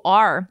that you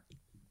are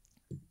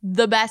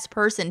the best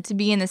person to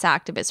be in this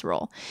activist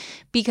role.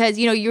 Because,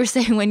 you know, you were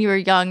saying when you were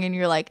young and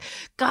you're like,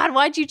 God,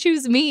 why'd you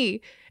choose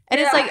me? And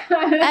it's like,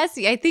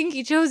 Essie, I think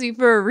you chose me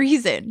for a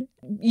reason.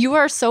 You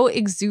are so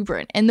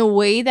exuberant. And the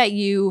way that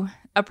you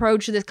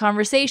approach this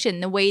conversation,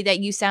 the way that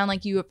you sound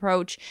like you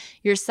approach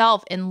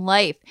yourself in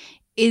life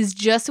is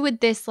just with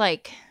this,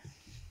 like,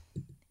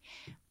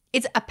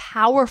 it's a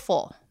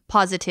powerful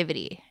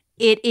positivity.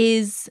 It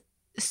is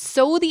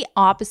so the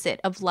opposite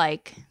of,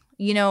 like,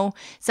 you know,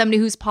 somebody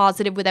who's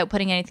positive without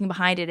putting anything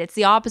behind it. It's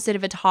the opposite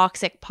of a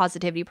toxic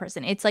positivity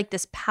person. It's like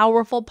this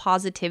powerful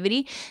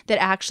positivity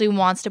that actually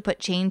wants to put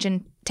change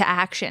into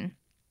action.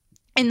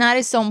 And that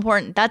is so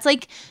important. That's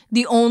like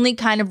the only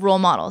kind of role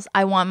models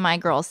I want my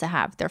girls to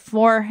have. They're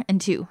 4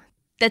 and 2.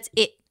 That's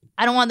it.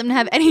 I don't want them to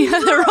have any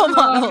other role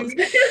models.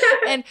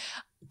 And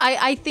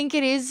I think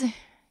it is,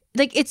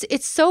 like,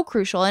 it's so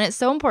crucial and it's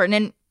so important.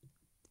 And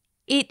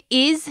it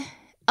is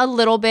a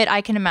little bit,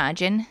 I can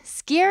imagine,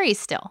 scary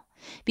still.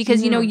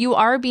 Because, you know, you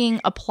are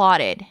being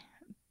applauded,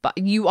 but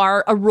you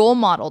are a role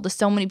model to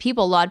so many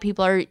people. A lot of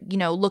people are, you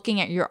know, looking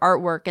at your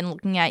artwork and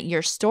looking at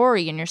your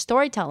story and your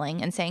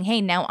storytelling and saying,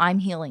 hey, now I'm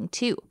healing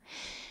too.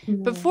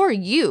 But for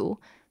you,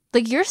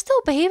 like, you're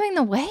still paving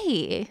the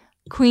way,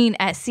 Queen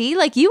Essie.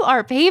 Like, you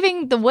are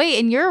paving the way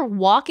and you're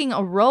walking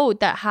a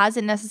road that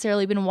hasn't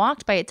necessarily been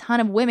walked by a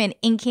ton of women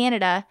in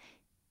Canada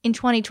in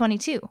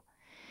 2022.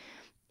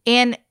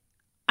 And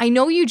I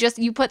know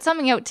you put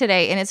something out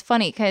today, and it's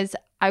funny because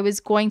I was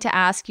going to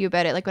ask you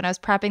about it, like when I was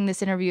prepping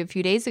this interview a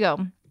few days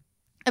ago,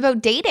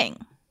 about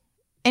dating.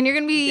 And you're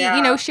going to be,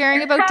 you know,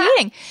 sharing about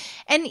dating.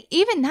 And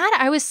even that,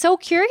 I was so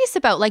curious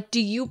about, like,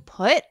 do you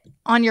put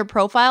on your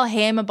profile,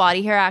 hey, I'm a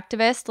body hair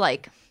activist,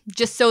 like,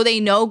 just so they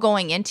know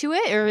going into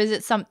it? Or is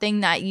it something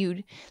that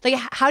you'd, like,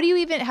 how do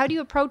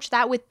you approach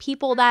that with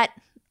people that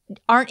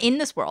aren't in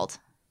this world?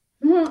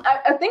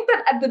 I think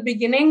that at the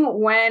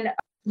beginning when,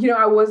 you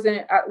know,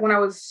 when I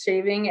was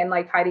shaving and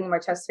like hiding my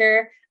chest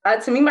hair,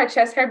 to me, my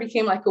chest hair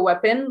became like a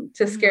weapon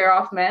to scare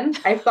off men.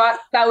 I thought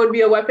that would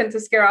be a weapon to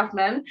scare off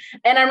men.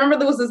 And I remember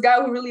there was this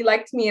guy who really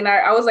liked me. And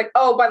I was like,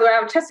 oh, by the way,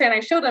 I have chest hair. And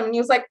I showed him and he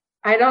was like,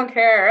 I don't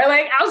care.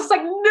 Like, I was just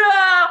like,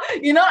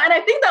 no, you know, and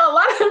I think that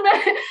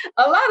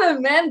a lot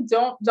of men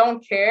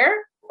don't care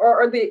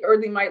or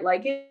they might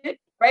like it.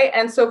 Right.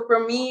 And so for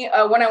me,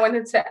 when I went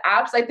into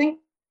apps, I think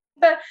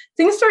that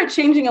things started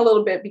changing a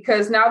little bit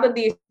because now that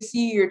they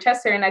see your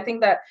chest hair, and I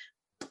think that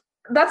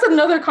that's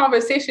another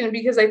conversation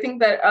because I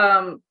think that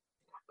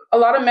a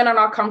lot of men are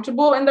not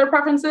comfortable in their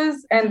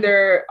preferences and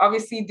they're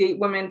obviously date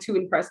women to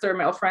impress their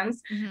male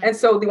friends. And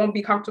so they won't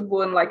be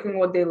comfortable in liking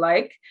what they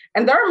like.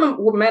 And there are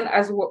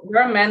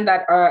men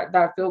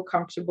that feel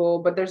comfortable,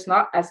 but there's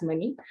not as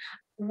many.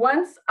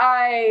 Once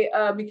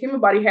I became a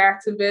body hair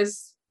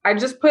activist, I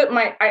just put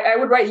I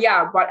would write,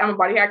 but I'm a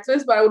body hair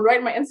activist, but I would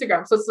write my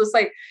Instagram. So it's just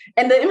like,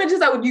 and the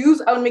images I would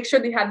use, I would make sure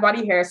they had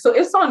body hair. So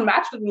if someone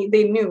matched with me,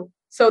 they knew.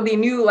 So they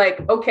knew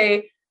like,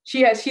 okay,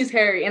 she's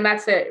hairy and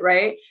that's it.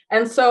 Right.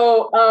 And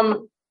so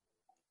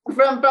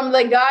from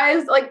the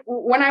guys, like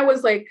when I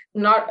was like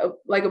not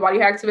like a body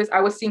hair activist,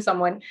 I was seeing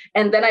someone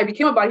and then I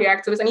became a body hair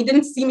activist and he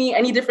didn't see me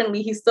any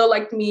differently. He still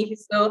liked me. He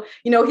still,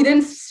 you know, he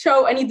didn't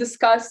show any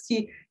disgust.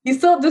 He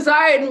still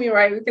desired me,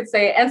 right? We could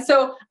say. And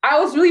so I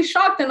was really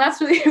shocked. And that's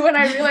really when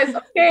I realized,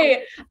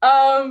 okay,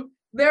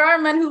 there are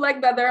men who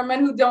like that. There are men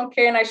who don't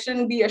care and I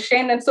shouldn't be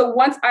ashamed. And so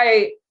once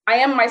I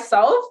am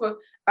myself,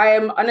 I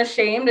am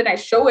unashamed and I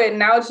show it.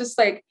 Now it's just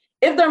like,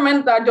 if there are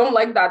men that don't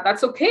like that,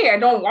 that's okay. I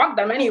don't want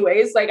them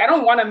anyways. Like, I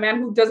don't want a man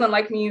who doesn't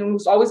like me,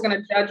 who's always going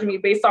to judge me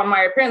based on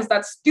my appearance.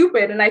 That's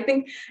stupid. And I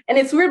think, and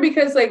it's weird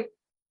because like,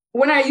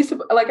 when I used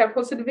to, like, I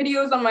posted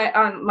videos on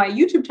my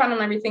YouTube channel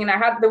and everything.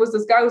 And there was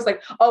this guy who was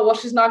like, oh, well,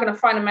 she's not going to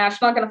find a man.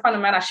 She's not going to find a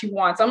man that she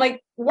wants. I'm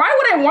like, why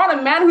would I want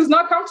a man who's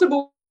not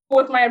comfortable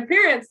with my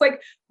appearance?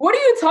 Like, what are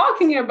you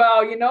talking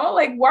about? You know,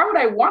 like, why would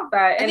I want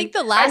that? And I think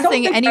the last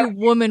thing any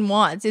woman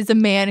wants is a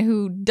man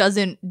who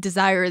doesn't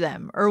desire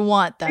them or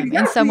want them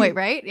in some way,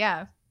 right?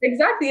 Yeah.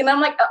 Exactly. And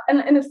I'm like,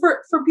 and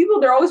for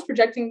people, they're always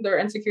projecting their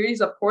insecurities.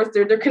 Of course,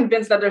 they're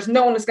convinced that there's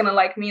no one who's going to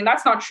like me. And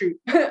that's not true.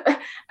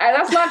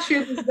 That's not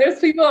true. There's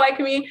people like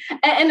me.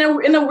 And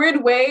in a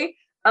weird way,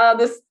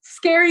 this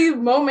scary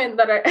moment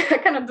that I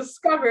kind of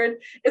discovered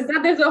is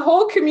that there's a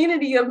whole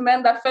community of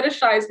men that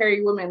fetishize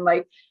hairy women.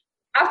 Like,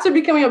 after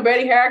becoming a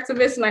body hair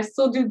activist, and I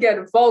still do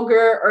get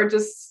vulgar or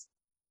just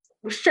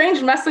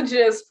strange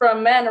messages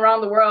from men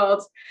around the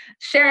world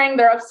sharing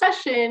their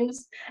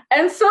obsessions.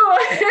 And so,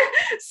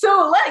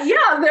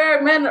 there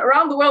are men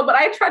around the world, but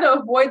I try to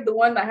avoid the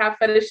one that have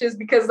fetishes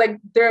because like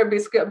they're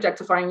basically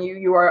objectifying you.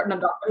 You are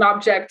an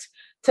object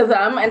to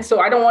them. And so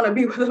I don't want to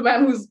be with a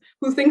man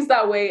who thinks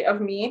that way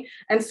of me.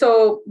 And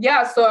so,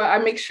 so I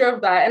make sure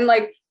of that. And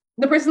like,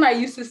 the person I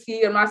used to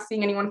see, I'm not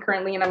seeing anyone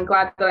currently, and I'm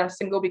glad that I'm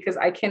single because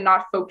I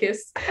cannot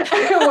focus when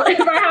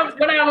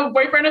I have a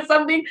boyfriend or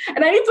something,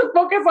 and I need to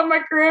focus on my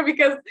career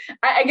because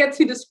I get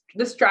too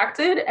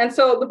distracted. And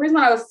so the person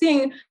I was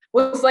seeing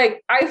was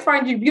like, I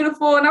find you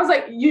beautiful, and I was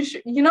like,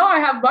 you know, I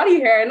have body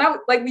hair, and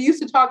like we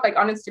used to talk like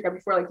on Instagram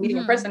before like meeting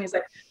in person. He's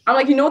like, I'm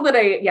like, you know that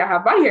I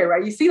have body hair,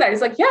 right? You see that?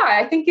 He's like, yeah,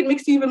 I think it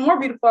makes you even more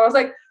beautiful. I was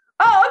like,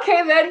 oh,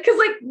 okay, then. Because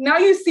like now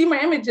you see my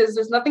images.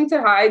 There's nothing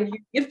to hide.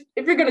 If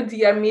you're going to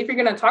DM me, if you're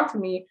going to talk to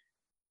me,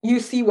 you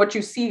see what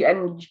you see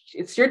and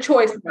it's your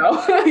choice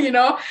now, you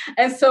know?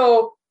 And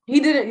so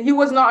he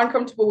was not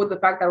uncomfortable with the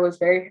fact that I was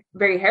very,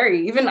 very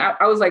hairy. Even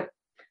I was like,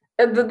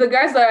 the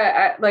guys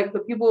that like the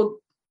people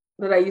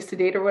that I used to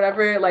date or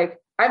whatever, like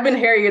I've been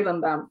hairier than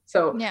them.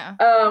 So,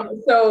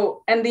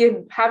 and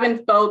they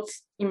haven't felt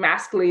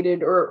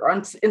emasculated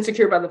or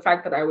insecure by the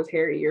fact that I was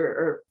hairy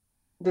or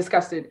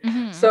disgusted.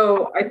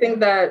 So I think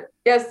that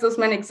yes, those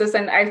men exist,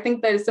 and I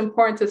think that it's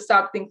important to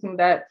stop thinking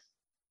that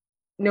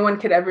no one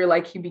could ever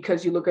like you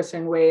because you look a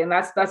certain way. And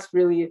that's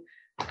really,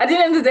 at the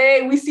end of the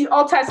day, we see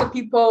all types of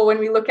people when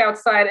we look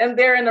outside and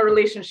they're in a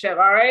relationship.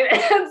 All right.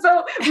 And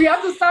so we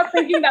have to stop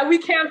thinking that we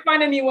can't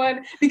find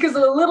anyone because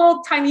of a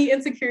little tiny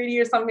insecurity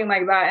or something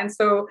like that. And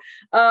so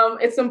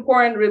it's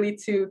important really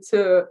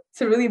to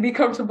really be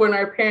comfortable in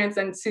our appearance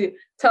and to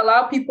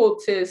allow people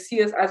to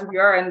see us as we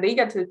are, and they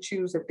get to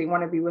choose if they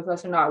want to be with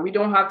us or not. I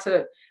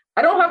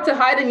don't have to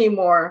hide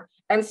anymore.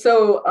 And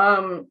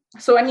so,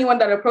 so anyone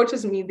that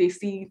approaches me, they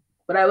see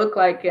what I look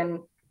like. And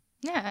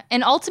yeah.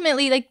 And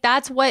ultimately, like,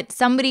 that's what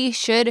somebody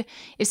should,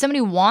 if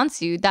somebody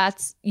wants you,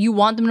 you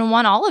want them to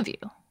want all of you,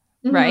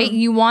 right?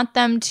 You want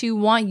them to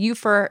want you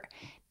for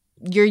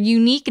your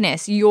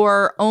uniqueness,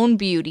 your own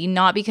beauty,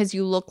 not because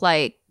you look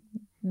like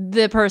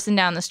the person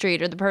down the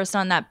street or the person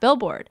on that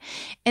billboard.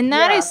 And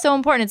that is so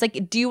important. It's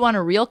like, do you want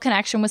a real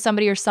connection with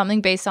somebody or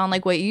something based on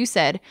like what you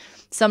said,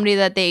 somebody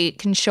that they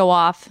can show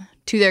off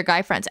to their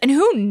guy friends? And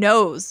who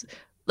knows?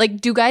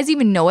 Like, do guys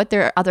even know what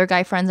their other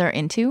guy friends are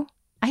into?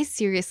 I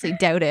seriously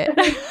doubt it.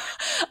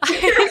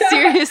 I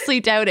seriously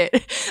doubt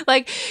it.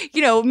 Like,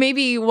 you know,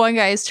 maybe one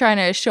guy is trying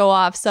to show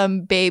off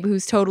some babe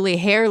who's totally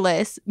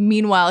hairless.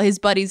 Meanwhile, his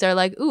buddies are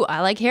like, ooh,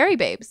 I like hairy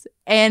babes.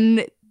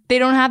 And they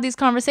don't have these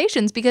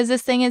conversations because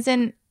this thing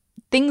isn't,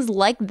 things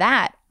like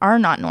that are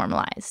not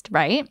normalized,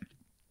 right?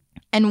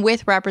 And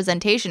with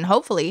representation,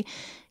 hopefully,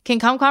 can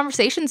come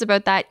conversations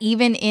about that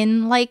even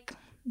in like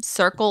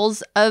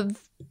circles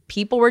of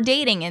people we're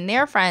dating and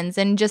their friends,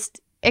 and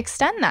just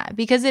extend that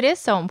because it is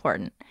so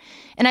important.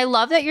 And I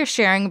love that you're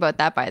sharing about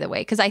that, by the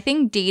way, because I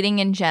think dating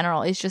in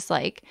general is just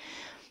like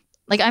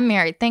I'm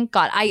married, thank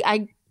God.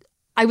 I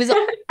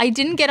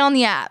didn't get on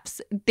the apps.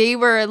 They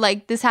were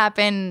like, this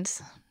happened,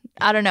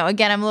 I don't know,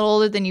 again, I'm a little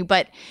older than you,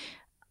 but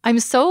I'm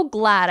so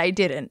glad I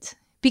didn't,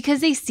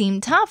 because they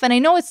seem tough. And I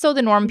know it's so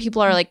the norm,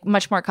 people are like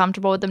much more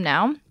comfortable with them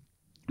now,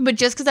 but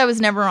just because I was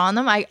never on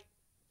them,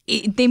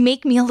 they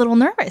make me a little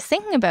nervous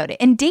thinking about it.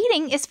 And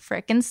dating is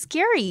freaking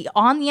scary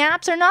on the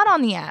apps or not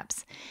on the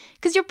apps,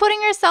 because you're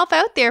putting yourself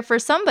out there for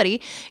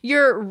somebody.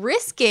 You're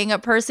risking a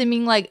person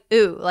being like,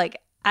 ooh,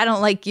 like, I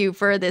don't like you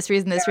for this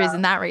reason,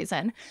 that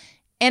reason.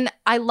 And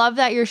I love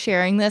that you're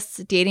sharing this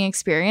dating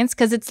experience,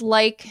 because it's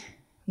like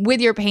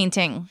with your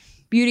painting,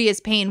 beauty is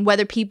pain,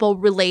 whether people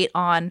relate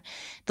on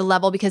the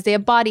level because they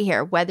have body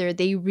hair, whether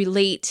they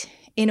relate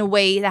in a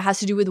way that has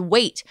to do with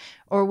weight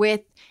or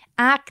with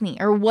acne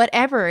or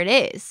whatever it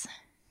is.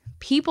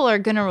 People are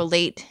going to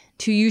relate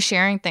to you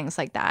sharing things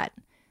like that.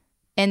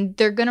 And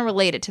they're going to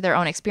relate it to their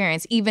own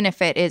experience, even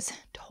if it is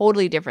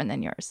totally different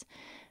than yours.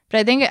 But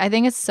I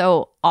think it's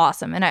so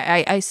awesome. And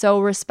I so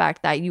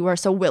respect that you are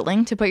so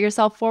willing to put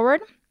yourself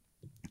forward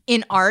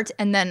in art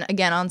and then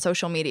again on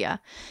social media.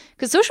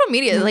 Because social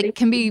media like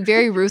can be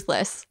very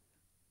ruthless.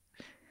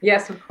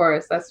 Yes, of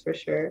course. That's for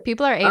sure.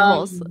 People are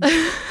a-holes.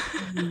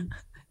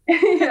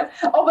 Yeah.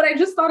 Oh, but I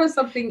just thought of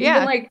something.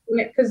 Even like,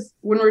 because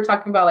when we're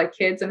talking about like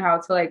kids and how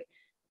to like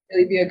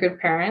really be a good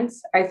parent,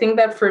 I think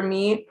that for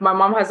me, my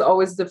mom has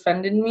always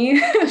defended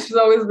me. She's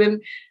always been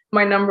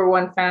my number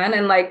one fan.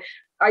 And like,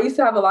 I used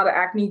to have a lot of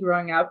acne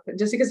growing up.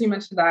 Just because you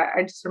mentioned that,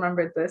 I just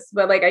remembered this.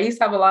 But like, I used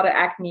to have a lot of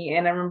acne,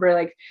 and I remember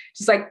like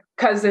just like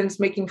cousins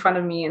making fun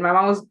of me, and my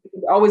mom was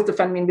always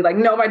defend me and be like,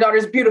 "No, my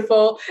daughter's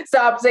beautiful.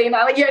 Stop saying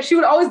that." Like, yeah, she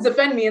would always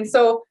defend me. And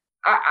so,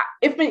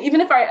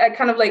 even if I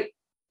kind of like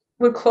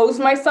would close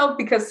myself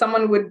because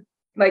someone would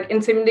like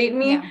intimidate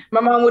me,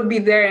 my mom would be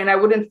there, and I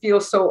wouldn't feel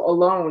so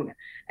alone.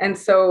 And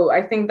so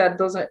I think that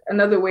those are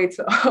another way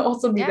to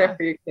also be there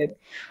for your kid.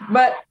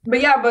 But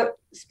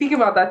speaking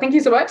about that, thank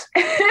you so much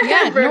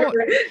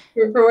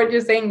for what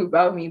you're saying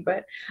about me.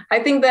 But I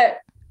think that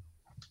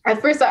at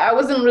first I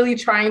wasn't really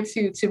trying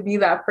to be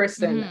that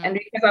person. And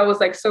because I was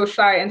like so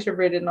shy,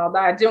 introverted and all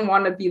that, I didn't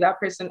want to be that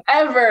person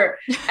ever.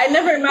 I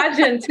never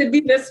imagined to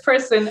be this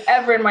person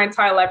ever in my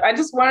entire life. I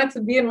just wanted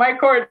to be in my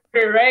corner,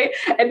 right?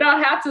 And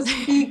not have to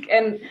speak.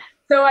 And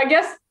so I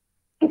guess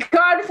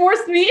God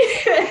forced me,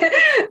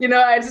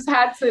 I just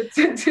had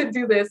to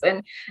do this.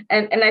 And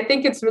I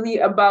think it's really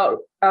about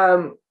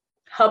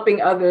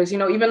helping others,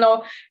 even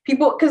though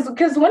people,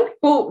 because when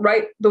people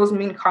write those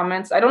mean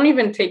comments, I don't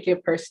even take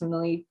it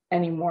personally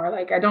anymore.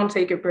 Like, I don't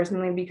take it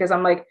personally because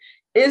I'm like,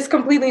 it's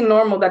completely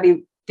normal that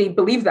they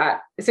believe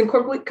that. It's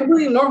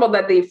completely normal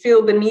that they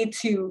feel the need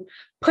to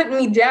put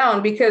me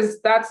down, because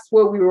that's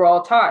what we were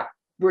all taught.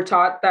 We're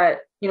taught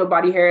that,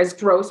 body hair is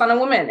gross on a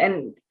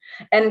woman.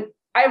 And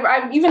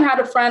I've even had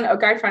a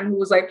guy friend who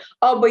was like,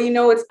 oh, but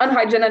it's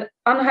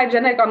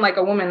unhygienic on like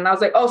a woman. And I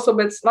was like, oh, so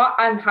but it's not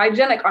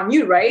unhygienic on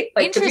you, right?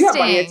 Like,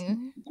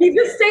 interesting. You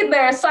just stayed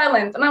there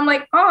silent. And I'm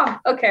like, oh,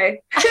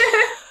 okay.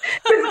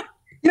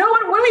 You know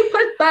what? When we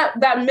put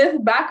that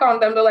myth back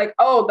on them, they're like,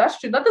 oh, that's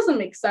true. That doesn't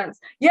make sense.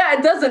 Yeah,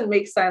 it doesn't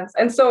make sense.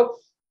 And so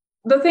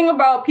the thing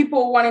about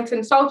people wanting to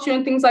insult you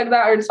and things like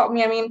that, or insult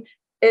me, I mean,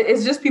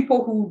 it's just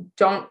people who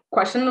don't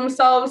question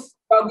themselves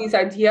about these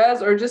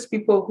ideas, or just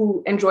people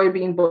who enjoy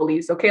being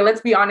bullies. Okay, let's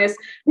be honest.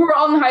 We were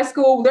all in high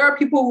school. There are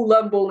people who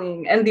love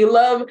bullying and they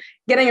love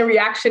getting a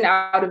reaction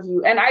out of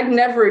you. And I'd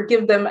never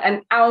give them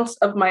an ounce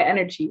of my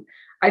energy.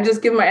 I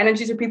just give my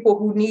energy to people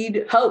who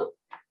need help.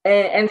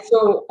 And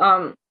so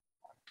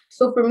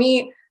for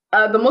me,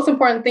 the most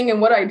important thing in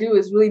what I do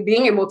is really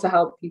being able to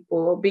help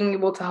people, being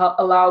able to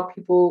allow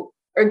people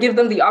or give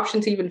them the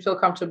option to even feel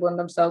comfortable in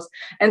themselves.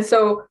 And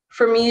so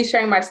for me,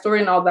 sharing my story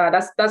and all that,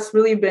 that's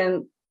really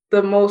been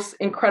the most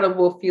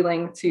incredible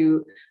feeling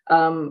to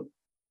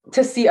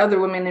see other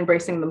women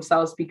embracing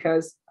themselves,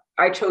 because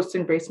I chose to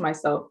embrace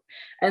myself.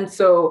 And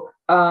so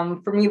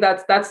for me,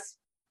 that's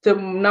the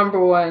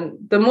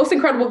most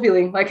incredible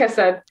feeling, like I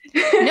said.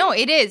 No,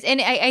 it is. And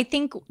I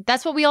think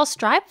that's what we all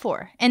strive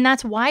for. And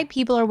that's why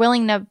people are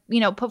willing to,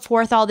 put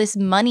forth all this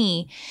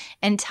money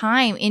and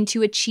time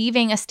into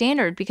achieving a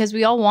standard, because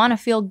we all want to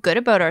feel good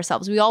about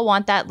ourselves. We all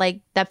want that,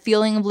 like, that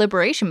feeling of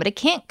liberation, but it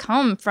can't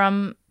come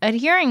from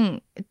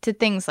adhering to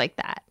things like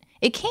that.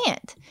 It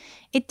can't.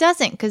 It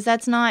doesn't, because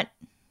that's not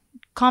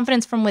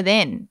confidence from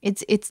within.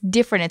 It's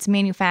different. It's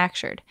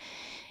manufactured.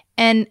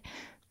 And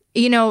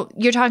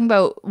you're talking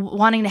about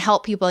wanting to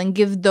help people and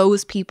give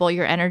those people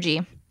your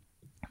energy.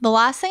 The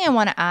last thing I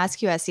want to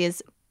ask you, Essie,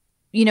 is,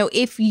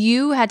 if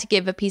you had to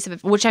give a piece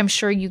of, which I'm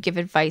sure you give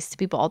advice to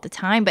people all the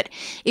time, but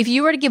if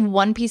you were to give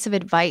one piece of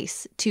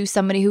advice to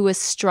somebody who was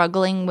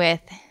struggling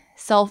with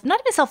not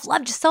even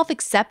self-love, just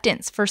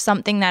self-acceptance for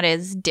something that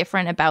is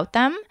different about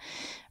them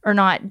or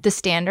not the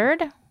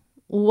standard,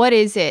 what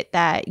is it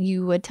that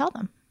you would tell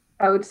them?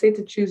 I would say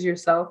to choose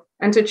yourself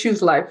and to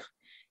choose life.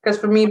 Because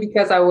for me,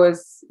 because I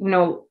was,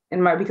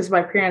 because of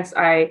my parents,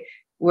 I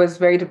was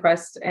very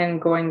depressed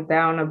and going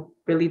down a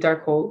really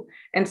dark hole.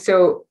 And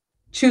so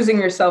choosing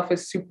yourself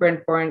is super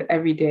important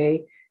every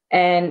day.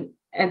 And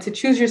to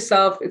choose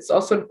yourself, it's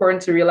also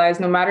important to realize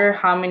no matter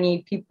how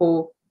many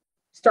people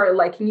start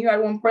liking you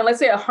at one point, let's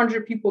say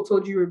 100 people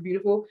told you were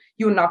beautiful,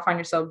 you would not find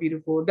yourself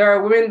beautiful. There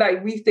are women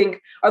that we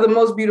think are the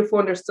most beautiful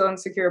and they're still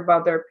insecure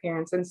about their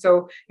appearance. And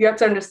so you have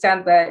to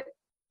understand that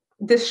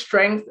this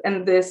strength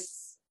and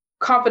this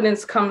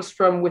confidence comes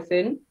from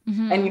within,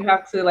 and you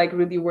have to like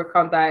really work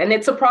on that. And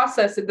it's a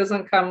process. It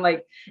doesn't come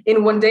like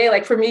in one day.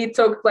 Like for me, it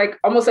took like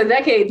almost a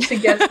decade to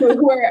get to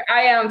where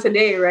I am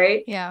today.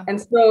 Right. Yeah. And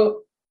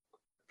so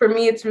for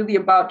me, it's really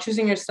about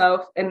choosing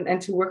yourself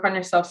and to work on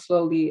yourself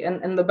slowly.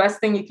 And the best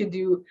thing you could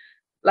do,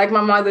 like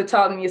my mother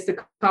taught me, is to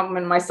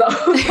compliment myself.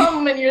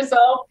 Compliment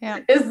yourself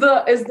is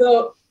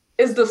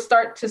the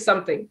start to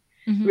something.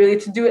 Really,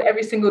 to do it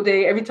every single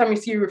day, every time you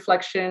see a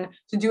reflection,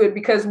 to do it,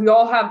 because we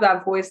all have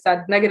that voice,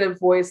 that negative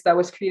voice that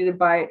was created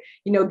by,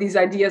 these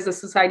ideas that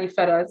society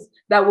fed us,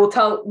 that will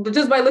tell,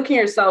 just by looking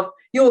at yourself,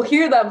 you'll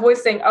hear that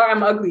voice saying, oh,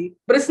 I'm ugly.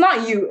 But it's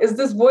not you. It's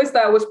this voice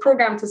that was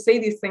programmed to say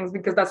these things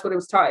because that's what it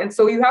was taught. And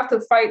so you have to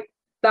fight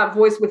that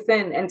voice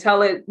within and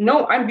tell it,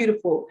 no, I'm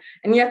beautiful.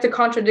 And you have to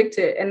contradict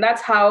it. And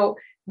that's how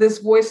this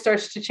voice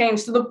starts to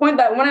change, to the point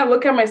that when I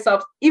look at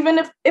myself, even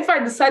if I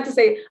decide to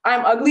say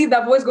I'm ugly,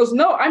 that voice goes,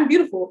 no, I'm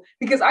beautiful,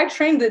 because I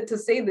trained it to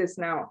say this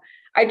now.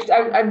 I've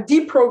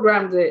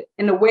deprogrammed it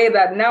in a way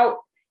that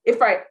now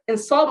if I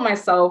insult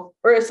myself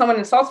or if someone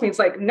insults me, it's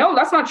like, no,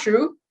 that's not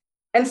true.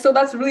 And so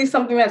that's really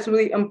something that's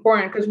really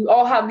important, because we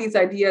all have these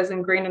ideas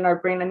ingrained in our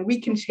brain, and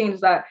we can change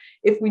that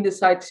if we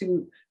decide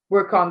to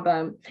work on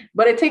them.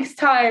 But it takes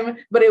time,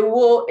 but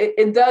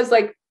it does,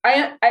 like,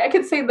 I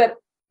could say that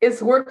it's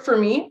work for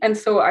me. And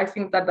so I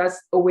think that that's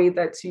a way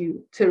that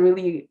to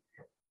really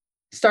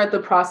start the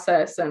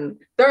process. And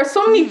there are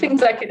so many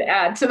things I could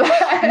add to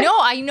that. No,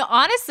 I know.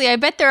 Honestly, I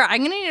bet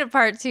I'm going to need a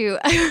part 2,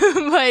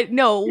 but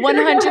no,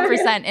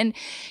 100%. And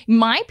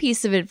my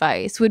piece of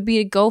advice would be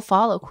to go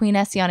follow Queen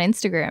Essie on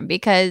Instagram,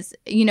 because,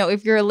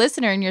 if you're a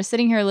listener and you're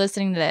sitting here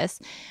listening to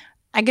this,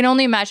 I can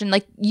only imagine,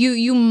 like,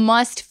 you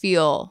must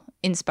feel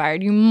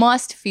inspired. You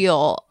must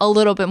feel a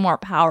little bit more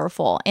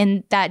powerful,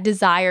 and that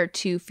desire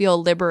to feel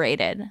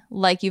liberated,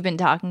 like you've been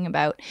talking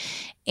about.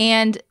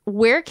 And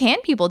where can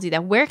people do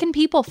that? Where can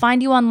people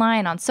find you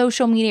online, on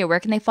social media? Where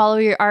can they follow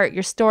your art,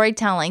 your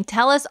storytelling?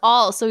 Tell us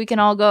all so we can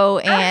all go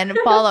and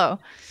follow.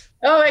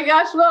 Oh my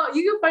gosh. Well,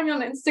 you can find me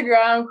on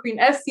Instagram, Queen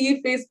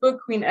Essie, Facebook,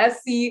 Queen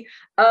Essie.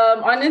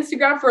 On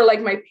Instagram for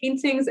like my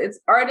paintings, it's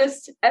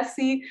Artist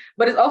Essie,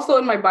 but it's also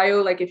in my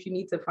bio. Like if you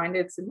need to find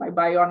it, it's in my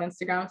bio on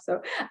Instagram.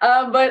 So,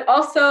 but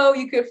also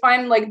you could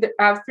find I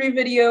have 3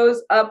 videos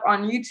up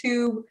on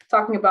YouTube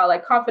talking about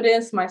like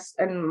confidence,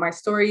 my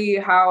story,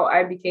 how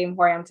I became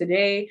who I am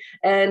today.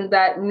 And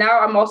that now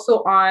I'm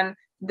also on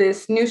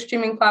this new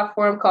streaming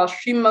platform called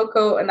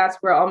StreamMoko, and that's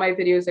where all my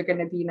videos are going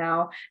to be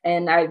now.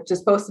 And I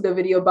just posted a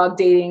video about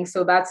dating,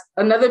 so that's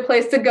another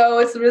place to go.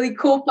 It's a really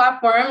cool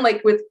platform,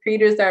 like with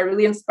creators that are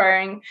really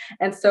inspiring,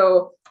 and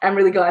so I'm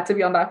really glad to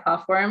be on that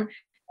platform.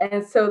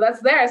 And so that's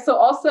there. So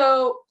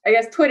also, I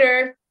guess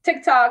Twitter,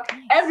 TikTok,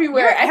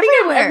 everywhere. I think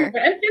I'm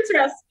everywhere, and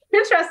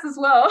Pinterest as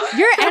well.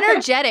 You're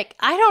energetic.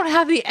 I don't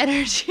have the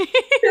energy.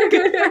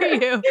 Good for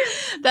you.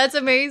 That's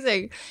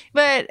amazing.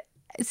 But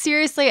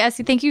seriously,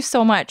 Essie, thank you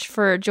so much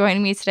for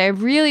joining me today. I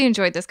really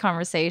enjoyed this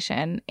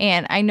conversation,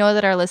 and I know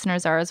that our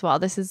listeners are as well.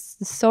 This is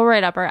so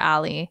right up our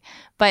alley.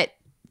 But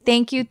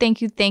thank you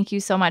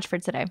so much for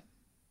today.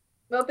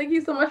 Well, thank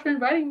you so much for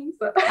inviting me.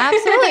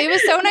 Absolutely. It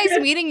was so nice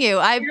meeting you.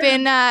 I've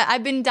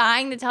been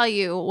dying to tell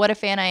you what a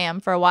fan I am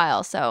for a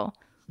while. So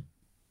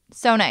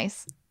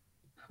nice.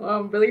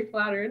 Well, I'm really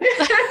flattered.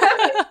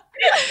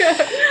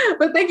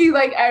 But thank you.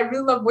 Like, I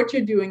really love what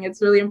you're doing.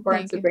 It's really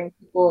important to bring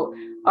people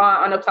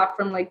on a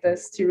platform like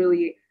this to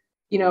really,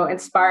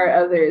 inspire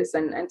others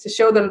and to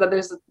show them that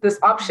there's this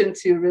option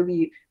to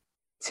really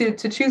to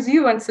choose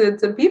you and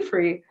to be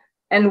free.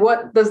 And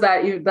what does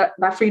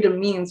that freedom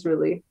means,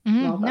 really?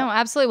 No,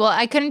 absolutely. Well,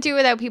 I couldn't do it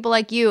without people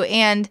like you.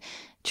 And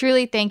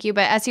Truly, thank you.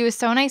 But Essie, it was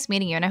so nice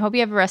meeting you, and I hope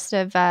you have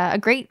a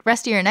great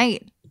rest of your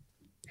night.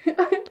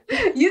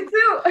 You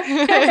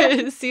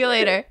too. See you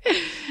later.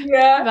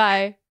 Yeah.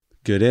 Bye.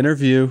 Good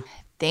interview.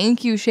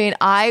 Thank you, Shane.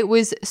 I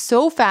was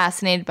so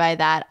fascinated by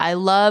that. I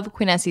love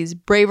Queen Essie's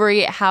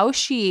bravery, how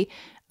she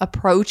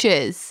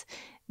approaches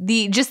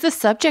the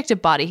subject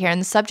of body hair and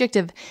the subject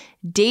of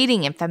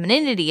dating and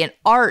femininity and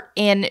art.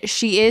 And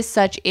she is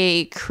such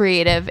a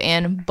creative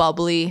and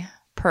bubbly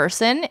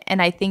person.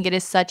 And I think it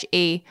is such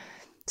a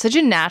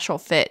natural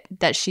fit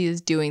that she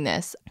is doing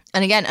this.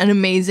 And again, an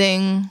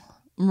amazing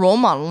role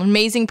model, an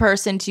amazing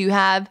person to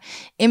have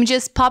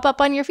images pop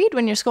up on your feed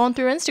when you're scrolling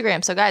through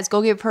Instagram. So guys,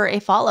 go give her a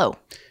follow.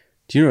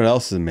 Do you know what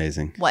else is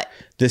amazing? What?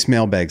 This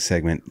mailbag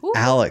segment. Ooh.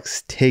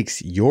 Alex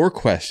takes your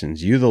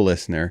questions, you the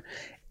listener,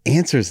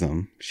 answers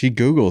them. She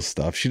Googles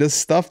stuff. She does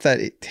stuff that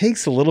it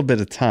takes a little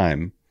bit of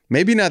time.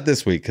 Maybe not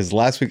this week, because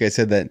last week I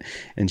said that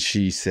and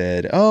she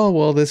said, oh,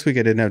 well, this week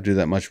I didn't have to do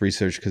that much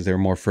research because there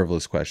were more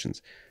frivolous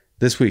questions.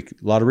 This week, a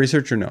lot of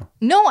research or no?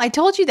 No, I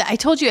told you that.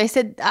 I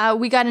said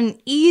we got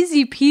an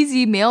easy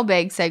peasy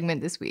mailbag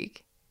segment this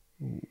week.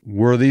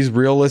 Were these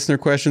real listener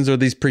questions or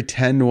these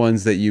pretend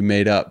ones that you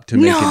made up to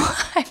make it? No,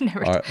 I've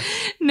never.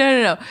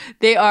 No.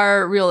 They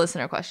are real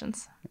listener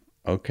questions.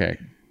 Okay.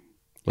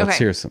 Let's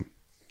hear some.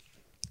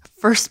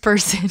 First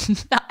person.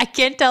 I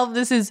can't tell if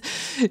this is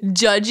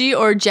judgy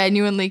or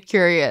genuinely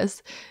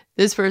curious.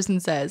 This person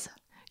says,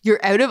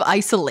 "You're out of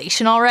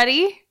isolation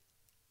already?"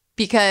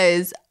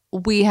 Because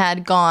we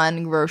had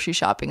gone grocery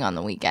shopping on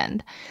the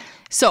weekend.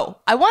 So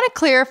I want to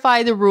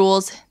clarify the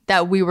rules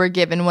that we were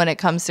given when it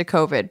comes to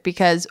COVID,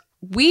 because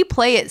we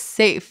play it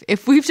safe.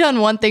 If we've done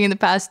one thing in the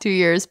past 2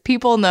 years,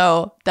 people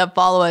know that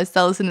follow us,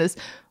 that listen to this,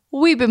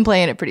 we've been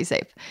playing it pretty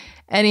safe.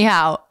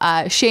 Anyhow,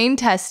 Shane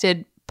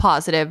tested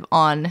positive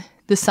on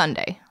the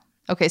Sunday.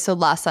 Okay, so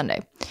last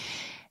Sunday.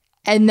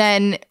 And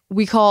then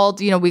we called,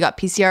 we got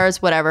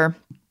PCRs, whatever.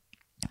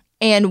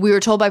 And we were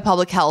told by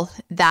public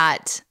health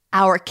that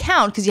our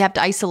count, because you have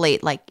to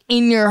isolate like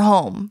in your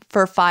home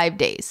for 5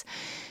 days.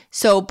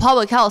 So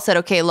public health said,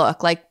 okay,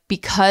 look, like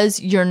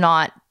because you're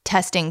not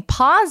testing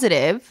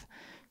positive,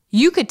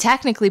 you could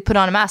technically put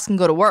on a mask and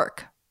go to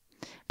work.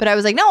 But I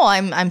was like, no,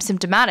 I'm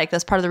symptomatic.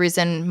 That's part of the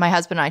reason my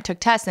husband and I took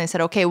tests. And they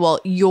said, okay,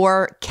 well,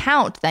 your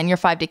count, then your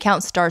 5-day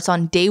count starts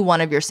on day 1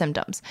 of your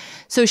symptoms.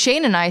 So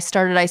Shane and I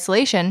started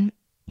isolation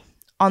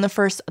on that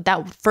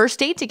first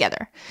day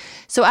together.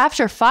 So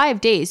after 5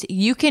 days,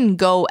 you can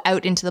go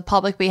out into the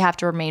public, but you have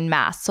to remain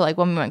masked. So like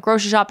when we went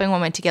grocery shopping,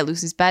 when we went to get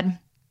Lucy's bed,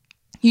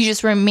 you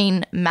just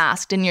remain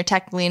masked and you're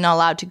technically not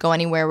allowed to go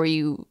anywhere where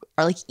you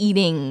are like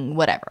eating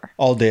whatever.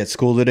 All day at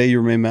school today,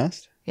 you remain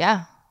masked?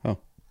 Yeah. Oh.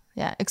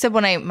 Yeah, except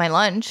when my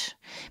lunch.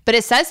 But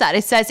it says that.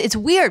 It says it's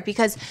weird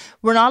because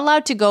we're not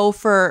allowed to go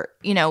for,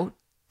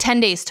 10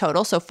 days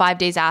total. So 5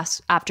 days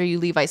after you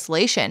leave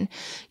isolation,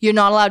 you're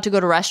not allowed to go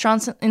to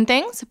restaurants and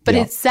things. But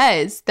It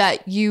says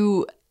that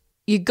you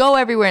go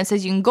everywhere and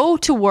says you can go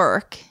to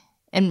work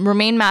and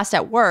remain masked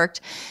at work,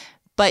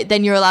 but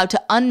then you're allowed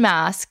to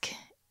unmask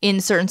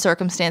in certain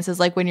circumstances,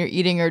 like when you're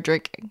eating or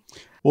drinking.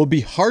 Well, it'd be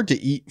hard to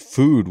eat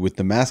food with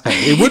the mask on.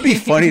 It would be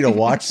funny to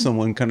watch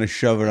someone kind of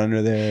shove it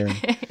under there.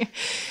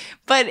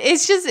 But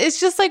it's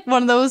just like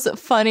one of those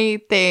funny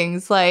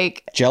things.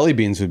 Like jelly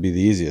beans would be the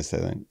easiest, I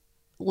think.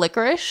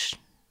 Licorice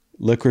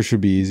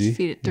would be easy.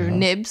 Feed it through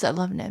nibs. I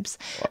love nibs.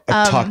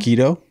 A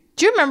taquito.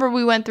 Do you remember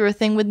we went through a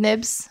thing with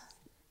nibs?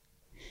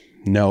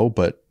 No,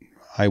 but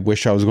I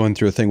wish I was going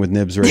through a thing with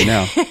nibs right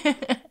now.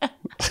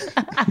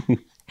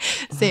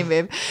 Same,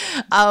 babe.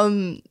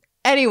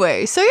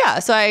 Anyway, so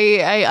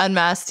I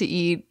unmasked to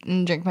eat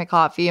and drink my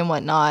coffee and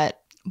whatnot,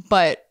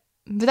 but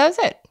that was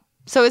it.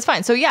 So it's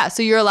fine. So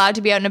you're allowed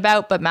to be out and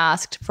about, but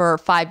masked for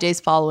 5 days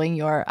following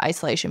your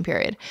isolation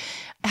period.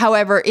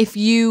 However, if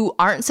you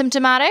aren't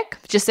symptomatic,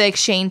 just like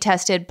Shane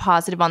tested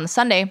positive on the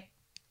Sunday,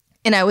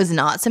 and I was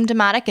not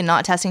symptomatic and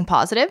not testing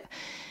positive,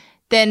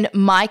 then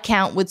my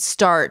count would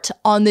start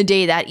on the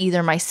day that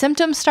either my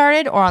symptoms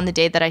started or on the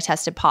day that I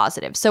tested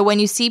positive. So when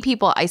you see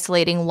people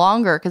isolating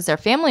longer because their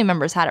family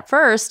members had it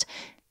first,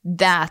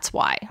 that's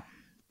why.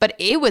 But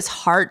it was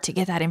hard to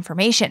get that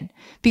information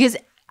because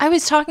I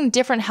was talking to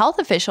different health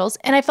officials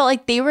and I felt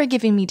like they were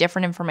giving me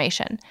different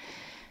information.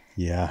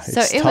 Yeah,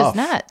 so it was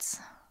nuts.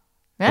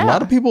 Yeah. A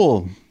lot of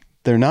people,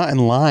 they're not in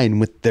line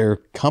with their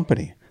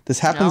company. This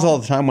happens all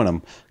the time when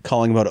I'm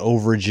calling about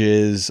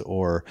overages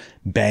or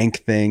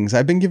bank things.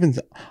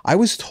 I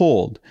was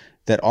told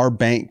that our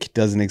bank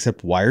doesn't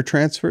accept wire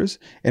transfers,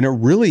 and it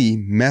really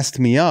messed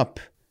me up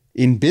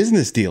in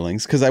business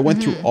dealings because I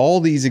went through all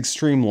these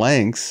extreme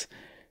lengths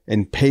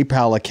and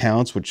PayPal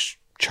accounts, which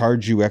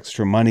charge you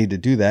extra money to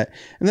do that.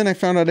 And then I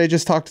found out I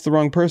just talked to the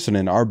wrong person,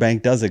 and our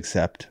bank does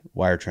accept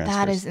wire transfers.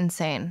 That is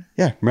insane.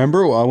 Yeah.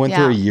 Remember, I went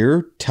through a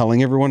year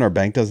telling everyone our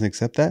bank doesn't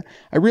accept that.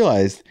 I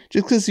realized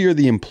just because you're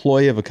the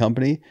employee of a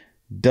company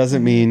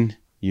doesn't mean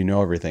you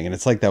know everything. And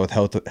it's like that with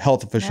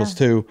health officials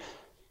too.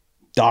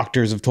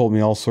 Doctors have told me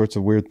all sorts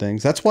of weird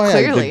things. That's why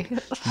Clearly.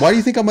 Why do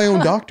you think I'm my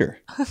own doctor?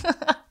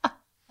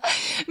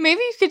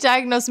 Maybe you could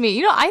diagnose me.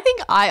 You know, I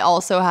think I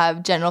also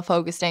have general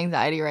focused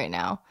anxiety right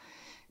now.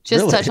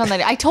 Just Really? touch on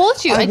that. I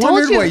told you. I told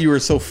wondered you. why you were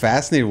so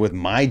fascinated with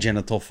my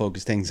genital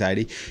focused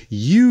anxiety.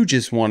 You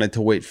just wanted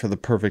to wait for the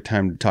perfect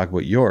time to talk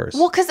about yours.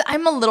 Well, because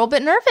I'm a little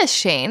bit nervous,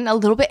 Shane. A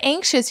little bit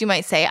anxious, you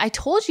might say. I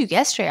told you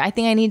yesterday, I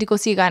think I need to go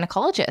see a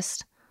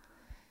gynecologist.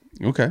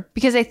 Okay.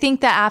 Because I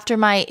think that after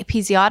my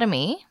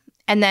episiotomy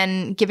and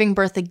then giving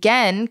birth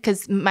again,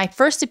 because my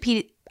first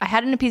I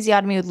had an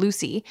episiotomy with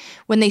Lucy.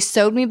 When they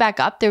sewed me back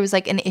up, there was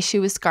like an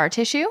issue with scar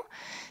tissue,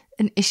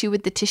 an issue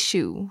with the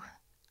tissue.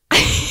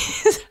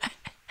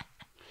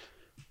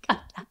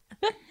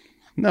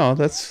 No,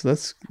 that's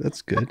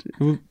good.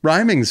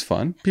 Rhyming's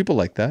fun. People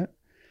like that.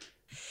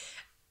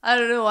 I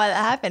don't know why that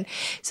happened.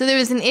 So there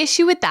was an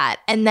issue with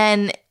that. And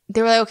then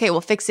they were like, okay, we'll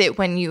fix it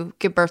when you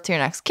give birth to your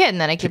next kid. And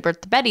then I gave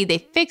birth to Betty. They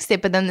fixed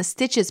it, but then the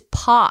stitches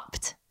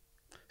popped.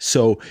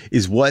 So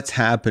is what's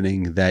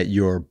happening that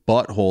your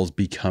butthole's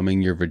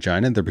becoming your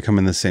vagina? They're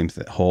becoming the same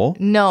hole?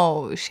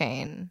 No,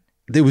 Shane.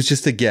 It was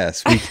just a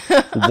guess.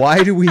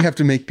 Why do we have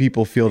to make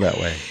people feel that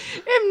way?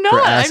 I'm not. For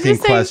asking I'm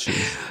just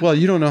questions. Well,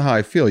 you don't know how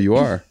I feel. You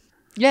are.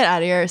 Get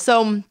out of here.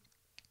 So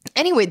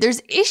anyway,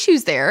 there's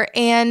issues there.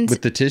 And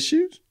With the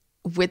tissues?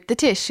 with the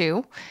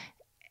tissue,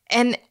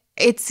 and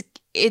it's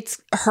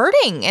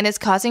hurting and it's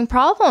causing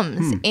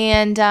problems.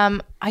 And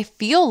I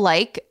feel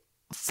like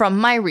from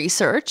my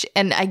research,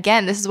 and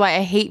again, this is why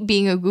I hate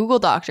being a Google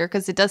doctor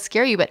because it does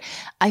scare you, but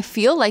I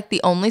feel like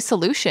the only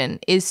solution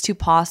is to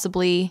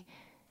possibly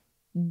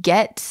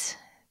get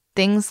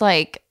things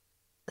like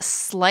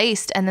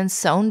sliced and then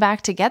sewn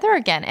back together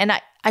again. And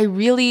I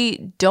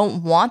really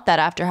don't want that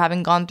after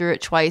having gone through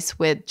it twice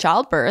with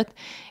childbirth.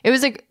 It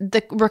was like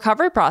the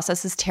recovery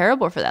process is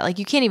terrible for that. Like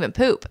you can't even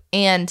poop.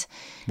 And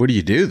What do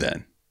you do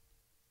then?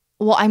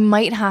 well, I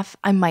might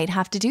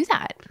have to do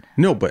that.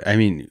 No, but I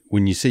mean,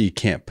 when you say you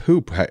can't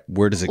poop,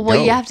 where does it go?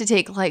 Well, you have to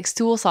take like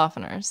stool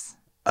softeners.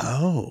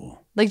 Oh.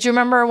 Like, do you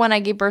remember when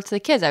I gave birth to the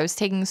kids? I was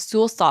taking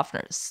stool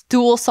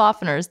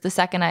softeners the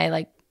second I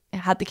like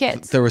had the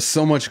kids. There was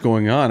so much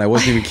going on. I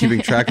wasn't even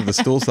keeping track of the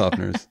stool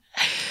softeners.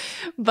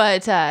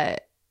 But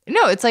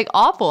no, it's like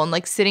awful. And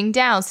like sitting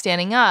down,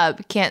 standing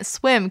up, can't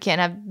swim, can't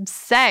have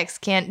sex,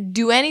 can't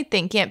do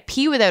anything, can't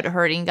pee without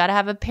hurting. Got to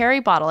have a peri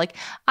bottle. Like,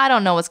 I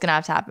don't know what's going to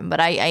have to happen, but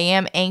I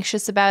am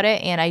anxious about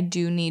it. And I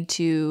do need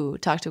to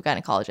talk to a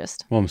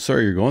gynecologist. Well, I'm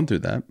sorry you're going through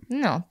that.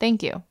 No,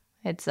 thank you.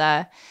 It's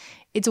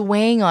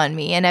weighing on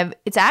me. And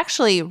it's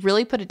actually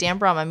really put a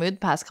damper on my mood the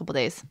past couple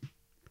days.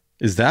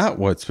 Is that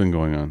what's been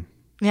going on?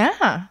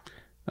 Yeah.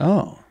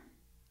 Oh.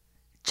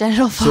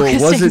 Genital So it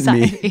focused wasn't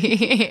me.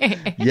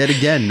 anxiety. Yet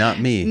again, not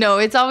me. No,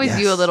 it's always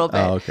Yes. you a little bit.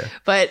 Oh, okay.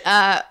 But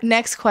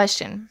next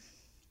question.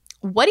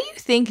 What do you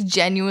think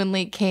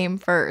genuinely came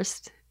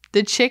first?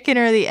 The chicken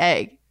or the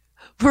egg?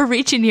 We're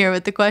reaching here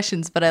with the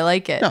questions, but I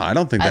like it. No, I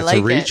don't think I that's like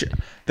a reach. it.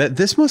 That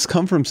this must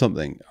come from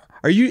something.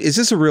 Is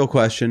this a real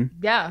question?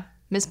 Yeah.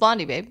 Miss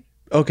Blondie, babe.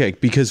 Okay,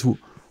 because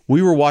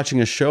we were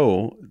watching a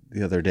show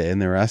the other day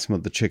and they were asking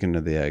about the chicken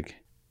or the egg.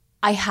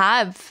 I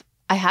have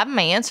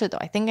my answer, though.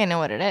 I think I know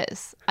what it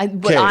is.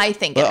 What Okay, I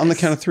think it on the is.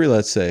 count of three,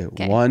 let's say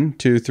Okay. 1,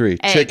 2, 3.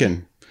 Egg.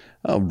 Chicken.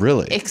 Oh,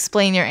 really?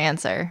 Explain your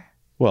answer.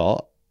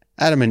 Well,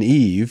 Adam and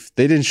Eve,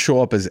 they didn't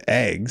show up as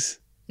eggs.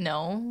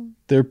 No.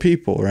 They're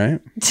people,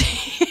 right?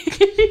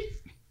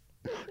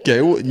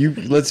 Okay, well,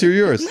 let's hear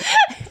yours.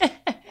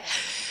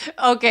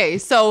 Okay,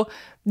 so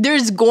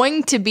there's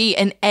going to be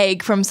an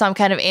egg from some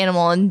kind of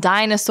animal, and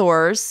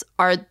dinosaurs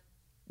are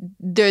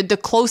the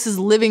closest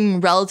living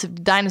relative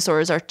to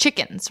dinosaurs are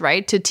chickens,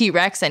 right? To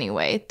T-Rex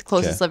anyway, the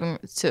closest living.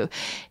 So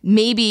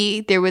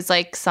maybe there was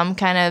like some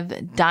kind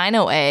of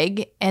dino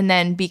egg, and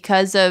then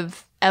because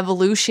of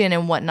evolution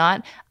and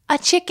whatnot, a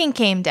chicken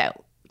came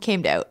out.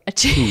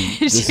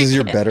 This is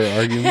your better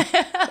argument.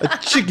 A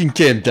chicken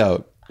came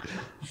out.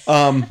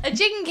 A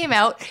chicken came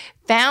out,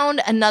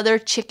 found another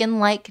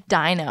chicken-like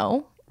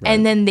dino,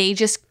 and then they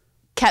just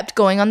kept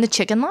going on the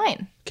chicken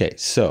line. Okay,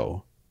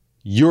 so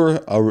you're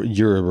a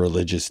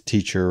religious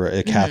teacher,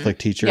 a Catholic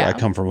teacher. Yeah. I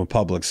come from a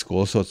public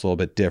school, so it's a little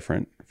bit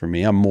different for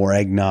me. I'm more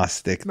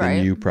agnostic than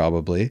Right. you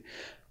probably.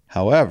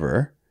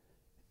 However,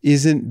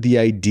 isn't the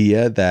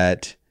idea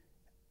that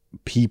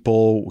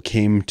people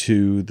came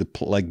to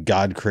like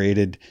God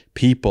created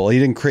people? He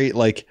didn't create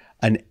like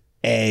an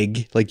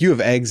egg. Like you have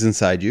eggs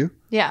inside you.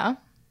 Yeah.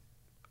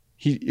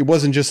 It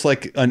wasn't just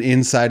like an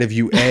inside of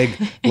you egg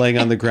laying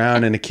on the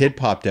ground and a kid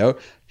popped out.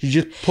 He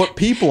just put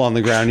people on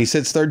the ground. And he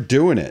said, start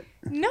doing it.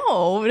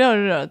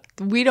 No.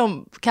 We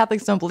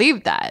Catholics don't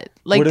believe that.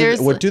 Like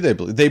What do they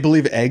believe? They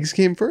believe eggs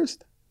came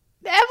first?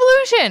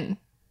 evolution.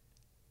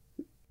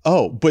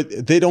 Oh,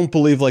 but they don't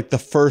believe like the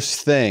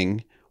first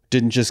thing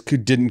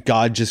didn't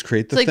God just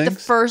create the It's like things?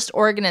 the first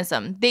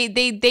organism.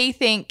 They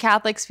think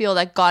Catholics feel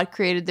that God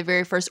created the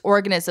very first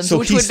organism. So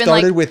which he would have been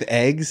started like with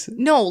eggs?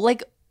 no,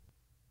 like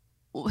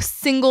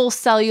single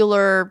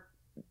cellular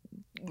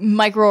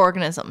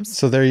microorganisms.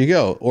 So there you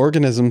go.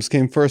 Organisms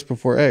came first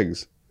before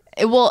eggs.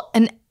 Well,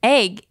 an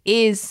egg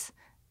is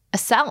a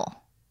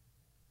cell,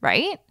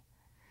 right?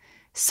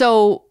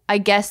 So I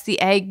guess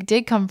the egg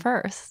did come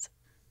first.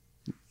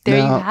 There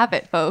you have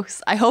it,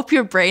 folks. I hope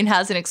your brain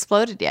hasn't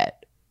exploded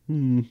yet.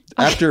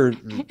 After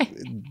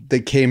they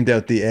camed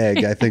out the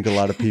egg, I think a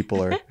lot of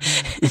people are,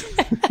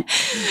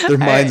 their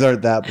minds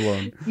aren't that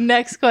blown.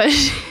 Next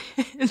question.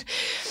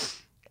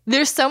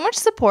 There's so much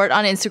support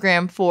on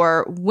Instagram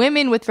for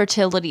women with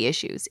fertility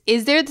issues.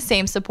 Is there the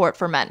same support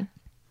for men?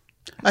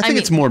 I think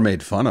it's more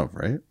made fun of,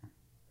 right?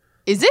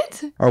 Is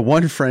it? Our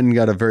one friend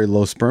got a very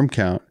low sperm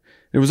count.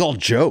 It was all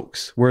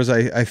jokes. Whereas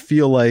I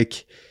feel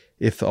like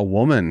if a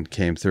woman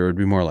came through, it'd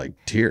be more like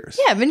tears.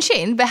 Yeah, but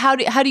Shane, but how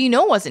do you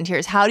know it wasn't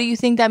tears? How do you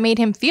think that made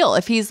him feel?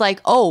 If he's like,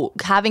 oh,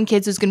 having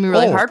kids is going to be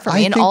really hard for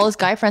me, and all his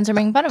guy friends are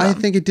making fun of him. I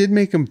think it did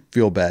make him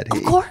feel bad.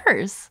 Of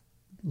course.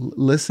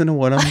 Listen to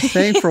what I'm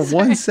saying for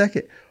 1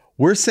 second.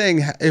 We're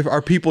saying if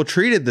our people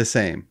treated the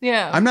same.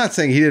 Yeah. I'm not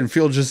saying he didn't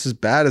feel just as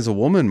bad as a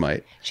woman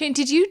might. Shane,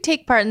 did you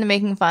take part in the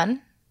making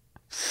fun?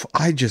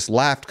 I just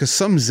laughed because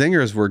some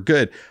zingers were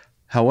good.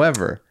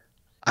 However,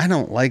 I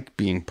don't like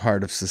being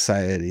part of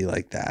society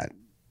like that.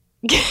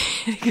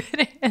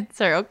 Good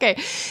answer. Okay.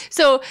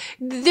 So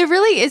there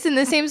really isn't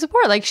the same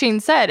support. Like Shane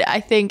said, I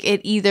think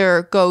it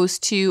either goes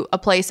to a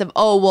place of,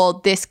 oh, well,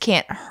 this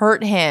can't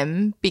hurt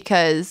him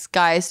because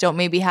guys don't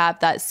maybe have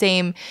that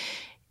same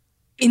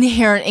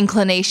inherent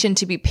inclination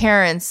to be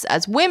parents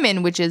as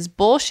women, which is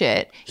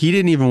bullshit. He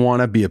didn't even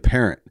want to be a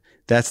parent.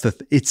 That's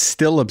it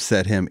still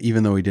upset him,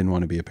 even though he didn't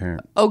want to be a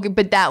parent. Okay,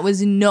 but that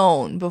was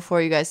known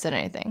before you guys said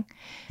anything.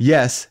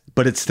 Yes,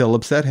 but it still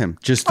upset him,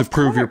 just to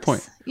prove your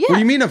point. Yeah. What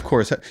do you mean, of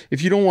course?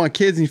 If you don't want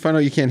kids and you find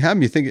out you can't have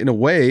them, you think in a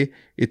way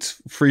it's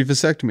free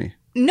vasectomy.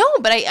 No,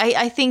 but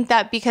I think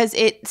that because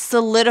it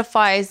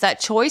solidifies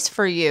that choice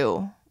for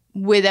you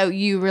without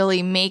you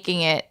really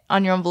making it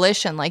on your own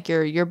volition. Like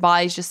your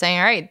body's just saying,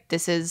 all right,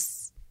 this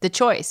is the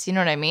choice. You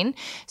know what I mean?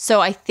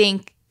 So I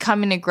think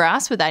coming to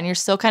grasp with that, and you're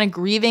still kind of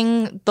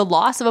grieving the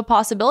loss of a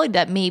possibility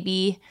that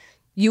maybe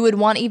you would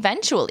want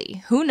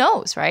eventually. Who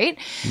knows, right?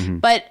 Mm-hmm.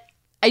 But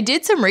I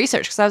did some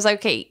research because I was like,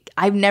 okay,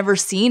 I've never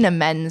seen a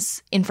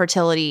men's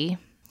infertility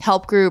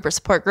help group or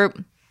support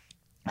group.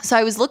 So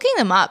I was looking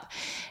them up,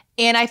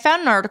 and I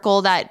found an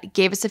article that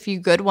gave us a few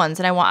good ones,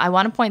 and I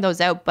want to point those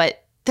out,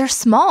 but they're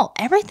small.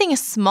 Everything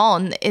is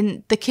small,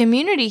 and the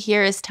community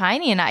here is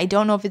tiny, and I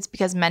don't know if it's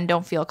because men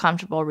don't feel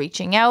comfortable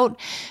reaching out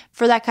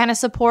for that kind of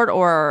support,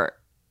 or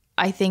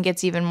I think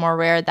it's even more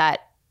rare that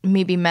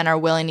maybe men are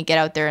willing to get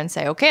out there and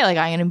say, okay, like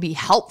I'm going to be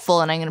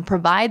helpful and I'm going to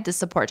provide the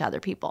support to other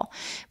people.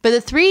 But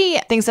the three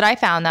things that I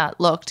found that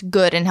looked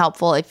good and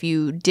helpful if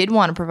you did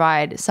want to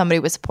provide somebody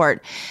with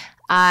support,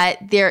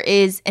 there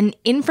is an male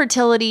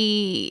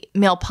infertility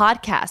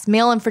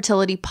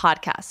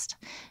podcast.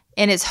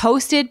 And it's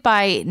hosted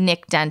by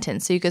Nick Denton.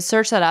 So you could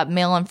search that up,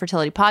 Male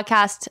Infertility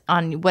Podcast,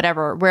 on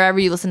wherever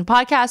you listen to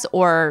podcasts,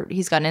 or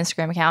he's got an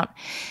Instagram account.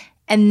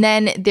 And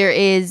then there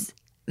is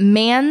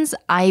Man's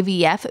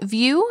IVF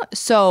View.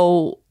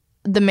 So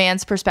the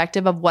man's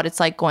perspective of what it's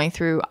like going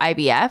through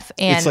IVF.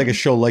 And it's like a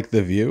show like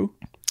The View?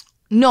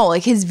 No,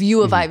 like his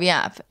view of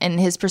IVF and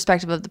his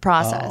perspective of the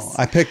process.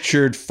 I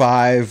pictured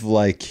 5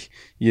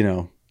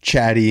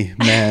 chatty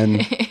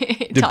men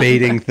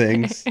debating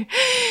things.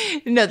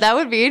 No, that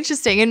would be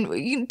interesting.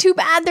 And too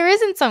bad there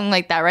isn't something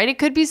like that, right? It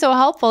could be so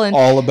helpful. And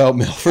all about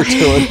male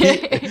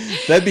fertility.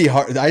 That'd be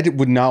hard. I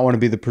would not want to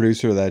be the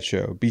producer of that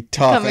show. It'd be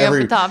tough. Coming up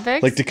with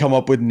topics. Like to come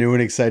up with new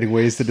and exciting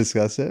ways to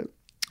discuss it.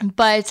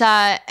 But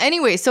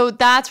anyway, so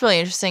that's really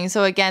interesting.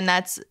 So again,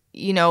 that's,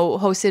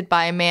 hosted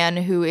by a man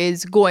who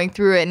is going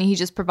through it, and he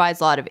just provides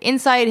a lot of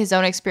insight, his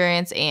own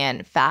experience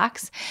and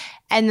facts.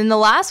 And then the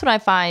last one I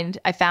found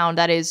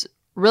that is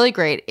really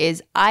great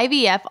is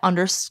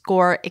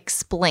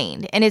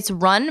IVF_explained. And it's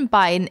run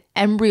by an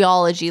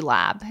embryology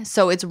lab.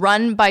 So it's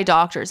run by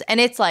doctors,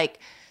 and it's like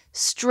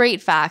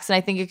straight facts. And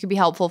I think it could be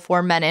helpful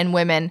for men and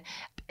women.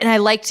 And I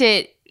liked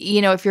it,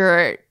 if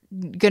you're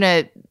going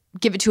to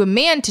give it to a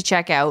man to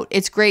check out,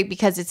 it's great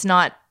because it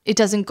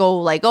doesn't go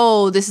like,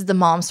 oh, this is the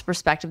mom's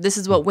perspective. This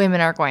is what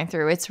women are going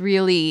through. It's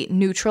really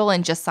neutral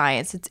and just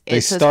science. They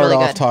start really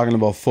off talking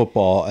about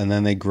football, and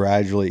then they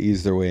gradually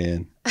ease their way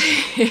in.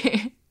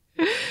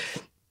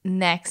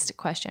 Next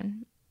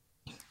question.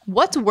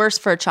 What's worse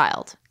for a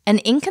child? An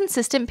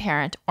inconsistent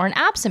parent or an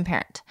absent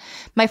parent?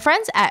 My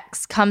friend's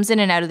ex comes in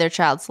and out of their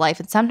child's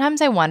life, and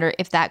sometimes I wonder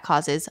if that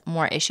causes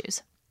more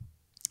issues.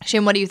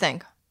 Shane, what do you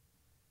think?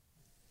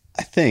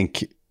 I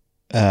think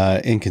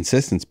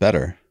inconsistent's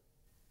better.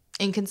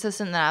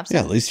 Inconsistent than absent?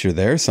 Yeah, at least you're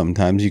there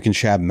sometimes. You can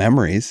have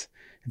memories.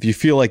 If you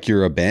feel like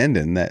you're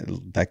abandoned,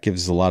 that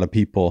gives a lot of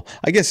people,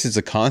 I guess it's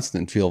a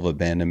constant feel of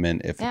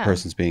abandonment if a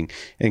person's being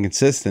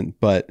inconsistent,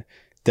 but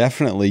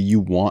definitely you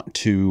want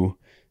to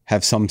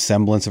have some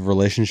semblance of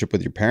relationship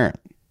with your parent.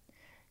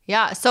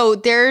 Yeah. So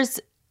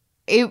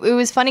it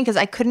was funny because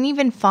I couldn't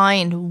even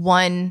find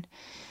one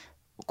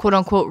quote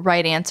unquote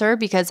right answer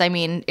because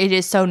it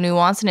is so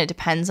nuanced and it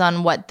depends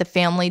on what the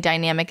family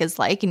dynamic is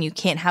like, and you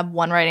can't have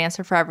one right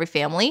answer for every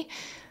family.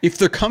 If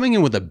they're coming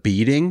in with a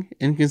beating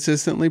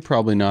inconsistently,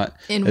 probably not.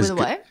 With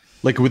what?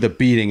 like with a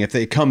beating, if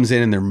it comes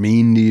in and they're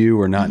mean to you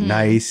or not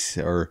nice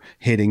or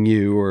hitting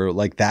you or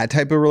like that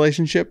type of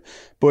relationship.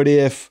 But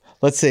if,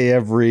 let's say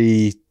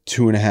every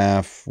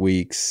 2.5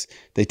 weeks,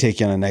 they take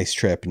you on a nice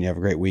trip and you have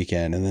a great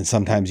weekend. And then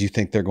sometimes you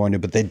think they're going to,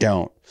 but they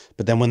don't.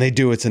 But then when they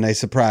do, it's a nice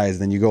surprise.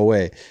 Then you go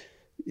away.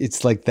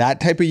 It's like that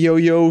type of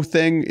yo-yo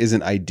thing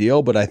isn't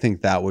ideal, but I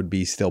think that would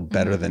be still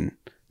better than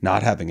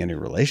not having any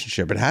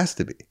relationship. It has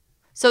to be.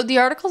 So the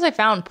articles I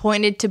found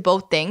pointed to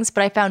both things,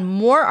 but I found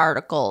more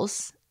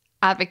articles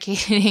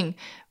advocating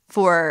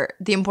for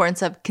the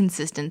importance of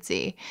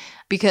consistency,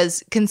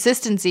 because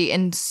consistency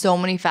in so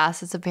many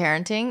facets of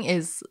parenting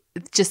is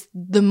just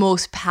the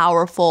most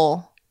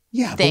powerful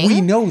thing. But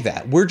we know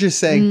that. We're just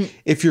saying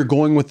if you're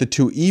going with the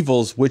two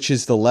evils, which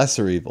is the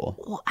lesser evil?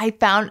 Well, I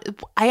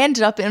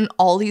ended up in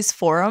all these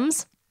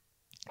forums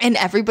and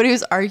everybody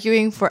was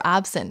arguing for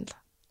absinthe.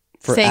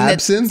 For saying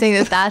absinthe? Saying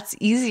that that's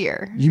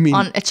easier You mean-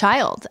 on a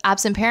child,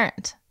 absent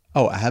parent.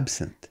 Oh,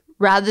 absinthe.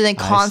 Rather than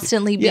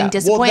constantly being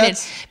disappointed,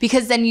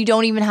 because then you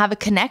don't even have a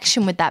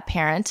connection with that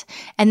parent,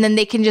 and then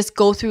they can just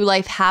go through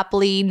life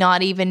happily,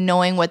 not even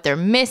knowing what they're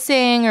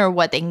missing or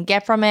what they can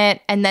get from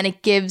it, and then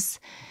it gives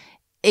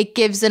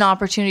an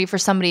opportunity for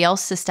somebody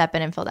else to step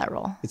in and fill that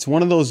role. It's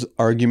one of those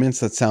arguments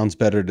that sounds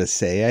better to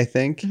say, I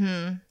think.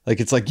 Like,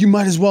 it's like, you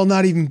might as well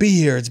not even be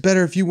here. It's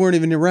better if you weren't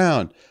even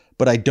around.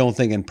 But I don't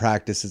think in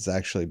practice it's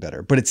actually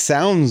better. But it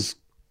sounds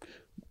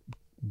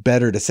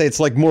better to say. It's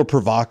like more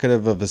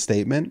provocative of a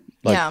statement.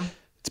 Like,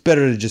 it's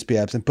better to just be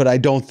absent. But I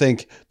don't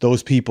think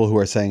those people who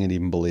are saying it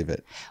even believe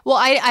it. Well,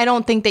 I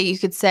don't think that you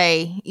could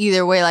say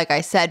either way, like I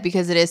said,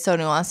 because it is so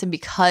nuanced and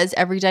because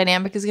every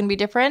dynamic is going to be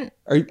different.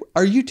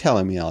 Are you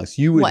telling me, Alex,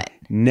 you would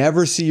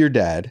never see your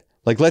dad?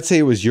 Like, let's say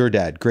it was your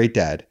dad, great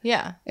dad.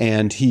 Yeah.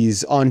 And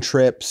he's on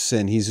trips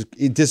and he's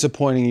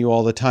disappointing you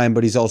all the time,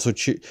 but he's also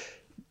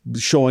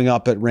showing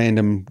up at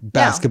random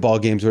basketball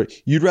games. Where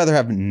you'd rather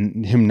have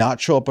him not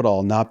show up at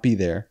all, not be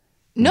there.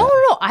 No.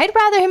 I'd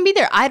rather him be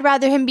there. I'd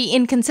rather him be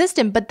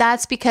inconsistent, but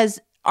that's because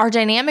our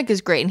dynamic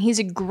is great and he's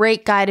a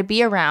great guy to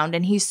be around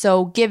and he's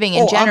so giving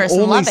and generous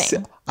and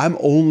loving. I'm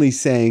only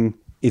saying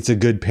it's a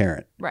good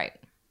parent. Right.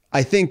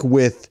 I think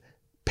with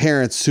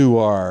parents who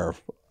are,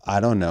 I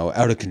don't know,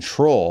 out of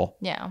control,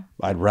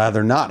 I'd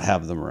rather not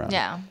have them around.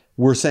 Yeah.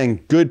 We're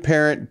saying good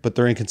parent, but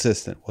they're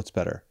inconsistent. What's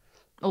better?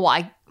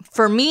 Well,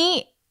 for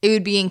me, it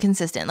would be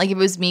inconsistent. Like if it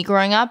was me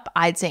growing up,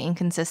 I'd say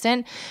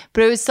inconsistent,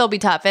 but it would still be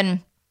tough.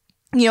 And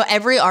you know,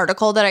 every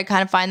article that I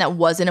kind of find that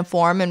wasn't a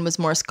forum and was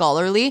more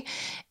scholarly,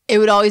 it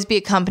would always be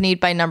accompanied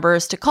by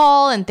numbers to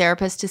call and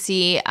therapists to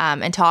see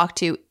and talk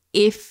to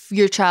if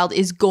your child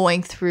is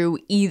going through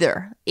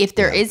either, if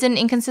there is an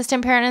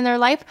inconsistent parent in their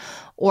life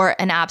or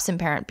an absent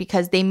parent,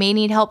 because they may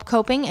need help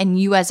coping and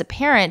you as a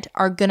parent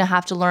are going to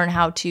have to learn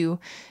how to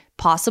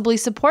possibly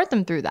support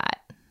them through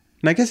that.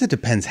 And I guess it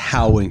depends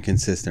how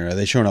inconsistent. Are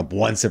they showing up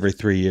once every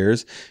 3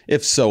 years?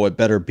 If so, it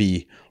better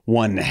be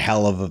one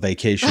hell of a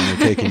vacation they're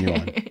taking you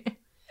on.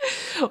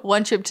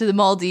 One trip to the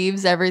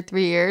Maldives every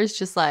 3 years,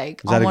 just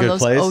like on one of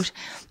those ocean.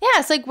 Yeah,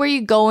 it's like where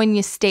you go and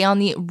you stay on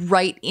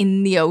right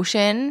in the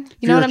ocean.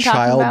 You know what I'm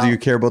talking about? Do you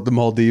care about the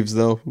Maldives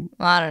though?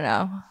 I don't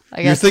know.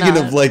 You're thinking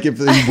of like if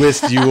they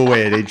whisked you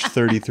away at age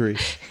 33.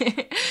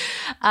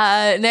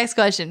 Next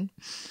question.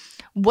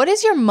 What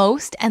is your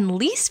most and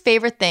least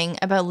favorite thing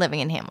about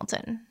living in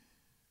Hamilton?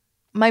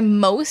 My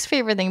most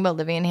favorite thing about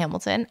living in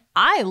Hamilton,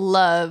 I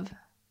love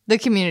the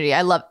community.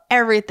 I love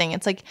everything.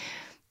 It's like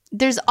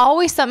there's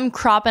always something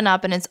cropping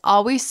up and it's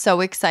always so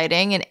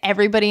exciting. And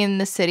everybody in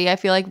the city, I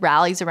feel like,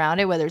 rallies around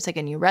it, whether it's like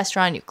a new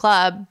restaurant, new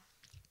club,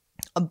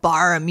 a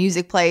bar, a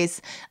music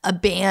place, a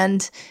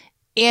band.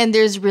 And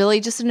there's really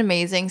just an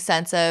amazing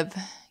sense of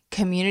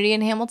community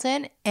in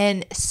Hamilton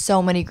and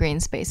so many green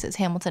spaces.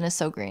 Hamilton is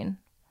so green.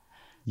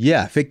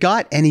 Yeah, if it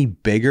got any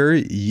bigger,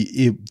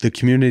 the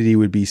community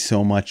would be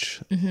so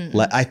much.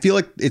 I feel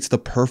like it's the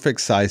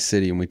perfect size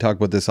city, and we talk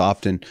about this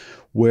often,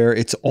 where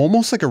it's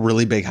almost like a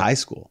really big high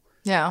school.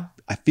 Yeah.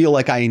 I feel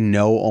like I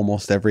know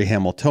almost every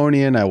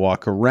Hamiltonian. I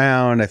walk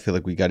around. I feel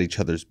like we got each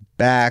other's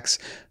backs.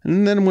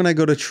 And then when I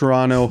go to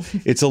Toronto,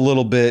 it's a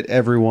little bit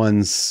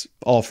everyone's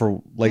all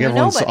for like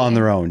everyone's nobody. On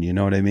their own. You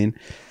know what I mean?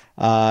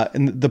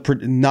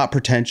 And not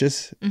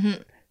pretentious.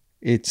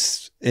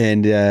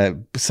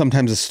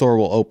 Sometimes a store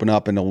will open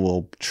up and it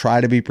will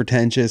try to be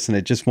pretentious and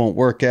it just won't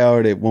work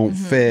out. It won't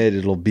fit.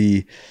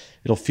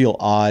 It'll feel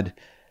odd.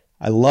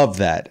 I love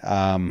that.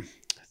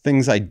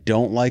 Things I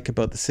don't like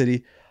about the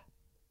city.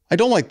 I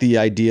don't like the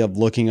idea of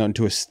looking out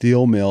into a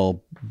steel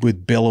mill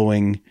with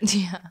billowing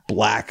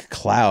black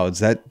clouds.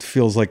 That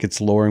feels like it's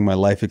lowering my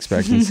life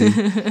expectancy.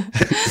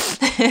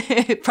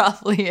 It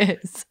probably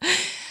is.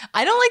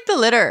 I don't like the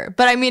litter,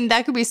 but I mean,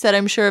 that could be said,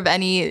 I'm sure, of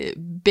any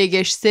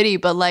big-ish city,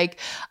 but like,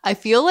 I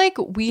feel like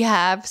we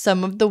have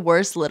some of the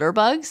worst litter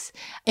bugs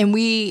and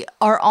we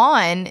are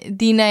on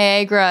the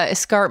Niagara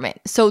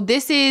Escarpment. So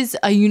this is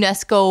a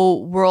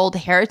UNESCO World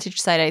Heritage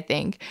Site, I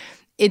think.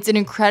 It's an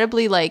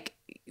incredibly like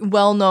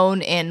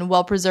well-known and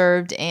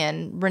well-preserved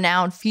and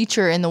renowned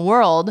feature in the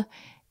world,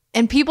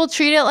 and people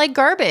treat it like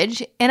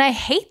garbage, and I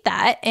hate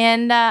that,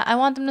 and I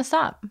want them to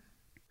stop.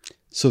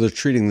 So they're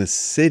treating the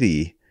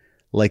city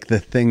like the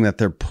thing that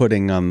they're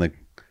putting on the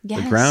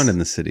ground in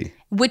the city.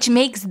 Which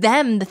makes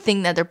them the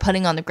thing that they're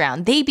putting on the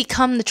ground. They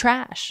become the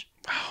trash.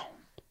 Wow.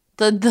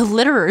 The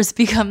litterers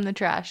become the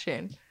trash,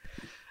 Shane.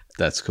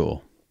 That's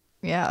cool.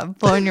 Yeah,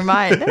 blowing your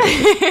mind.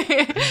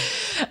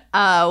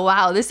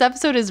 Wow, this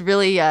episode is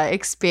really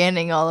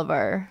expanding all of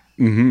our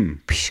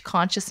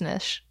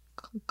consciousness.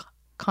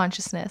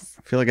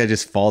 I feel like I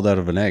just falled out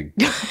of an egg,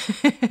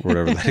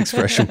 whatever that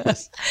expression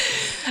was.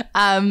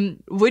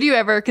 Would you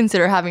ever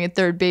consider having a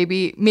third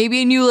baby?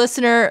 Maybe a new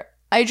listener.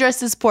 I address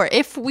this poor.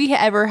 If we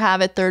ever have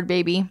a third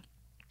baby,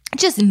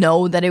 just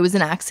know that it was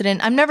an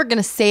accident. I'm never going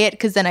to say it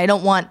because then I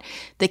don't want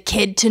the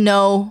kid to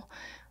know.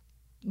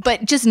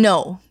 But just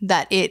know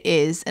that it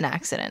is an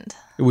accident.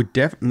 It would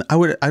definitely.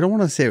 I don't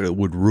want to say it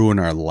would ruin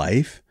our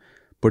life,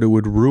 but it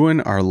would ruin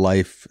our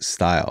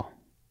lifestyle.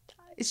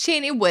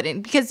 Shane, it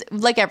wouldn't, because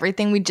like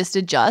everything, we just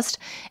adjust.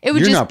 It would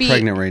You're just not be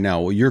pregnant right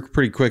now. Well, you're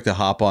pretty quick to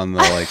hop on the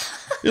like.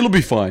 It'll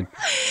be fine.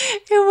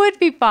 It would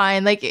be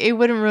fine. Like it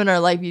wouldn't ruin our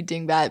life, you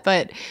doing that,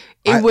 but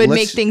it would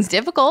make things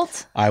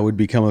difficult. I would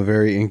become a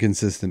very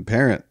inconsistent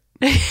parent.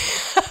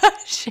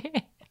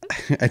 Shane.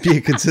 I'd be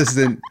a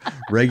consistent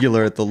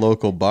regular at the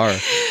local bar.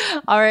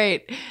 All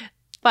right.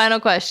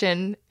 Final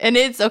question. And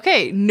it's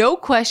okay. No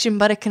question,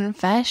 but a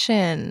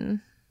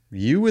confession.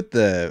 You with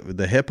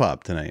the hip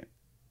hop tonight.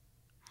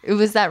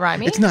 Was that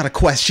rhyming? It's not a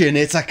question.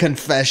 It's a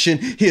confession.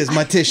 Here's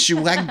my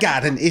tissue. I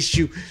got an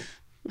issue.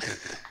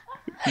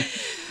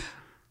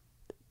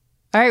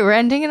 All right. We're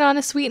ending it on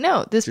a sweet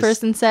note. This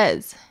person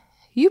says,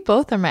 you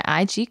both are my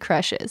IG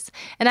crushes.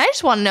 And I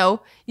just want to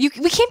know, we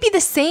can't be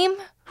the same.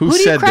 Who do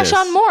you crush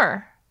on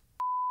more?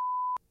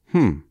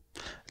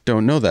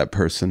 Don't know that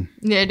person.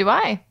 Neither do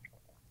I.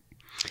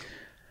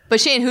 But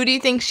Shane, who do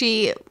you think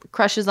she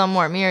crushes on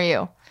more, me or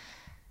you?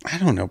 I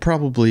don't know.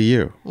 Probably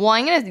you. Well,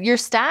 your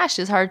stash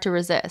is hard to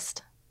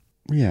resist.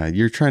 Yeah,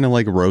 you're trying to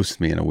like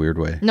roast me in a weird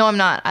way. No, I'm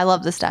not. I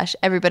love the stash.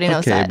 Everybody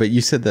knows that. Okay, but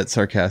you said that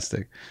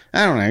sarcastic.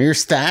 I don't know. Your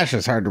stash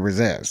is hard to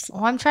resist.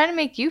 Well, I'm trying to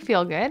make you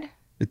feel good.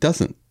 It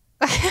doesn't.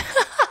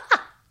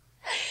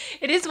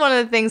 It is one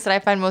of the things that I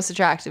find most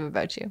attractive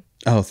about you.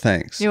 Oh,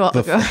 thanks. You're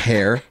welcome. The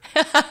hair.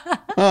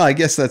 Oh, I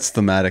guess that's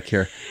thematic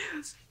here.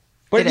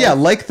 But yeah,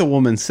 like the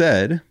woman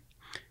said,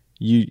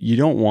 you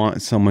don't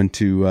want someone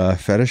to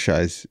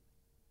fetishize.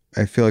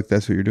 I feel like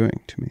that's what you're doing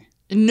to me.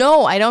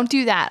 No, I don't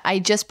do that. I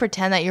just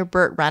pretend that you're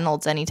Burt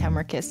Reynolds anytime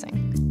we're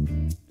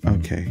kissing.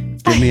 Okay,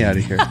 get me out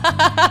of here.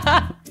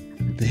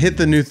 Hit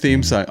the new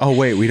theme song. Oh,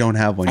 wait, we don't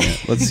have one yet.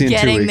 Let's see in 2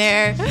 weeks. Getting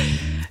there.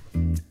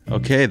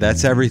 Okay,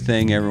 that's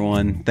everything,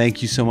 everyone.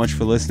 Thank you so much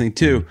for listening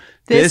to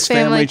This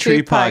Family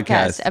Tree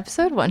Podcast.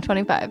 Episode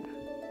 125.